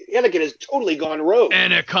 Anakin has totally gone rogue.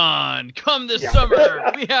 Anakin, come this Yeah.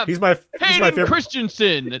 summer. We have He's my Hayden favorite.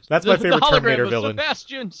 Christensen. That's my favorite the hologram Terminator of villain.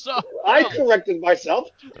 Sebastian Shaw. I corrected myself.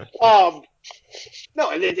 No,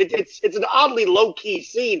 it's an oddly low-key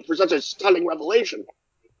scene for such a stunning revelation.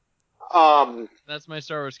 That's my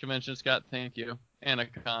Star Wars convention, Scott. Thank you.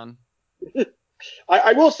 Anakin.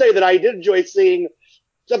 I will say that I did enjoy seeing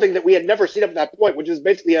something that we had never seen up to that point, which is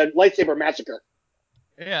basically a lightsaber massacre.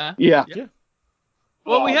 Yeah. Yeah.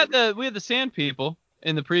 Well, we had the Sand People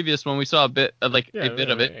in the previous one. We saw a bit of it.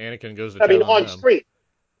 Anakin goes to I mean, town on them. screen.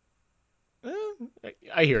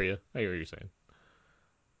 I hear you. I hear what you're saying.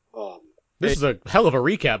 Um, This is a hell of a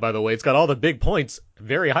recap, by the way. It's got all the big points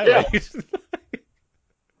very highlighted.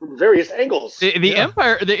 from various angles. The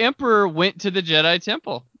Emperor went to the Jedi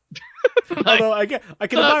Temple. Although I can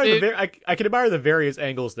Stop, admire I can admire the various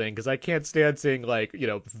angles thing, because I can't stand seeing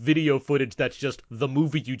video footage that's just the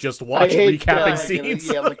movie you just I watched hate recapping that, scenes.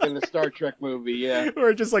 like in the Star Trek movie, yeah. Or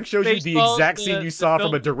it just shows you the Baseballs, exact scene you the saw from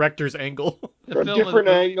film- a director's angle. The From film of the different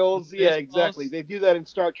movie. angles, yeah, Baseballs. exactly. They do that in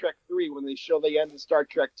Star Trek 3 when they show the end of Star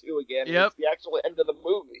Trek 2 again. Yep. It's the actual end of the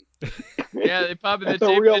movie. Yeah, they probably That's the a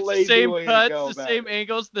same. real It's the lazy same way to cuts, go the about same it.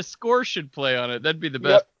 angles. The score should play on it. That'd be the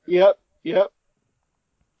best. Yep.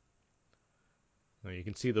 Well, you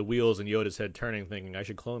can see the wheels in Yoda's head turning, thinking, I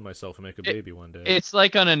should clone myself and make a baby one day. It's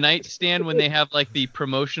like on a nightstand when they have the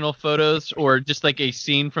promotional photos or just a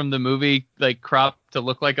scene from the movie cropped to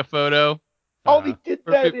look like a photo. Oh, they did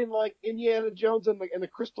Or that peop- in Indiana Jones and the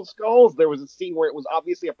Crystal Skulls. There was a scene where it was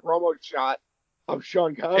obviously a promo shot of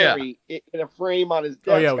Sean Connery in a frame on his desk.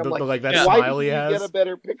 Oh, yeah, I'm like that Yeah. why smile he didn't you has. get a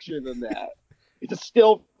better picture than that? It's a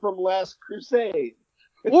still from Last Crusade.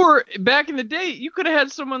 Or back in the day, you could have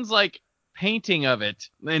had someone's painting of it.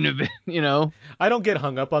 I don't get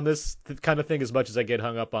hung up on this kind of thing as much as I get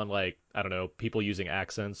hung up on, I don't know, people using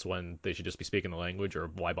accents when they should just be speaking the language, or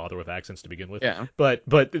why bother with accents to begin with. Yeah. But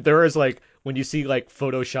there is, when you see,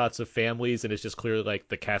 photo shots of families, and it's just clearly,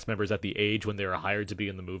 the cast members at the age when they were hired to be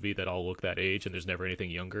in the movie that all look that age, and there's never anything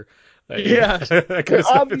younger. Yeah. That kind There of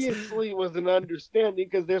stuff is- obviously was an understanding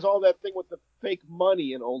because there's all that thing with the fake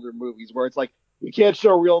money in older movies where it's we can't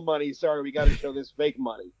show real money. Sorry, we got to show this fake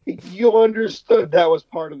money. You understood that was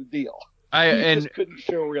part of the deal. You just couldn't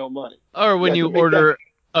show real money. Or when You you had to make order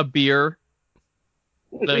a beer.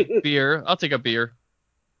 Beer. I'll take a beer.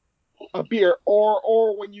 A beer,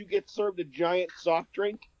 or when you get served a giant soft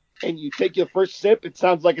drink and you take your first sip, it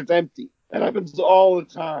sounds like it's empty. That happens all the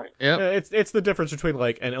time. Yep. It's the difference between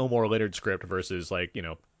an Elmore Leonard script versus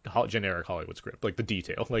generic Hollywood script, the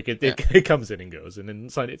detail. It comes in and goes, and then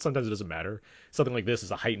sometimes it doesn't matter. Something like this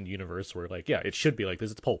is a heightened universe where it should be like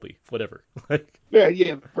this. It's pulpy, whatever.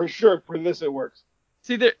 Yeah, for sure. For this, it works.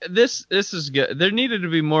 See, this is good. There needed to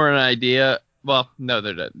be more an idea. Well, no,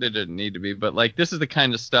 there didn't need to be, but this is the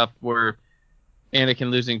kind of stuff where Anakin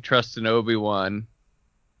losing trust in Obi-Wan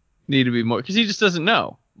need to be more, because he just doesn't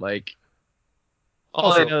know. All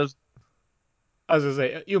Also, he knows. I was gonna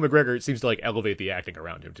say, Ewan McGregor seems to elevate the acting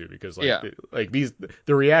around him too, because Yeah.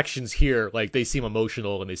 the reactions here, they seem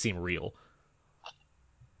emotional and they seem real. I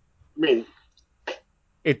mean,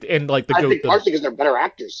 I think partly because they're better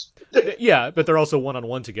actors. Yeah, but they're also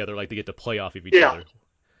one-on-one together, they get to play off of each Yeah. other.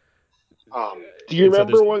 Do you And so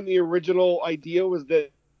remember there's- when the original idea was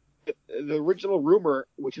that the original rumor,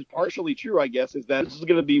 which is partially true, I guess, is that this is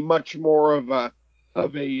going to be much more of a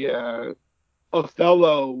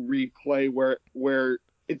Othello replay where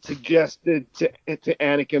it suggested to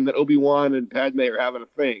Anakin that Obi-Wan and Padme are having a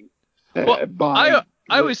thing. Well,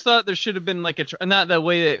 I always thought there should have been not the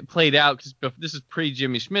way it played out, because this is pre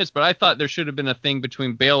Jimmy Smits, but I thought there should have been a thing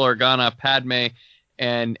between Bail Organa, Padme,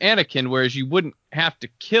 and Anakin, whereas you wouldn't have to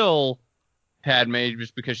kill Padme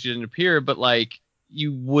just because she didn't appear, but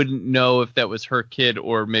you wouldn't know if that was her kid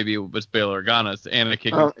or maybe it was Bail Organa's.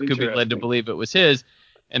 Anakin could be led to believe it was his,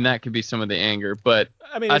 and that could be some of the anger. But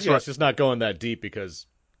I mean, it's just not going that deep because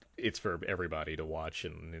it's for everybody to watch,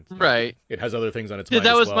 and it's, right. It has other things on its mind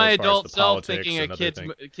That as was well, my as far adult as the self politics thinking a and other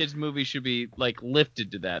things. kid's movie should be like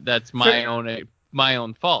lifted to that. That's my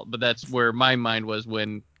own fault, but that's where my mind was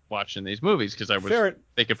when watching these movies because I was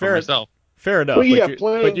thinking for myself. Fair enough, but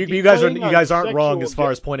you guys aren't wrong as far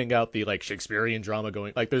as pointing out the like Shakespearean drama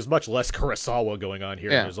going. Like, there's much less Kurosawa going on here.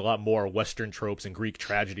 Yeah. There's a lot more Western tropes and Greek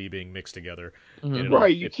tragedy being mixed together. Mm-hmm.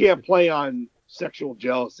 Right, you can't play on sexual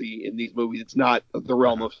jealousy in these movies. It's not the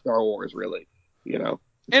realm of Star Wars, really. You know,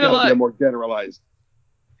 it's and a lot more generalized.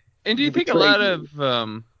 And do you think a lot of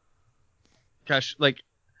like,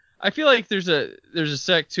 I feel like there's a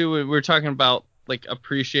sec too. We're talking about like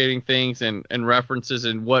appreciating things and references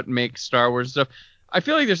and what makes Star Wars and stuff. I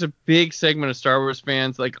feel like there's a big segment of Star Wars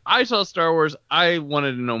fans. Like, I saw Star Wars. I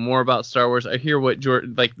wanted to know more about Star Wars. I hear what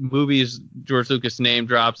movies George Lucas name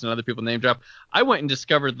drops and other people name drop. I went and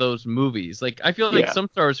discovered those movies. Like, I feel like some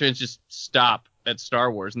Star Wars fans just stop at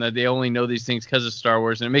Star Wars and that they only know these things because of Star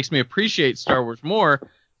Wars. And it makes me appreciate Star Wars more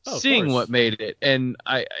seeing what made it. And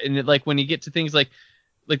like when you get to things like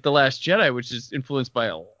The Last Jedi, which is influenced by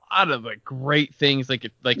a lot of like great things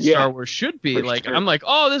Star Wars should be. Like, sure. I'm like,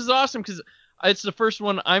 oh, this is awesome because it's the first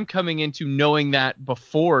one I'm coming into knowing that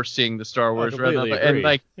before seeing the Star Wars,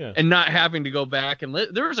 and not having to go back and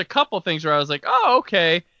there was a couple things where I was like, oh,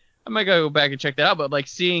 okay, I might go back and check that out. But like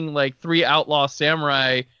seeing like 3 outlaw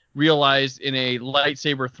samurai realized in a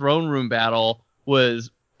lightsaber throne room battle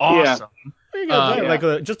was awesome.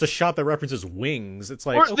 Yeah. Just a shot that references wings. It's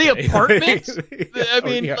like, or the apartment. I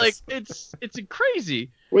mean, like it's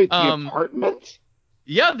crazy. Wait, the apartment?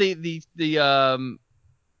 Yeah, the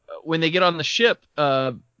when they get on the ship,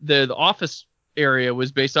 the office area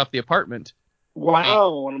was based off the apartment.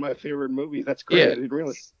 Wow, one of my favorite movies. That's great. Yeah. I didn't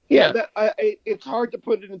realize. Yeah, it's hard to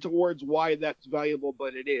put it into words why that's valuable,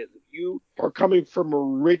 but it is. If you are coming from a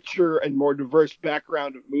richer and more diverse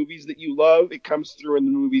background of movies that you love, it comes through in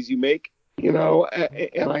the movies you make. You know,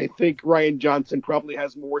 and I think Rian Johnson probably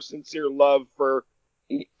has more sincere love for,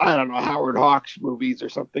 I don't know, Howard Hawks movies or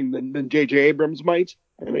something than J.J. Abrams might.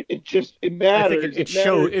 I mean, it matters. I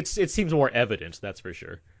think it seems more evident, that's for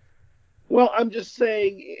sure. Well, I'm just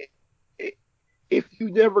saying, if you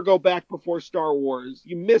never go back before Star Wars,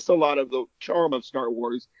 you miss a lot of the charm of Star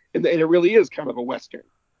Wars, and it really is kind of a Western.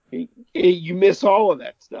 You miss all of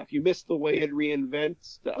that stuff. You miss the way it reinvents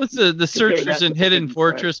stuff. What's the Searchers and Hidden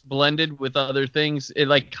Fortress blended with other things?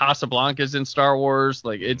 Like Casablanca's in Star Wars.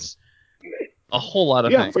 Like, it's a whole lot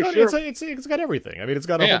of things. For sure. It's got everything. I mean, it's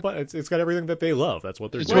got a whole bunch. It's got everything that they love. That's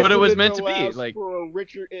what they're doing. It's what it was meant to be. Like,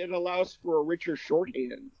 it allows for a richer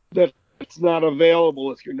shorthand that it's not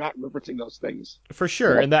available if you're not referencing those things. For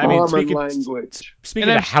sure. And that, I mean,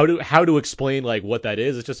 speaking of how to explain like what that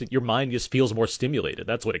is, it's just that your mind just feels more stimulated.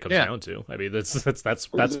 That's what it comes down to. I mean,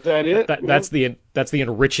 that's the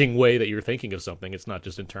enriching way that you're thinking of something. It's not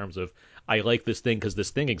just in terms of I like this thing because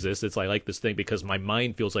this thing exists. It's I like this thing because my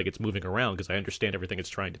mind feels like it's moving around because I understand everything it's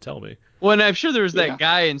trying to tell me. Well, and I'm sure there was that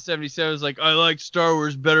guy in '77 who was like, I liked Star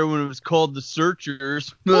Wars better when it was called The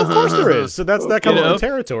Searchers. Well, of course there is. So that comes with the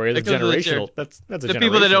territory. That's generational. That's a the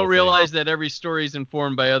people that don't realize that every story is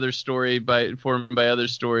informed by other stories,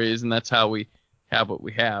 and that's how we have what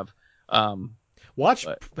we have. Watch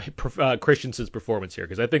Christensen's performance here,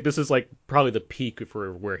 because I think this is like probably the peak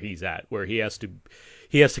for where he's at, where he has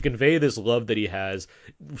to convey this love that he has,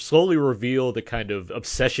 slowly reveal the kind of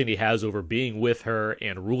obsession he has over being with her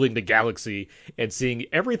and ruling the galaxy, and seeing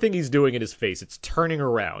everything he's doing in his face. It's turning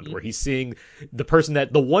around, where he's seeing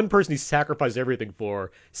the one person he sacrificed everything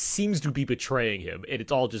for seems to be betraying him, and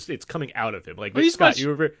it's coming out of him. Like, well, Scott,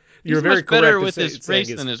 you're very correct better with his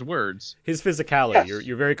face than his words. His physicality, yes.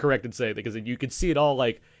 You're very correct in saying, because you can see it all.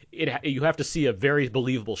 Like, you have to see a very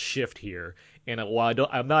believable shift here. And while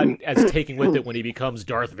I'm not as taking with it when he becomes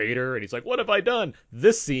Darth Vader and he's like, "What have I done?"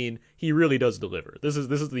 This scene, he really does deliver. This is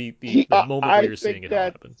the moment where you're seeing it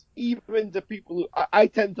happen. Even to people who I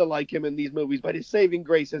tend to like him in these movies, but his saving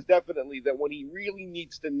grace is definitely that when he really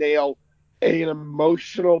needs to nail an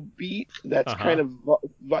emotional beat, that's kind of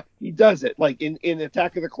he does it. Like in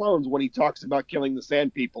Attack of the Clones, when he talks about killing the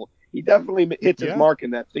Sand People, he definitely hits his mark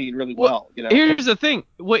in that scene really well. You know? Here's the thing: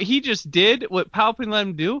 what he just did, what Palpatine let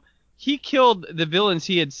him do. He killed the villains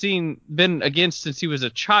he had been against since he was a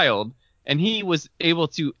child, and he was able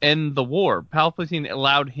to end the war. Palpatine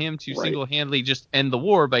allowed him to single-handedly just end the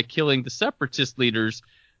war by killing the Separatist leaders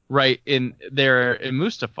right in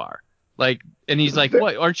Mustafar. Like, and he's like,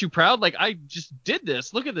 "What? Aren't you proud? Like, I just did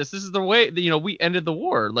this. Look at this. This is the way that, we ended the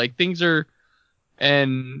war. Like, things are."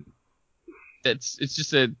 and it's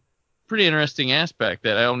just a pretty interesting aspect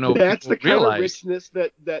that I don't know That's if the people kind realize. of richness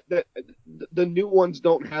that the new ones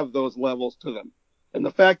don't have those levels to them. And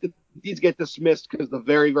the fact that these get dismissed because the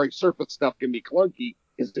very, very surface stuff can be clunky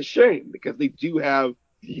is a shame, because they do have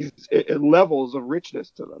these levels of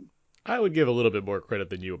richness to them. I would give a little bit more credit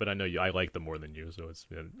than you, but I know I like them more than you, so it's.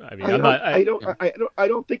 I mean, I I'm don't, not. I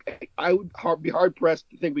don't think I would be hard pressed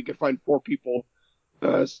to think we could find four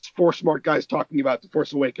smart guys talking about The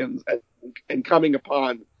Force Awakens and coming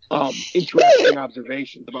upon interesting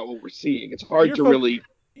observations about what we're seeing. It's hard to really.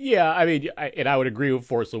 Yeah, I mean, I would agree with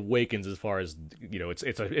Force Awakens as far as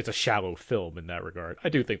it's a shallow film in that regard. I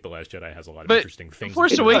do think The Last Jedi has a lot of But interesting things.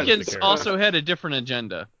 Force in terms of the Awakens characters. also had a different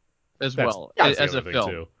agenda as well That's as the a other thing,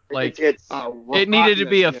 film. too. Like it's it needed to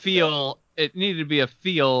be a feel. It needed to be a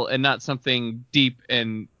feel and not something deep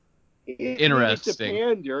and interesting. To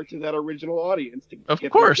pander to that original audience to Of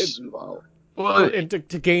get course. their kids involved. Well, And to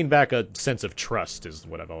gain back a sense of trust is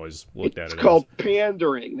what I've always looked at it It's as. called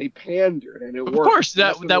pandering. They pandered, and it of worked. course,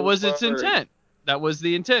 that That's the was its word. intent. That was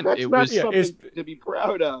the intent. That's It not was. something to be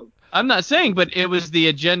proud of. I'm not saying, but it was the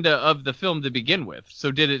agenda of the film to begin with.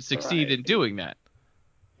 So did it succeed Right. in doing that?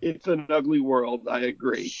 It's an ugly world. I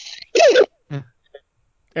agree.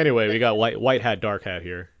 Anyway, we got white hat, dark hat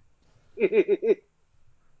here.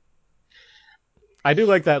 I do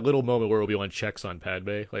like that little moment where Obi-Wan checks on Padme.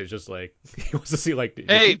 Like, it's just like he wants to see, like, is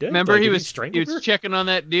Hey, she dead? remember Like, he did was strangled her? checking on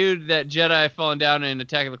that dude, that Jedi falling down in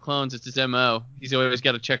Attack of the Clones. It's his MO. He's always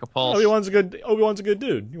got to check a pulse. Obi-Wan's a good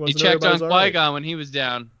dude. He wants to know checked on everybody's all right. Qui-Gon when he was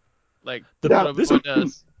down. Like Now, what Obi-Wan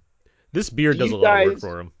does. This beard does a You lot of work guys-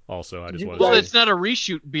 for him. Also, I just you want Well, to guys- it's not a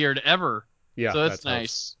reshoot beard ever. yeah, So that's that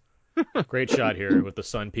helps. nice. Great shot here with the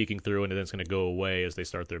sun peeking through, and then it's going to go away as they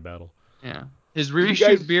start their battle. Yeah. His reshoot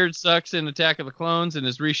guys- beard sucks in Attack of the Clones, and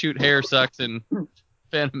his reshoot hair sucks in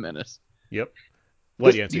Phantom Menace. Yep.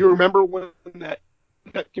 What, Do Yancy? you remember when that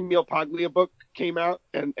Camille Paglia book came out,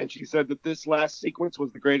 and she said that this last sequence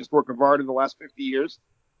was the greatest work of art in the last 50 years?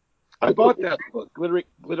 I bought that book,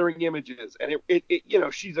 Glittering Images, and it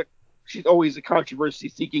she's always a controversy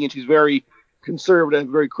seeking, and she's very conservative,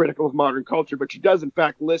 very critical of modern culture, but she does in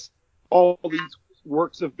fact list all these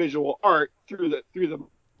works of visual art through the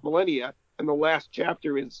millennia, and the last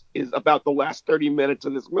chapter is about the last 30 minutes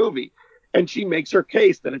of this movie, and she makes her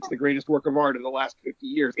case that it's the greatest work of art in the last 50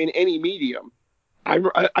 years in any medium. I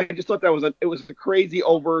just thought it was a crazy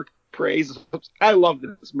overpraise. I loved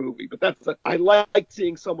this movie, but I like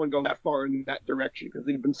seeing someone go that far in that direction, because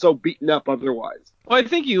they've been so beaten up otherwise. Well, I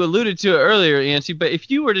think you alluded to it earlier, Yancy, but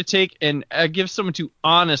if you were to take and give someone to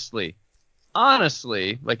honestly,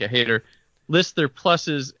 like a hater, list their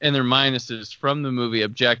pluses and their minuses from the movie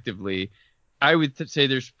objectively, I would say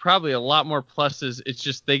there's probably a lot more pluses. It's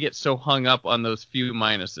just they get so hung up on those few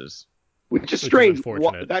minuses. Which is strange.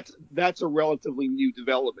 unfortunate. That's a relatively new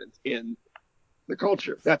development in the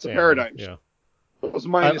culture. That's a Yeah, paradigm. Yeah. Those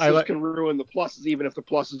minuses I can ruin the pluses, even if the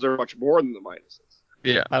pluses are much more than the minuses.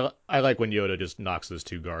 Yeah. I like when Yoda just knocks those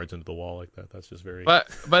two guards into the wall like that. That's just very. But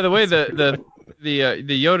by the way, the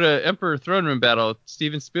Yoda Emperor throne room battle,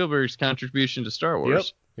 Steven Spielberg's contribution to Star Yep.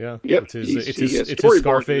 Wars. Yeah. Yep, It's his. he It's has his storyboarded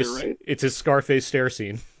Scarface. it, right? It's his Scarface stare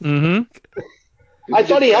scene. Mm-hmm. I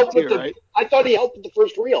thought he helped with right? I thought he helped with the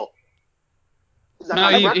first reel. Is that No,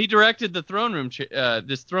 how that works? he directed the throne room.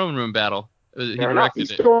 This throne room battle. He Fair enough. He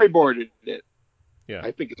directed it. storyboarded it. Yeah.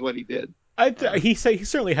 I think is what he did. He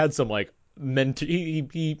certainly had some like mentor.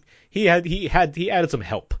 He added some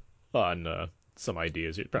help on some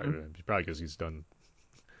ideas. Probably because he's done.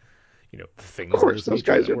 Things. Of course, in those Jedi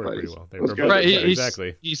guys that are work buddies. pretty well. They Those were guys buddies, are yeah, Right,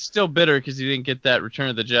 exactly. He's still bitter because he didn't get that Return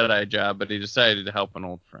of the Jedi job, but he decided to help an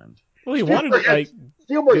old friend. Well, he wanted Spielberg like.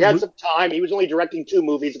 Spielberg Did had Lu- some time. He was only directing 2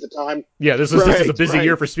 movies at the time. Yeah, this is a busy Right.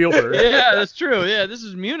 year for Spielberg. Yeah, that's true. Yeah, this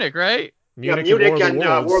is Munich, right? Munich, Munich and War and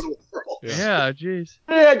of the War of Worlds. the Worlds. Yeah. Yeah, jeez.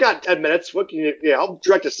 I got 10 minutes. What can you? Yeah, I'll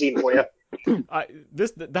direct a scene for you.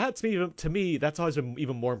 To me that's always been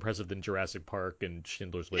even more impressive than Jurassic Park and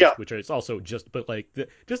Schindler's List, Yeah. which is also but like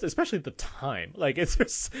just especially the time, like it's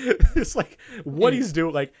just it's like what he's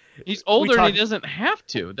doing. Like He's older and talked- he doesn't have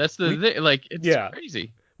to. That's the thing. Like, it's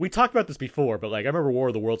crazy. we talked about this before, but like I remember War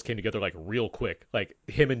of the Worlds came together like real quick. Like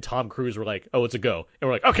him and Tom Cruise were like, "Oh, it's a go," and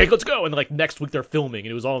we're like, "Okay, let's go." And like next week they're filming,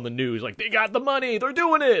 and it was all in the news. Like they got the money, they're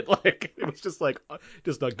doing it. Like it was just like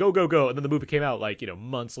go go go. And then the movie came out like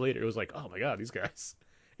months later. It was like, oh my god, these guys.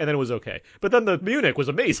 And then it was okay. But then the Munich was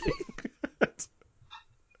amazing.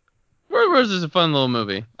 War of the Worlds is a fun little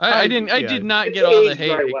movie. I did not get all the aged hate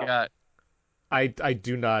very it well. got. I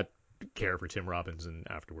do not care for Tim Robinson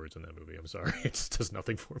afterwards in that movie. I'm sorry, it just does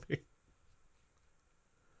nothing for me.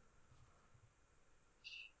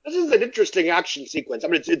 This is an interesting action sequence. I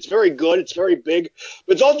mean, it's very good. It's very big,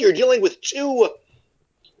 but it's also you're dealing with two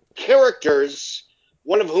characters,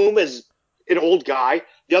 one of whom is an old guy,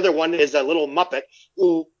 the other one is a little muppet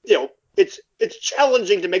who, it's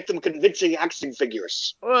challenging to make them convincing action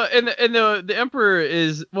figures. Well, and the emperor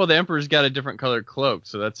is the emperor's got a different colored cloak,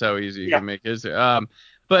 so that's how easy you can make his.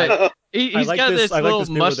 But he's like got this- this I like little this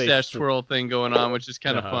bit where they mustache twirl thing going on, which is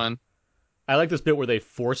kind of Uh-huh. fun. I like this bit where they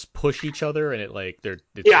force push each other and it's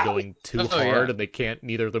Yeah. going too Oh, hard yeah. and they can't.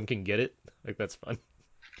 Neither of them can get it. Like that's fun.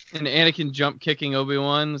 And Anakin jump kicking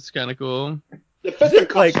Obi-Wan. It's kind of cool. The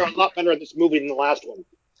fisticuffs Like- are a lot better in this movie than the last one.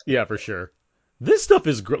 Yeah, for sure. This stuff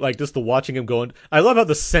is like just the watching him going. I love how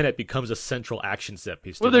the Senate becomes a central action set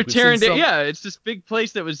piece. too. Well, they're Like, we've seen tearing down. some- Yeah, it's this big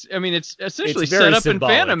place that was. I mean, it's essentially It's very set up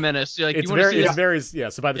symbolic. in Phantom Menace. Like It's you want to see very,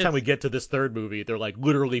 this. So by the time It's- we get to this third movie, they're like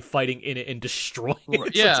literally fighting in it and destroying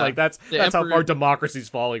it. So Yeah, it's like that's the how Emperor- our democracy's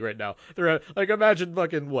falling right now. They're like imagine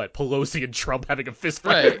fucking Pelosi and Trump having a fist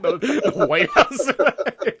fight in the White House.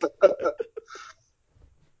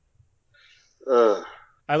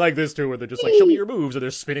 I like this too, where they're just like, show me your moves, and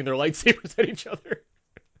they're spinning their lightsabers at each other.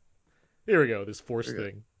 Here we go, this force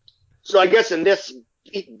thing. So I guess in this,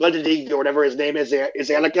 Pete Buttigieg or whatever his name is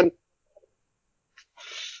Anakin.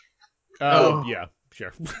 Yeah,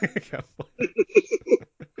 sure.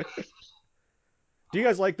 Do you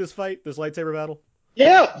guys like this fight, this lightsaber battle?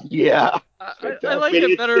 Yeah. Yeah. I like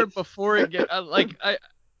Maybe it better it's- before it get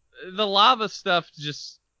the lava stuff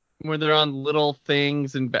just where they're on little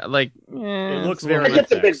things and It looks it's a very- little It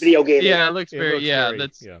gets a bit effects. video game. yeah, it looks It very looks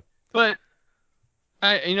that's yeah. but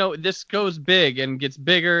this goes big and gets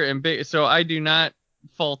bigger and big, so I do not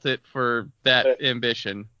fault it for that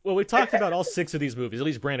ambition. Well, we talked about all 6 of these movies. At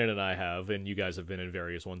least Brandon and I have, and you guys have been in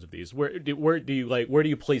various ones of these. Where do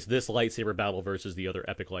you place this lightsaber battle versus the other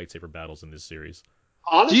epic lightsaber battles in this series?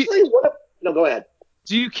 Honestly, no, go ahead.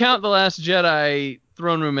 Do you count the Last Jedi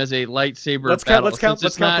throne room as a lightsaber Let's battle? count the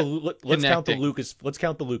connecting? Lucas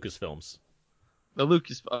films. The Luke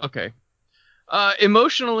is okay.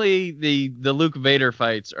 Emotionally, the Luke Vader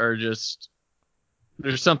fights are just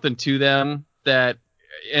there's something to them that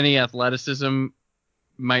any athleticism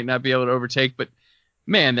might not be able to overtake. But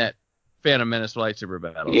man, that Phantom Menace lightsaber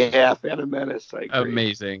battle, Yeah, Phantom Menace. I agree.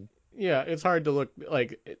 amazing. Yeah, it's hard to look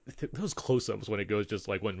like those close-ups when it goes just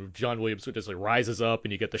like when John Williams just like rises up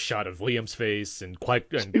and you get the shot of Liam's face and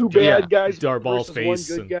Two bad guys Darball's versus one face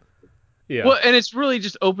good and guy. yeah. Well, and it's really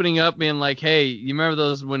just opening up, being like, hey, you remember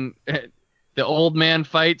those when the old man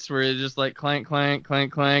fights where it's just like clank, clank,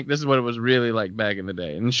 clank, clank. This is what it was really like back in the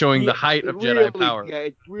day, and showing the height of Jedi power. Yeah,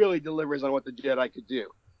 it really delivers on what the Jedi could do.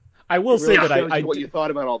 I will It really say that shows I you what you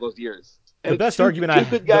thought about all those years. The And best two, argument two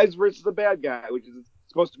good guys versus a bad guy, which is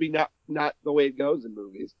supposed to be not the way it goes in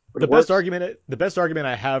movies. But the it works. best argument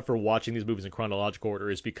I have for watching these movies in chronological order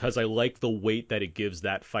is because I like the weight that it gives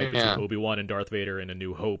that fight between Obi-Wan and Darth Vader in A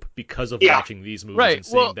New Hope because of watching these movies Right,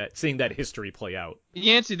 and seeing that history play out.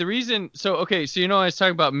 Yancey, the reason, so I was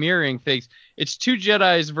talking about mirroring things. It's 2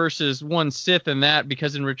 Jedis versus 1 Sith in that,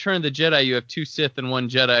 because in Return of the Jedi you have 2 Sith and 1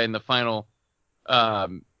 Jedi in the final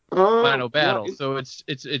battle. Yeah, So it's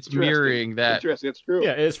mirroring that Interesting, it's true.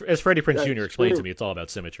 Yeah, as Freddie Prinze Yeah, Jr. it's explained to true. me, it's all about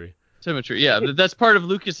symmetry. symmetry. Yeah, that's part of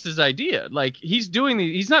Lucas's idea. Like he's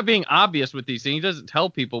not being obvious with these things. He doesn't tell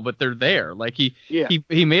people, but they're there. Like he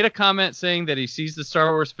made a comment saying that he sees the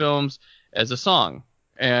Star Wars films as a song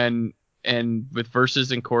and with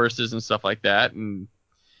verses and choruses and stuff like that, and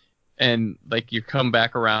like you come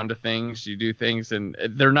back around to things, you do things, and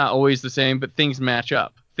they're not always the same, but things match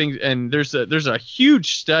up. There's a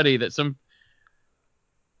huge study that some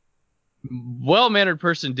well-mannered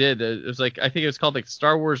person did. It was like, I think it was called like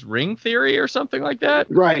Star Wars ring theory or something like that.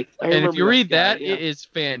 Right. And if you read that, yeah. it is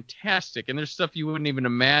fantastic. And there's stuff you wouldn't even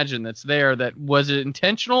imagine that's there. That was it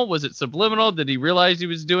intentional? Was it subliminal? Did he realize he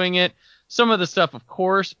was doing it? Some of the stuff, of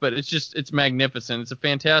course, but it's magnificent. It's a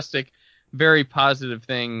fantastic, very positive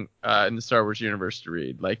thing in the Star Wars universe to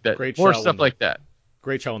read. Like that, Great more shot stuff like that.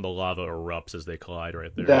 Great shot when the lava erupts as they collide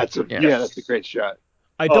right there. That's a great shot.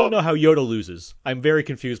 I don't know how Yoda loses. I'm very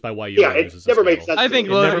confused by why Yoda loses. It never this makes battle. sense. I think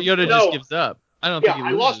Yoda just gives up. I don't think he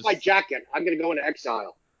loses. I lost my jacket. I'm going to go into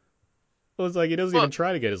exile. Well, it's like he doesn't even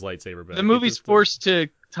try to get his lightsaber back. The movie's forced to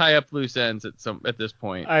tie up loose ends at this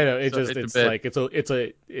point. I know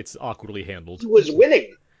it's awkwardly handled. He was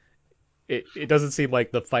winning. It doesn't seem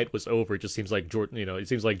like the fight was over. It just seems like Jordan. It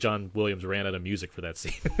seems like John Williams ran out of music for that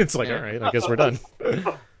scene. It's like, all right, I guess we're done.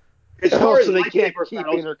 As far as they can't lightsaber keep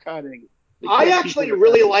battles, intercutting. I actually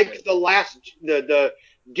really liked the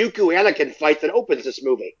Dooku Anakin fight that opens this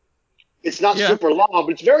movie. It's not super long,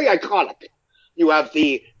 but it's very iconic. You have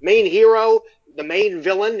the main hero, the main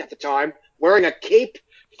villain at the time, wearing a cape,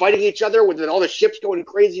 fighting each other with all the ships going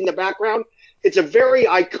crazy in the background. It's a very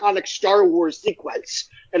iconic Star Wars sequence,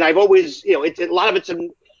 and I've always, a lot of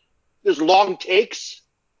there's long takes,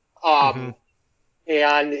 and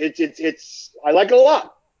it's I like it a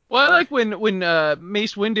lot. Well, I like when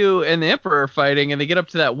Mace Windu and the Emperor are fighting, and they get up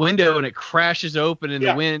to that window, and it crashes open, and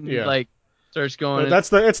the wind starts going.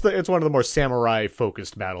 It's one of the more samurai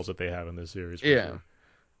focused battles that they have in this series. Sure.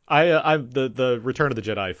 The Return of the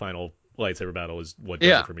Jedi final lightsaber battle is what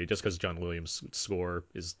does it for me, just because John Williams' score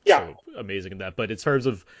is so amazing in that. But in terms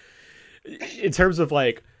of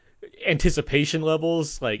like anticipation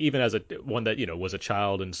levels, like even as one that was a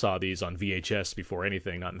child and saw these on VHS before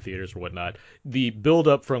anything, not in theaters or whatnot, the build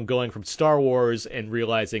up from going from Star Wars and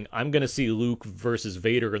realizing I'm gonna see Luke versus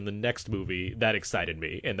Vader in the next movie, that excited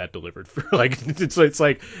me, and that delivered for like it's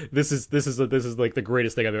like this is like the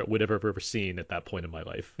greatest thing I would have ever seen at that point in my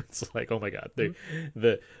life. It's like, oh my god,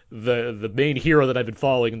 the main hero that I've been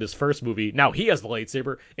following in this first movie, now he has the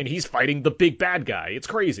lightsaber and he's fighting the big bad guy. It's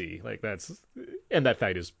crazy. Like and that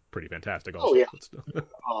fight is pretty fantastic also.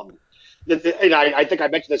 Oh yeah. And I think I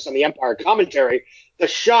mentioned this on the Empire commentary. The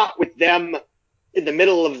shot with them in the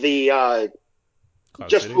middle of the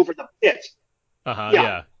just City? over the pit.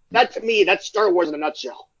 Yeah. That to me, that's Star Wars in a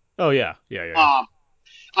nutshell. Oh yeah.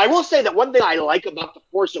 I will say that one thing I like about the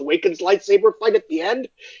Force Awakens lightsaber fight at the end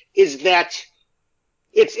is that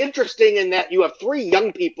it's interesting in that you have three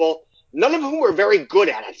young people, none of whom are very good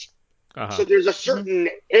at it. So there's a certain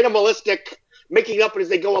animalistic making up as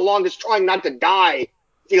they go along, just trying not to die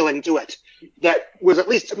feeling to it. That was, at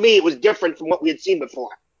least to me, it was different from what we had seen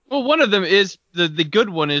before. Well, one of them is the good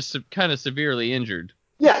one is kind of severely injured.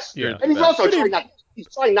 Yes, and he's also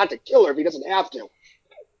trying not to kill her if he doesn't have to.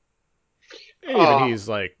 And even he's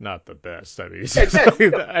like not the best. I mean,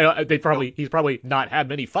 he's probably not had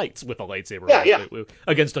many fights with a lightsaber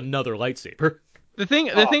against another lightsaber. The thing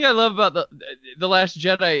I love about the Last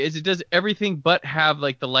Jedi is it does everything but have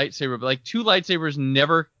like the lightsaber. But like two lightsabers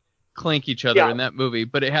never clank each other in that movie.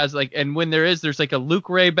 But it has like, and when there's like a Luke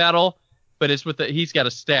Rey battle, but it's he's got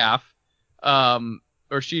a staff, and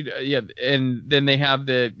then they have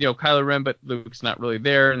the Kylo Ren, but Luke's not really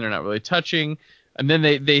there, and they're not really touching. And then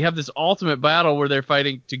they have this ultimate battle where they're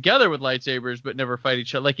fighting together with lightsabers, but never fight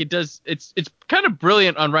each other. Like it's kind of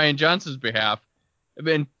brilliant on Rian Johnson's behalf.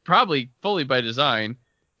 And probably fully by design,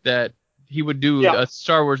 that he would do a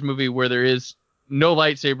Star Wars movie where there is no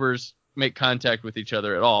lightsabers make contact with each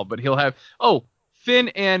other at all. But he'll have Finn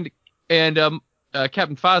and Captain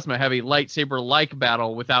Phasma have a lightsaber-like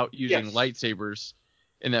battle without using lightsabers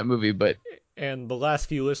in that movie. And the last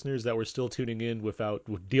few listeners that were still tuning in without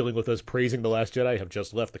dealing with us praising The Last Jedi have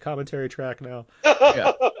just left the commentary track now.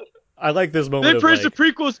 I like this moment. They praise the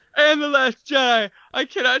prequels and The Last Jedi. I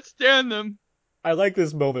cannot stand them. I like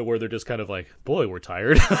this moment where they're just kind of like, boy, we're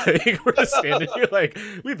tired. We're just standing here like,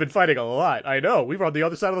 we've been fighting a lot. I know. We're on the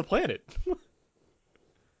other side of the planet.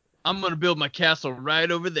 I'm going to build my castle right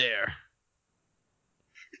over there.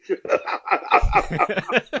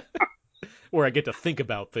 Where I get to think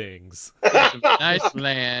about things. Nice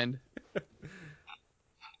land.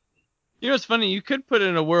 It's funny. You could put it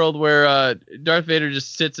in a world where Darth Vader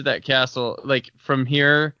just sits at that castle, like from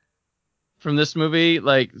this movie,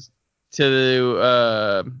 like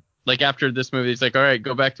to like after this movie, he's like, all right,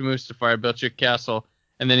 go back to Mustafar, I built you a castle,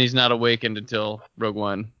 and then he's not awakened until Rogue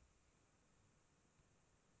One.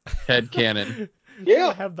 Head canon.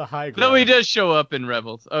 Have the high ground. No, he does show up in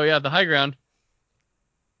Rebels. Oh yeah, the high ground.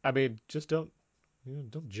 I mean, just don't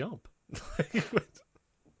jump.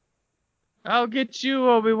 I'll get you,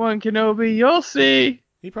 Obi-Wan Kenobi. You'll see.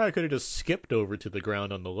 He probably could have just skipped over to the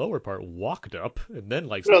ground on the lower part, walked up, and then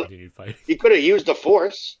continued fighting. He could have used the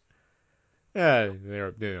Force. Yeah,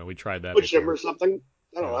 we tried that. Push him or something.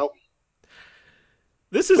 I don't know.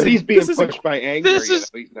 He's being pushed by anger. This is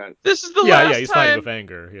the last time. Yeah, he's fighting with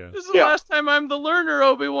anger. Yeah. This is the last time I'm the learner,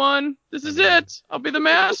 Obi-Wan. This is it. I'll be the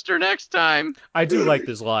master next time. I do like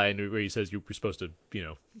this line where he says you're supposed to,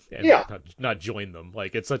 not join them.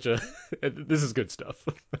 Like, it's such a. This is good stuff.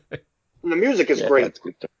 The music is great.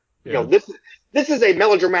 This is a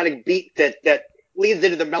melodramatic beat that leads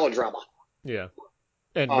into the melodrama. Yeah.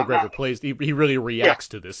 And McGregor plays. He really reacts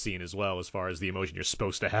to this scene as well, as far as the emotion you're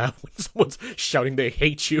supposed to have when someone's shouting they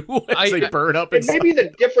hate you as they burn up. And maybe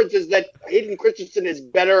the difference is that Hayden Christensen is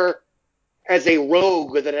better as a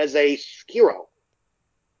rogue than as a hero.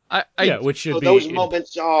 Which should be. Those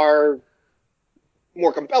moments are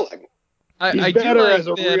more compelling. He's better as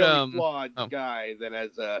a really flawed guy than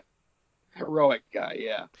as a heroic guy.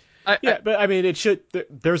 Yeah. But I mean,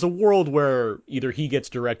 there's a world where either he gets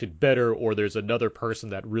directed better or there's another person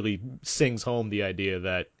that really sings home the idea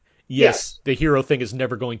that yes, the hero thing is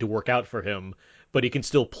never going to work out for him, but he can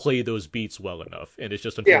still play those beats well enough. And it's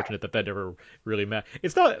just Yeah. unfortunate that never really mattered.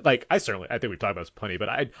 It's not like I think we've talked about this plenty, but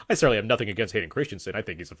I certainly have nothing against Hayden Christensen. I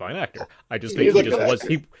think he's a fine actor. I just think He's he a just good was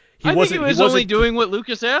actor. I think he was only doing what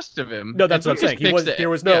Lucas asked of him. No, that's And what I'm saying. Lucas fixed There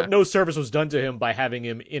was it. no Yeah. no service was done to him by having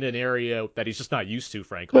him in an area that he's just not used to,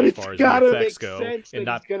 frankly, But as it's far as got to VFX make go, sense and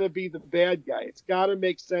that not. he's going to be the bad guy. It's got to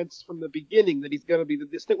make sense from the beginning that he's going to be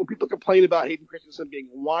this thing. When people complain about Hayden Christensen being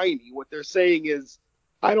whiny, what they're saying is,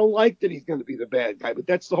 I don't like that he's going to be the bad guy. But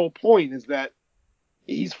that's the whole point, is that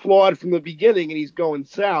he's flawed from the beginning and he's going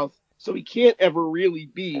south. So he can't ever really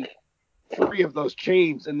be free of those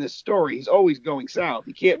chains in this story. He's always going south.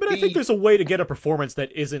 He can't But I be. think there's a way to get a performance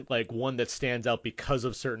that isn't like one that stands out because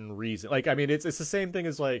of certain reason. Like, I mean, it's the same thing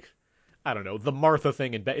as like, I don't know, the Martha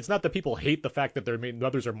thing. And it's not that people hate the fact that their main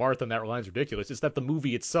mothers are Martha and that line's ridiculous. It's that the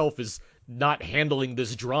movie itself is not handling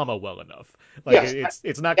this drama well enough. Like, Yes,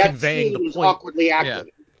 it's not that conveying the scene is point. awkwardly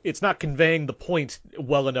acted. It's not conveying the point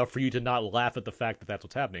well enough for you to not laugh at the fact that that's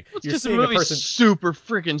what's happening. Well, it's You're because the seeing a movie's person. super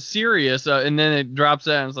freaking serious, and then it drops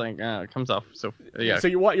out and it's like, it comes off. So, yeah. So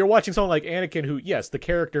you're watching someone like Anakin, who, yes, the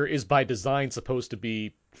character is by design supposed to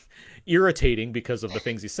be irritating because of the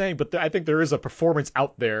things he's saying, but I think there is a performance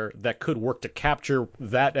out there that could work to capture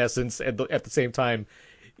that essence at the same time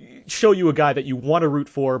show you a guy that you want to root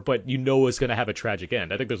for, but you know is going to have a tragic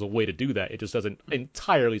end. I think there's a way to do that. It just doesn't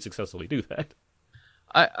entirely successfully do that.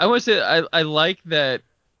 I want to say I like that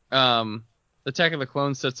Attack of the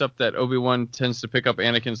Clones sets up that Obi-Wan tends to pick up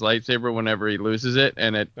Anakin's lightsaber whenever he loses it,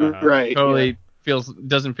 and it Right. totally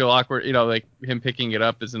doesn't feel awkward. Like him picking it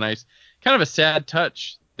up is a nice, kind of a sad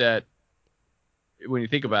touch that when you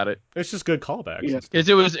think about it. It's just good callbacks. Yeah. Because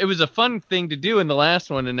it was a fun thing to do in the last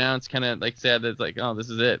one, and now it's kind of like sad that it's like, oh, this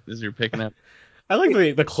is it. This is your picking up. I like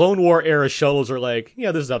the Clone War era shuttles are like,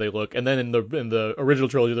 yeah, this is how they look, and then in the original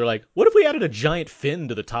trilogy they're like, what if we added a giant fin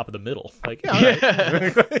to the top of the middle? Like, yeah,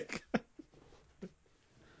 all right.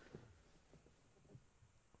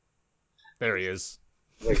 There he is.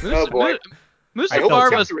 Like, oh boy. Mustafar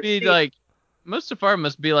so.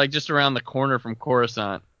 must be like just around the corner from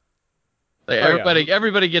Coruscant. Like Oh, yeah.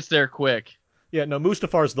 everybody gets there quick. Yeah, no,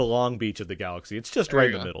 Mustafar's the Long Beach of the galaxy. It's just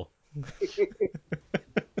right in the middle.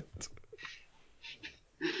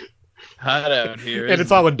 Hot out here. And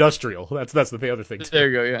it's all industrial. That's the other thing. There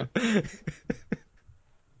you go, yeah.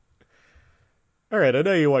 All right, I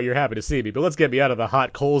know you're happy to see me, but let's get me out of the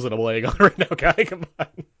hot coals that I'm laying on right now, guy. Come on.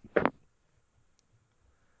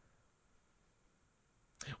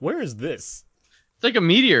 Where is this? It's like a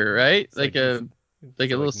meteor, right? It's Like a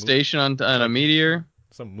little station on a meteor.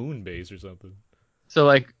 Some moon base or something. So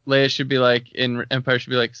like Leia should be like in Empire should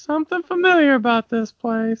be like something familiar about this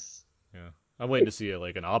place. Yeah, I'm waiting to see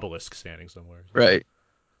like an obelisk standing somewhere. Right.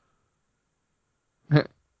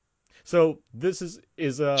 So this is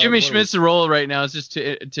Jimmy Schmidt's role right now is just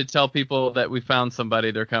to tell people that we found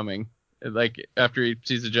somebody, they're coming. Like after he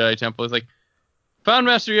sees the Jedi Temple, he's like, found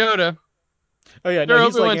Master Yoda. Oh yeah, Sure, no,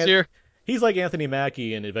 he's Obi-Wan's like here. He's like Anthony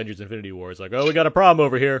Mackie in Avengers: Infinity War. It's like, oh, we got a problem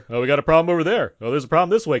over here. Oh, we got a problem over there. Oh, there's a problem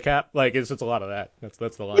this way, Cap. Like it's a lot of that. That's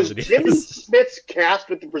the line Was that he Jimmy has. Smith's cast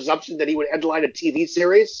with the presumption that he would headline a TV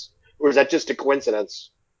series, or is that just a coincidence?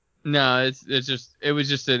 No, it was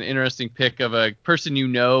just an interesting pick of a person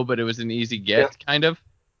but it was an easy get, kind of.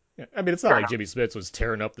 Yeah, I mean, it's not like Jimmy Smith was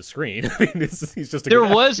tearing up the screen. I mean, he's just a There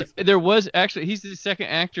good was actually he's the second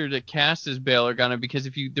actor that cast as Bail Organa because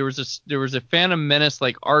there was a Phantom Menace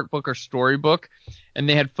like art book or storybook, and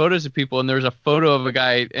they had photos of people, and there was a photo of a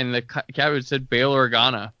guy, and the caption said Bail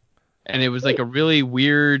Organa, and it was like a really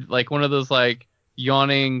weird, like one of those like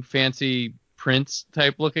yawning fancy prince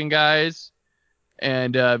type looking guys.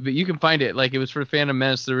 And but you can find it. Like it was for Phantom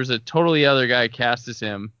Menace. There was a totally other guy cast as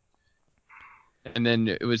him, and then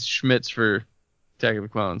it was Schmitz for Attack of the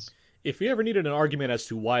Clones. If you ever needed an argument as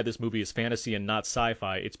to why this movie is fantasy and not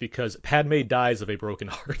sci-fi, it's because Padme dies of a broken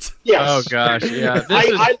heart. Yes. Oh gosh, yeah.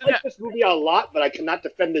 I like this movie a lot, but I cannot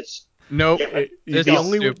defend this. Nope. Yeah.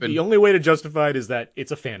 The only way to justify it is that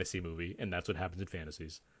it's a fantasy movie, and that's what happens in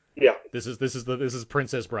fantasies. Yeah. This is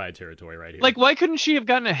Princess Bride territory right here. Like, why couldn't she have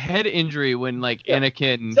gotten a head injury when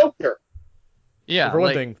Anakin? Joker. Yeah. For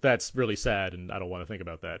one thing, that's really sad, and I don't want to think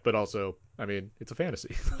about that. But also, I mean, it's a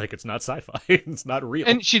fantasy. Like, it's not sci-fi. It's not real.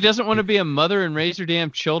 And she doesn't want to be a mother and raise her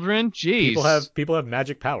damn children. Jeez. People have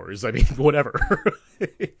magic powers. I mean, whatever.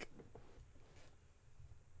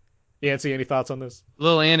 Yancy, any thoughts on this?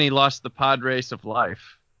 Little Annie lost the pod race of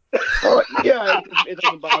life. Oh, yeah, it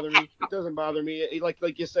doesn't bother me. It doesn't bother me.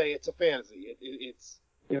 Like you say, it's a fantasy. It's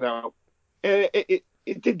and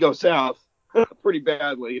it did go south pretty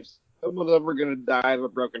badly. If someone's ever gonna die of a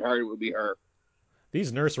broken heart, it would be her.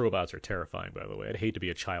 These nurse robots are terrifying, by the way. I'd hate to be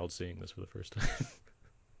a child seeing this for the first time.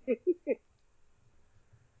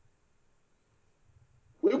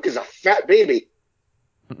 Luke is a fat baby.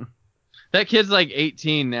 That kid's like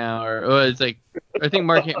 18 now, or it's like I think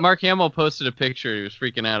Mark Hamill posted a picture. He was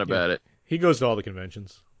freaking out about it. He goes to all the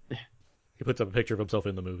conventions. He puts up a picture of himself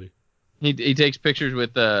in the movie. He takes pictures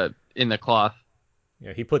with in the cloth.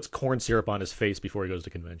 Yeah, he puts corn syrup on his face before he goes to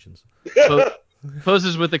conventions.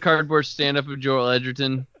 Poses with the cardboard stand-up of Joel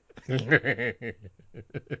Edgerton. It's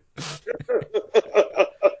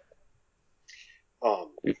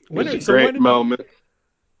a great moment.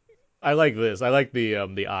 I like this. I like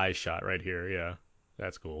the eye shot right here. Yeah,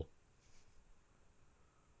 that's cool.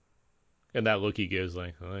 And that look he gives,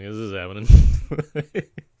 like, oh, I guess this is happening.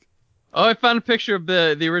 Oh, I found a picture of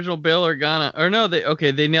the original Bail Organa. Or no,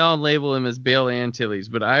 they now label him as Bail Antilles,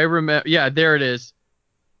 but I remember. Yeah, there it is.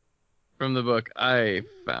 From the book, I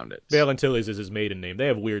found it. Bail Antilles is his maiden name. They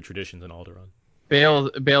have weird traditions in Alderaan.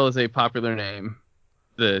 Bail is a popular name.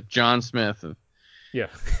 The John Smith of. Yeah,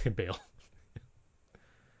 Bail.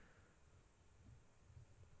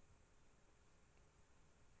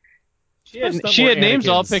 She had names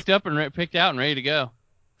all picked out and ready to go.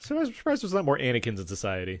 So I was surprised there's not more Anakins in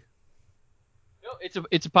society. No,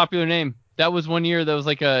 it's a popular name. That was one year that was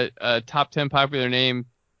like a top 10 popular name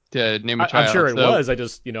to name a child. I'm sure it was. I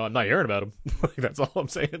just, I'm not hearing about him. That's all I'm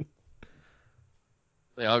saying.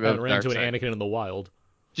 They all go. I ran into an Anakin in the wild.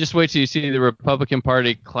 Just wait till you see the Republican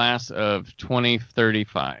Party class of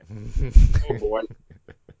 2035. Oh boy.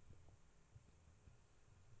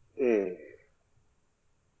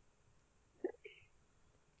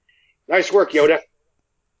 Nice work, Yoda.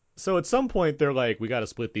 So at some point they're like, we got to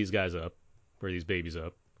split these guys up, or these babies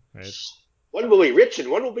up, right? One will be rich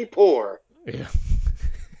and one will be poor. Yeah.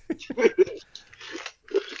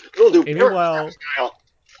 We'll do and meanwhile, style.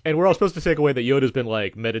 And we're all supposed to take away that Yoda's been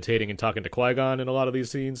like meditating and talking to Qui-Gon in a lot of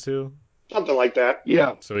these scenes too. Something like that.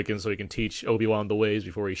 Yeah. So he can teach Obi-Wan the ways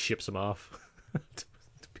before he ships him off to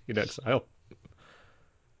be in exile.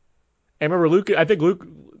 And remember, I think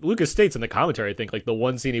Lucas states in the commentary, I think, like the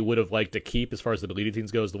one scene he would have liked to keep as far as the deleted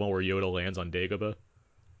scenes goes, the one where Yoda lands on Dagobah.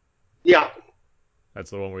 Yeah.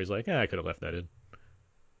 That's the one where he's like, I could have left that in.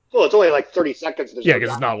 Well, it's only like 30 seconds. Yeah,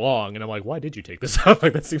 because it's not long. And I'm like, why did you take this out?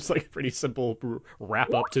 Like, that seems like a pretty simple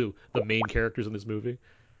wrap up to the main characters in this movie.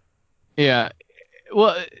 Yeah.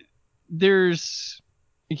 Well,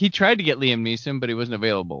 he tried to get Liam Neeson, but he wasn't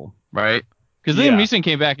available, right? Because Liam Neeson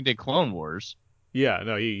came back and did Clone Wars. Yeah,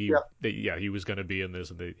 no, he was going to be in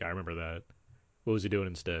this. And I remember that. What was he doing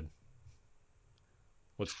instead?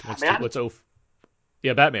 What's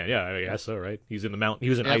Yeah, Batman. Yeah, I guess so, right? He's in the mountain. He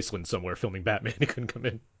was in Iceland somewhere filming Batman. He couldn't come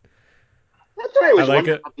in. That's what I always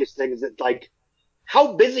wonder about these things. That like,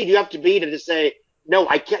 how busy do you have to be to just say, no,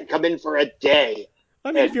 I can't come in for a day?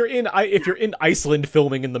 I mean, if you're in Iceland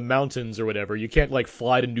filming in the mountains or whatever, you can't like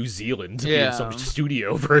fly to New Zealand to be in some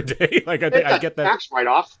studio for a day. Like I get that. Tax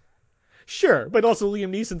write-off. Sure, but also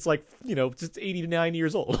Liam Neeson's like, just 89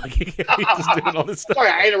 years old. Like he's just doing all this stuff. Sorry,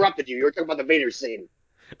 I interrupted you. You were talking about the Vader scene.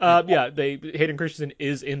 Hayden Christensen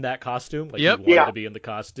is in that costume. Like he wanted to be in the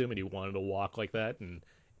costume and he wanted to walk like that, and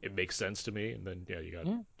it makes sense to me. And then you got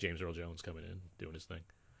James Earl Jones coming in doing his thing.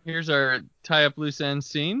 Here's our tie up loose end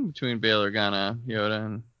scene between Bail Organa, Yoda,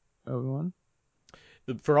 and Obi-Wan.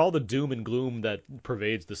 For all the doom and gloom that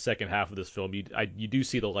pervades the second half of this film, you do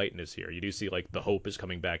see the lightness here. You do see like the hope is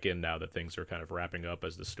coming back in now that things are kind of wrapping up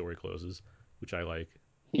as the story closes, which I like.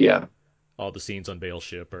 Yeah. All the scenes on Bail's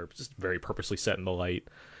ship are just very purposely set in the light.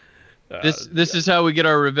 This is how we get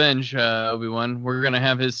our revenge, Obi-Wan. We're gonna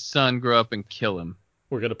have his son grow up and kill him.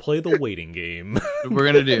 We're gonna play the waiting game. What we're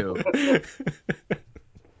gonna do.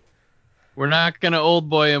 We're not gonna old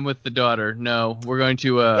boy him with the daughter. No, we're going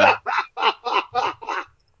to.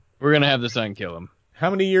 We're gonna have the son kill him.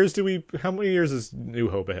 How many years is New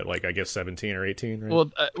Hope ahead? Like I guess 17 or 18, right?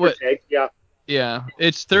 Well, yeah,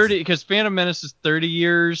 it's 30 because Phantom Menace is 30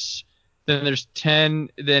 years. Then there's 10.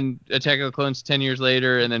 Then Attack of the Clones 10 years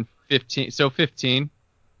later, and then 15. So 15.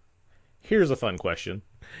 Here's a fun question.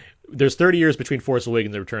 There's 30 years between Force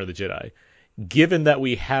Awakens and Return of the Jedi. Given that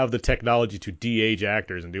we have the technology to de-age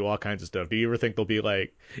actors and do all kinds of stuff, do you ever think they'll be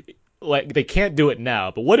like they can't do it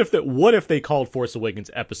now, but what if they called Force Awakens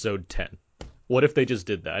Episode 10? What if they just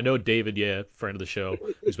did that? I know David, friend of the show,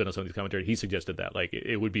 who's been on some of these commentaries, he suggested that. Like,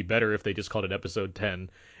 it would be better if they just called it Episode 10,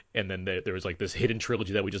 and then there was like this hidden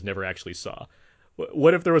trilogy that we just never actually saw.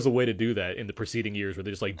 What if there was a way to do that in the preceding years where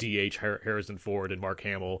they just like DH Harrison Ford and Mark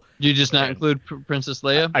Hamill? You just not include Princess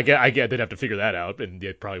Leia? I get they'd have to figure that out, and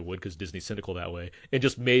they probably would because Disney's cynical that way, and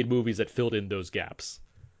just made movies that filled in those gaps.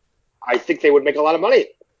 I think they would make a lot of money.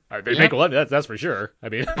 They Yeah. make a lot. That's for sure. I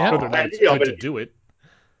mean, Yeah. they're not Yeah, good but- to do it.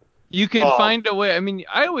 You can Oh. find a way. I mean,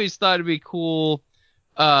 I always thought it'd be cool.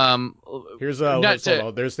 Here's not let's to- hold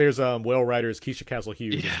on. There's Whale Riders. Keisha Castle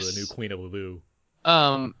Hughes Yes. is the new Queen of Lulu.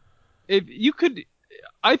 If you could,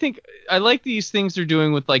 I think I like these things they're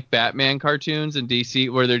doing with like Batman cartoons and DC,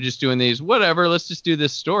 where they're just doing these whatever. Let's just do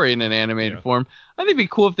this story in an animated Yeah. form. I think it'd be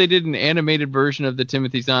cool if they did an animated version of the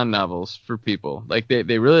Timothy Zahn novels for people. Like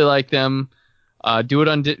they really like them. Do it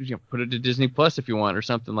on put it to Disney Plus if you want or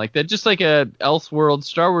something like that. Just like a Elseworld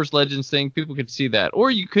Star Wars Legends thing, people could see that.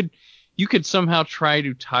 Or you could somehow try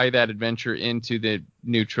to tie that adventure into the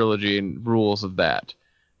new trilogy and rules of that.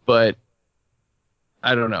 But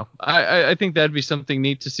I don't know. I think that'd be something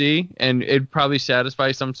neat to see, and it'd probably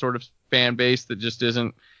satisfy some sort of fan base that just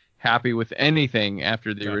isn't happy with anything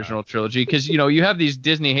after the original trilogy. Because, you have these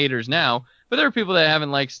Disney haters now, but there are people that haven't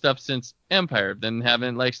liked stuff since Empire, then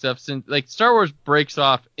haven't liked stuff since... Like, Star Wars breaks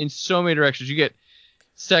off in so many directions. You get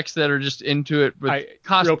sects that are just into it with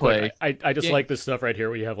cosplay. Real quick, I just Yeah. like this stuff right here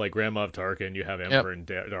where you have, like, Grand Moff Tarkin, you have Emperor and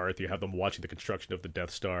Darth, you have them watching the construction of the Death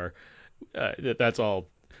Star. That's all...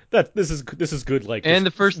 This is good, like... And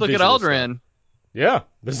the first look at visual Alderaan. stuff. Yeah,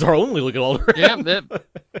 this is our only look at Alderaan. Yeah, that...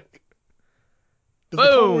 Does the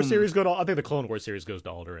Clone Wars Boom! series go to... I think the Clone Wars series goes to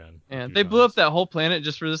Alderaan. Yeah, they blew up that whole planet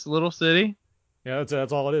just for this little city. Yeah,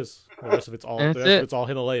 that's all it is. The rest of it's all That's the rest of it. it's all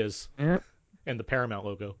Himalayas. Yeah. And the Paramount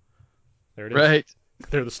logo. There it is. Right.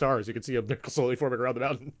 They're the stars. You can see them slowly forming around the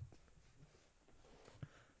mountain.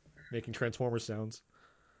 Making Transformers sounds.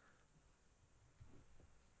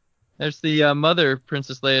 There's the mother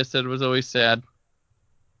Princess Leia said was always sad.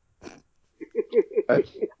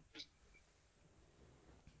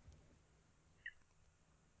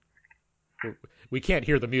 We can't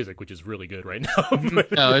hear the music, which is really good right now.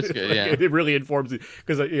 But No, it's good, yeah. It really informs it.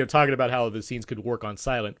 Because, talking about how the scenes could work on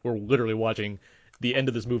silent, we're literally watching the end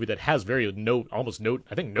of this movie that has almost no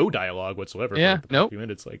dialogue whatsoever. Yeah, for like the nope. few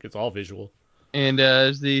minutes. Like, it's all visual. And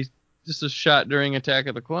just a shot during Attack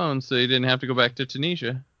of the Clones, so you didn't have to go back to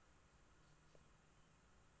Tunisia.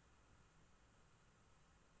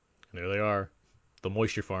 And there they are. The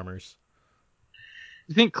moisture farmers.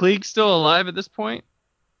 You think Klieg's still alive at this point?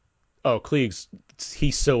 Oh, Klieg's, he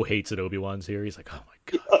so hates that Obi-Wan's here. He's like, oh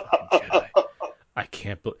my god, fucking Jedi. I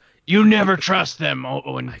can't believe... You never trust them,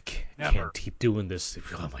 Owen. I can't keep doing this.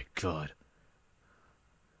 Oh my god.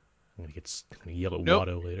 I'm gonna yell at Nope.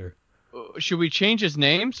 Watto later. Should we change his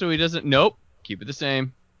name so he doesn't... Nope. Keep it the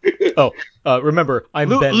same. Remember, I'm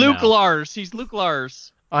Ben Luke now. Lars. He's Luke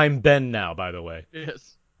Lars. I'm Ben now, by the way.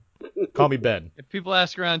 Yes. Call me Ben. If people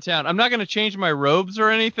ask around town, I'm not going to change my robes or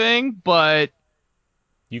anything, but...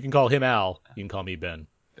 You can call him Al. You can call me Ben.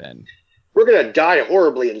 Ben. We're gonna die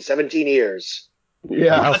horribly in 17 years.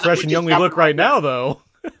 Yeah. How fresh and young we look right now, though.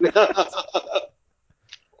 Rick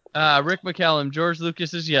McCallum, George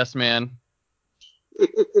Lucas is yes man.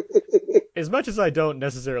 As much as I don't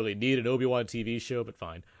necessarily need an Obi-Wan TV show, but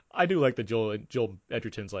fine. I do like that Joel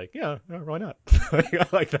Edgerton's like, yeah, why not? I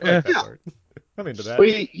like that part. I'm into that.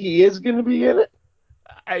 Wait, he is going to be in it?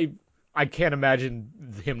 I can't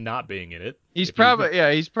imagine him not being in it. He's probably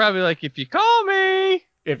like, if you call me.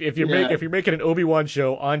 If you're making an Obi-Wan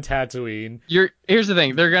show on Tatooine, Here's the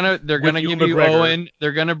thing. They're gonna give Ewan you McGregor. Owen.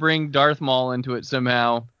 They're gonna bring Darth Maul into it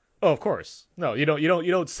somehow. oh, of course. No, you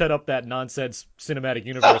don't set up that nonsense cinematic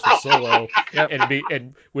universe with Solo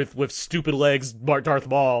and with stupid legs Darth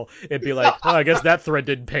Maul and be like, oh, I guess that thread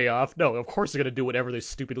didn't pay off. No, of course they're gonna do whatever they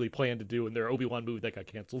stupidly planned to do in their Obi-Wan movie that got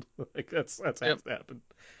canceled. Like that's has to happen.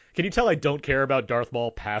 Can you tell I don't care about Darth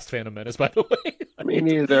Maul past Phantom Menace, by the way? Me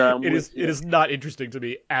neither. It is not interesting to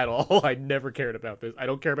me at all. I never cared about this. I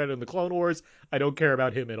don't care about it in the Clone Wars. I don't care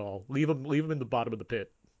about him at all. Leave him in the bottom of the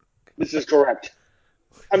pit. This is correct.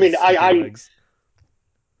 I mean, Stupid legs.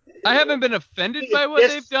 I haven't been offended by what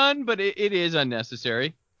they've done, but it is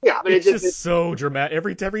unnecessary. yeah, I mean, It's just so dramatic.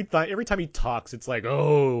 Every time he talks, it's like,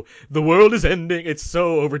 oh, the world is ending. It's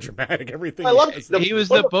so over dramatic. Everything. I love He was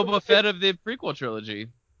the Boba Fett of the prequel trilogy.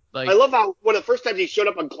 Like, I love how one of the first times he showed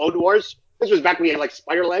up on Clone Wars, this was back when he had like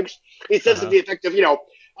spider legs, he says to the effect of,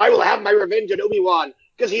 I will have my revenge on Obi-Wan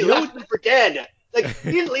because he left me for dead. Like,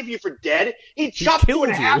 he didn't leave you for dead. He chopped you in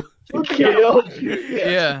half. Killed you.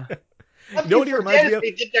 yeah. Left know you what he for reminds dead me as of?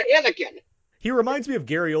 He did to Anakin. He reminds me of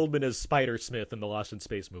Gary Oldman as Spider-Smith in the Lost in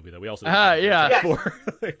Space movie that we also yeah. for.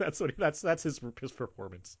 That's his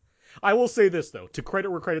performance. I will say this though, to credit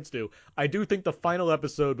where credit's due, I do think the final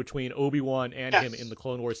episode between Obi-Wan and him in the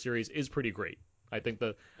Clone Wars series is pretty great. I think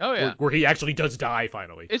where he actually does die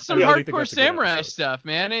finally. It's some hardcore samurai stuff,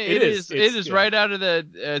 man. It is right out of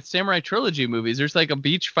the samurai trilogy movies. There's like a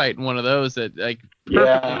beach fight in one of those that like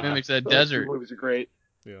perfectly mimics a desert. Movies are great.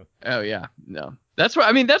 Yeah. Oh yeah, no. That's what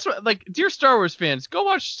I mean. That's what, like, dear Star Wars fans, go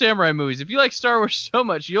watch samurai movies. If you like Star Wars so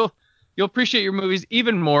much, you'll appreciate your movies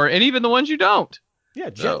even more, and even the ones you don't. Yeah,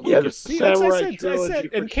 Jet So, Yeah, the Lucas. See, Samurai I trilogy said,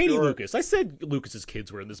 for and Katie sure. Lucas. I said Lucas's kids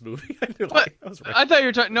were in this movie. but I was right. I thought you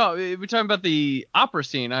were talking. No, we're talking about the opera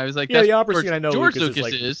scene. I was like, Yeah, that's the opera George, scene. I know George Lucas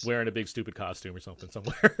Lucas is like is. wearing a big stupid costume or something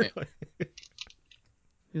somewhere. Yeah.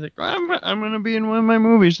 He's like, I'm gonna be in one of my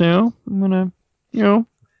movies now. I'm gonna, you know,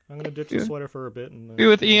 I'm gonna ditch the sweater for a bit and be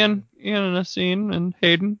with Ian in a scene and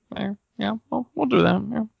Hayden. Yeah, we'll do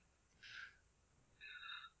that.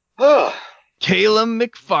 Yeah. Caleb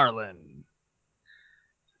McFarlane.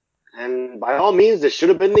 And by all means, this should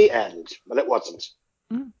have been the end, but it wasn't.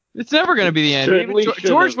 It's never going to be the end. Certainly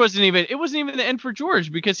George should've. wasn't even. It wasn't even the end for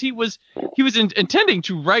George because he was intending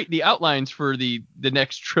to write the outlines for the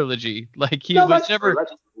next trilogy. Like he No, was that's never. true.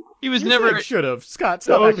 He was You never. said should have. Scott,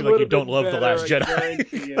 stop Those acting like you would've don't been love The better, Last I Jedi.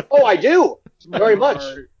 guarantee you. Oh, I do very much.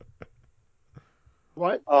 Smart.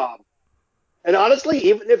 What? And honestly,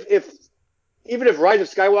 even if Rise of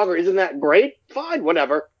Skywalker isn't that great, fine,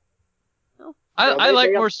 whatever. I they like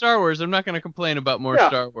have- more Star Wars. I'm not going to complain about more Yeah.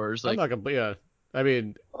 Star Wars. I'm Like, not gonna. Yeah, I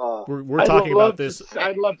mean, Uh, we're talking about this.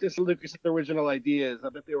 I'd love to see Lucas' original ideas. I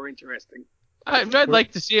bet they were interesting. I'd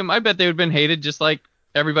like to see him. I bet they would have been hated just like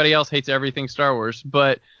everybody else hates everything Star Wars.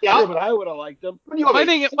 But yeah, Yeah, but I would have liked them. what do you want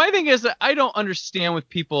me- my thing is that I don't understand with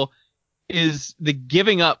people is the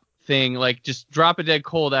giving up thing, like just drop a dead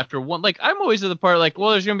cold after one. Like I'm always at the part like,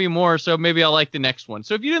 well, there's gonna be more, so maybe I'll like the next one.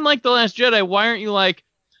 So if you didn't like The Last Jedi, why aren't you like,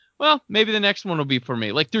 well, maybe the next one will be for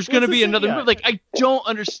me? Like there's Well, gonna it's the be same- another yeah. movie. Like I don't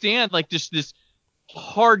understand like just this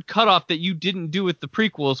hard cutoff that you didn't do with the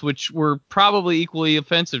prequels, which were probably equally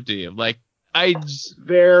offensive to you. Like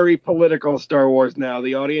Very political Star Wars now.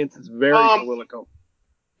 The audience is very political.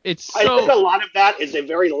 it's I think a so lot of that is a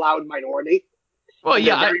very loud minority. well, And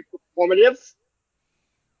yeah, they're very performative,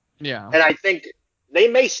 yeah. and I think they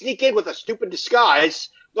may sneak in with a stupid disguise,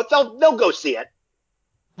 but they'll go see it.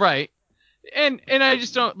 Right. And I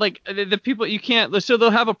just don't like the people you can't, so they'll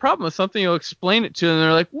have a problem with something, you'll explain it to them and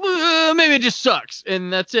they're like, well, maybe it just sucks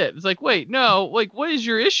and that's it. It's like, wait, no, like what is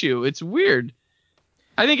your issue? It's weird.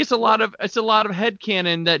 I think it's a lot of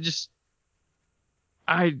headcanon that just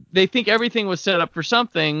they think everything was set up for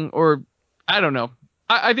something, or I don't know.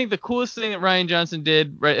 I think the coolest thing that Rian Johnson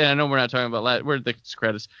did, right, and I know we're not talking about where the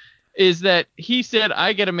credits, is that he said,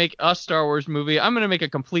 I got to make a Star Wars movie. I'm going to make a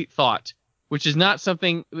complete thought, which is not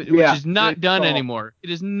something, which is not done anymore. It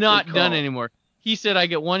is not done anymore. He said, I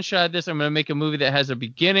get one shot at this. I'm going to make a movie that has a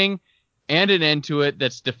beginning and an end to it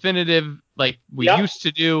that's definitive, like we used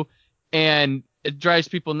to do. And it drives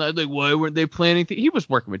people nuts. Like, why weren't they planning? He was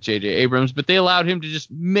working with J.J. Abrams, but they allowed him to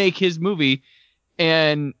just make his movie.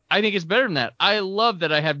 And I think it's better than that. I love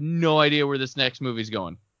that I have no idea where this next movie's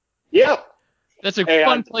going. Yeah, That's a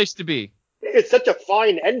fun place to be. it's such a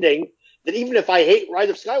fine ending that even if I hate Rise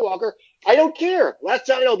of Skywalker, I don't care. Last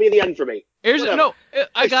Jedi will be the end for me.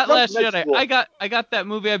 I got Last Jedi. cool. I got that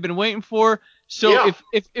movie I've been waiting for. So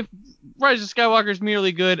if Rise of Skywalker is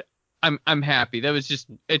merely good, I'm happy. That was just,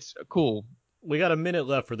 it's cool. We got a minute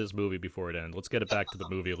left for this movie before it ends. Let's get it back to the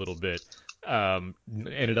movie a little bit.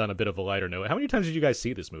 Ended on a bit of a lighter note. How many times did you guys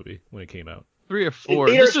see this movie when it came out? 3 or 4.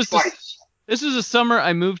 In theaters twice. This was the summer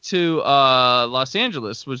I moved to Los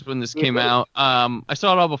Angeles was when this came out. I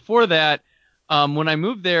saw it all before that. When I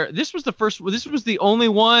moved there, this was the only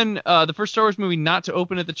one, the first Star Wars movie not to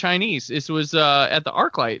open at the Chinese. This was at the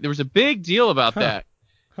ArcLight. There was a big deal about that.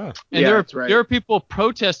 Huh. And there are people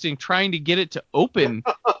protesting, trying to get it to open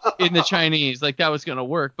in the Chinese, like that was going to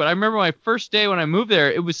work. But I remember my first day when I moved there,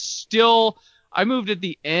 it was still, I moved at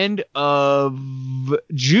the end of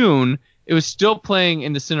June. It was still playing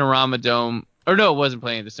in the Cinerama Dome. Or no, it wasn't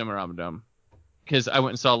playing in the Cinerama Dome. Because I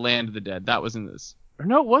went and saw Land of the Dead. That was in this. Or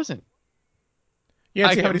no, it wasn't. Yeah,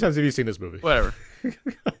 how many times have you seen this movie? Whatever.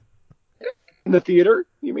 In the theater,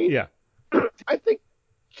 you mean? Yeah. I think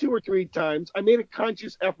 2 or 3 times. I made a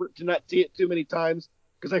conscious effort to not see it too many times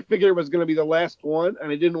because I figured it was going to be the last one,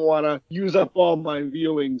 and I didn't want to use up all my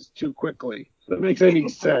viewings too quickly. If that makes any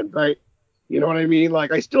sense, right? You know what I mean?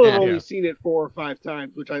 Like, I still have only seen it 4 or 5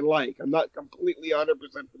 times, which I like. I'm not completely 100%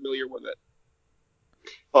 familiar with it.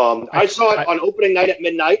 I saw it on opening night at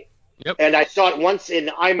midnight, and I saw it once in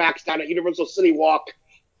IMAX down at Universal City Walk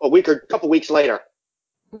a couple weeks later.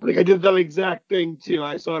 I think I did that exact thing, too.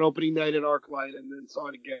 I saw it opening night at ArcLight and then saw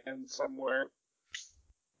it again somewhere.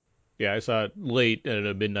 Yeah, I saw it late at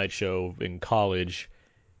a midnight show in college.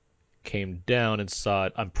 Came down and saw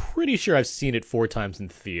it. I'm pretty sure I've seen it 4 times in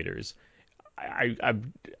theaters.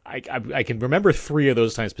 I can remember 3 of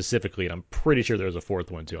those times specifically, and I'm pretty sure there was a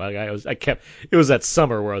 4th one too. It was that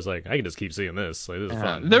summer where I was like, I can just keep seeing this. Like, this is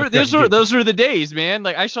fun. Those were the days, man.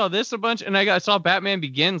 Like I saw this a bunch, and I saw Batman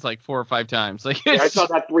Begins like 4 or 5 times. Like I saw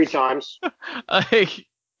that 3 times. Like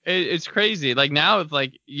it's crazy. Like now, it's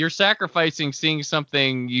like you're sacrificing seeing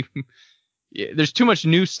something. There's too much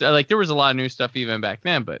new stuff. Like there was a lot of new stuff even back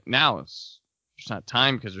then, but now there's not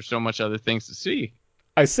time because there's so much other things to see.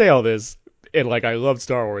 I say all this, and like I love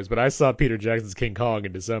Star Wars, but I saw Peter Jackson's King Kong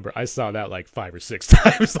in December. I saw that like 5 or 6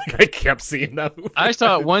 times. Like I kept seeing that movie. I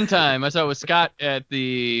saw it one time. I saw it with Scott at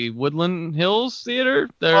the Woodland Hills Theater.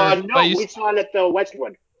 No, we saw it at the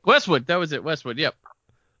Westwood. Westwood, that was it. Westwood, yep.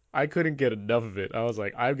 I couldn't get enough of it. I was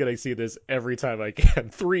like, I'm gonna see this every time I can.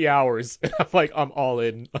 3 hours. And I'm like, I'm all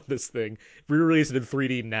in on this thing. Re-release it in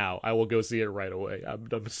 3D now. I will go see it right away. I'm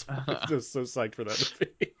just so psyched for that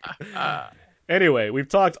movie. Anyway, we've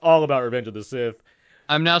talked all about Revenge of the Sith.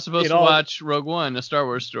 I'm now supposed to watch Rogue One, a Star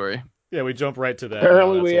Wars story. Yeah, we jump right to that.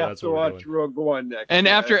 Apparently, we have to watch Rogue One next. And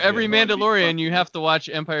after every Mandalorian, you have to watch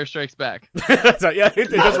Empire Strikes Back. Yeah,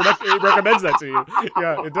 it recommends that to you.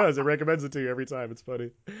 Yeah, it does. It recommends it to you every time. It's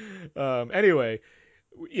funny. Anyway,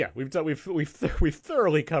 yeah, we've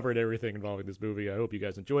thoroughly covered everything involving this movie. I hope you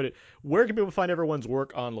guys enjoyed it. Where can people find everyone's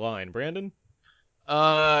work online, Brandon?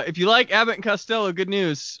 If you like Abbott and Costello, good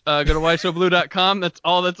news. Go to whysoblue.com. That's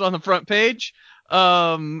all that's on the front page.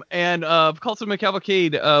 And Cult of the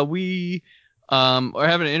Cavalcade, we are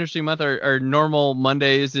having an interesting month. Our normal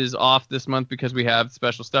Mondays is off this month because we have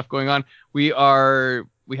special stuff going on. We're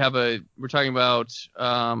talking about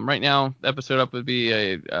right now, the episode up would be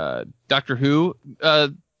a Doctor Who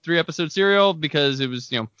 3-episode serial because it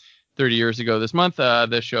was 30 years ago this month.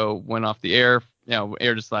 The show went off the air.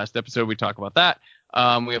 Aired its last episode. We talk about that.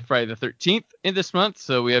 We have Friday the 13th in this month,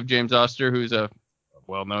 so we have James Oster, who's a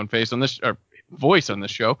well-known face on this, or voice on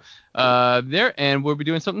this show, there, and we'll be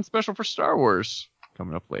doing something special for Star Wars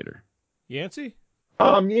coming up later. Yancey?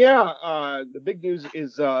 The big news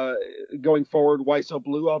is going forward, Why So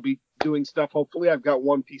Blue, I'll be doing stuff. Hopefully, I've got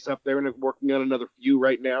one piece up there, and I'm working on another few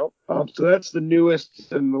right now. So that's the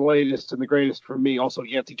newest and the latest and the greatest from me. Also,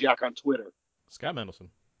 Yancey Jack on Twitter. Scott Mendelson.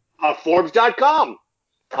 Forbes.com.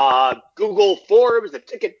 Google Forbes, the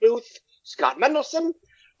ticket booth, Scott Mendelson.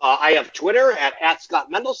 I have Twitter at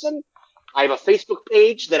Scott Mendelson. I have a Facebook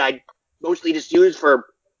page that I mostly just use for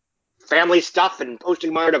family stuff and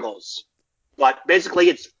posting my articles. But basically,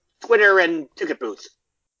 it's Twitter and ticket booth.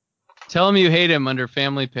 Tell him you hate him under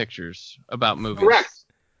family pictures about movies. Correct.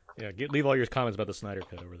 Yeah, leave all your comments about the Snyder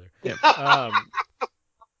Cut over there. Yeah.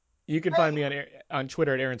 You can find me on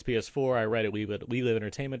Twitter at Aaron's PS4. I write at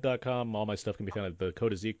WeLiveEntertainment.com. All my stuff can be found at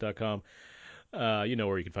thecodeofzeke.com. You know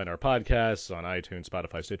where you can find our podcasts on iTunes,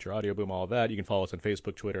 Spotify, Stitcher, Audio Boom, all of that. You can follow us on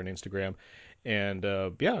Facebook, Twitter, and Instagram. And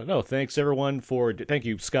thanks everyone thank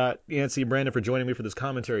you, Scott, Yancey, Brandon, for joining me for this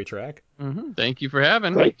commentary track. Mm-hmm. Thank you for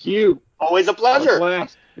having me. Thank you. Always a pleasure.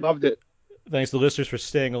 Blast. Loved it. Thanks to the listeners for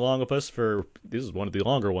staying along with us this is one of the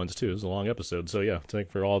longer ones too. This is a long episode. So yeah, thank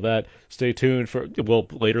you for all that. Stay tuned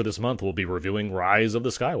later this month we'll be reviewing Rise of the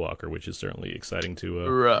Skywalker, which is certainly exciting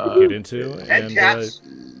to get into. And Cats.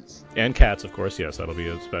 And Cats, of course. Yes, that'll be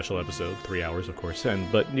a special episode, 3 hours, of course.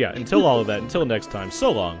 But yeah, until all of that, until next time,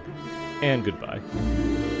 so long and goodbye.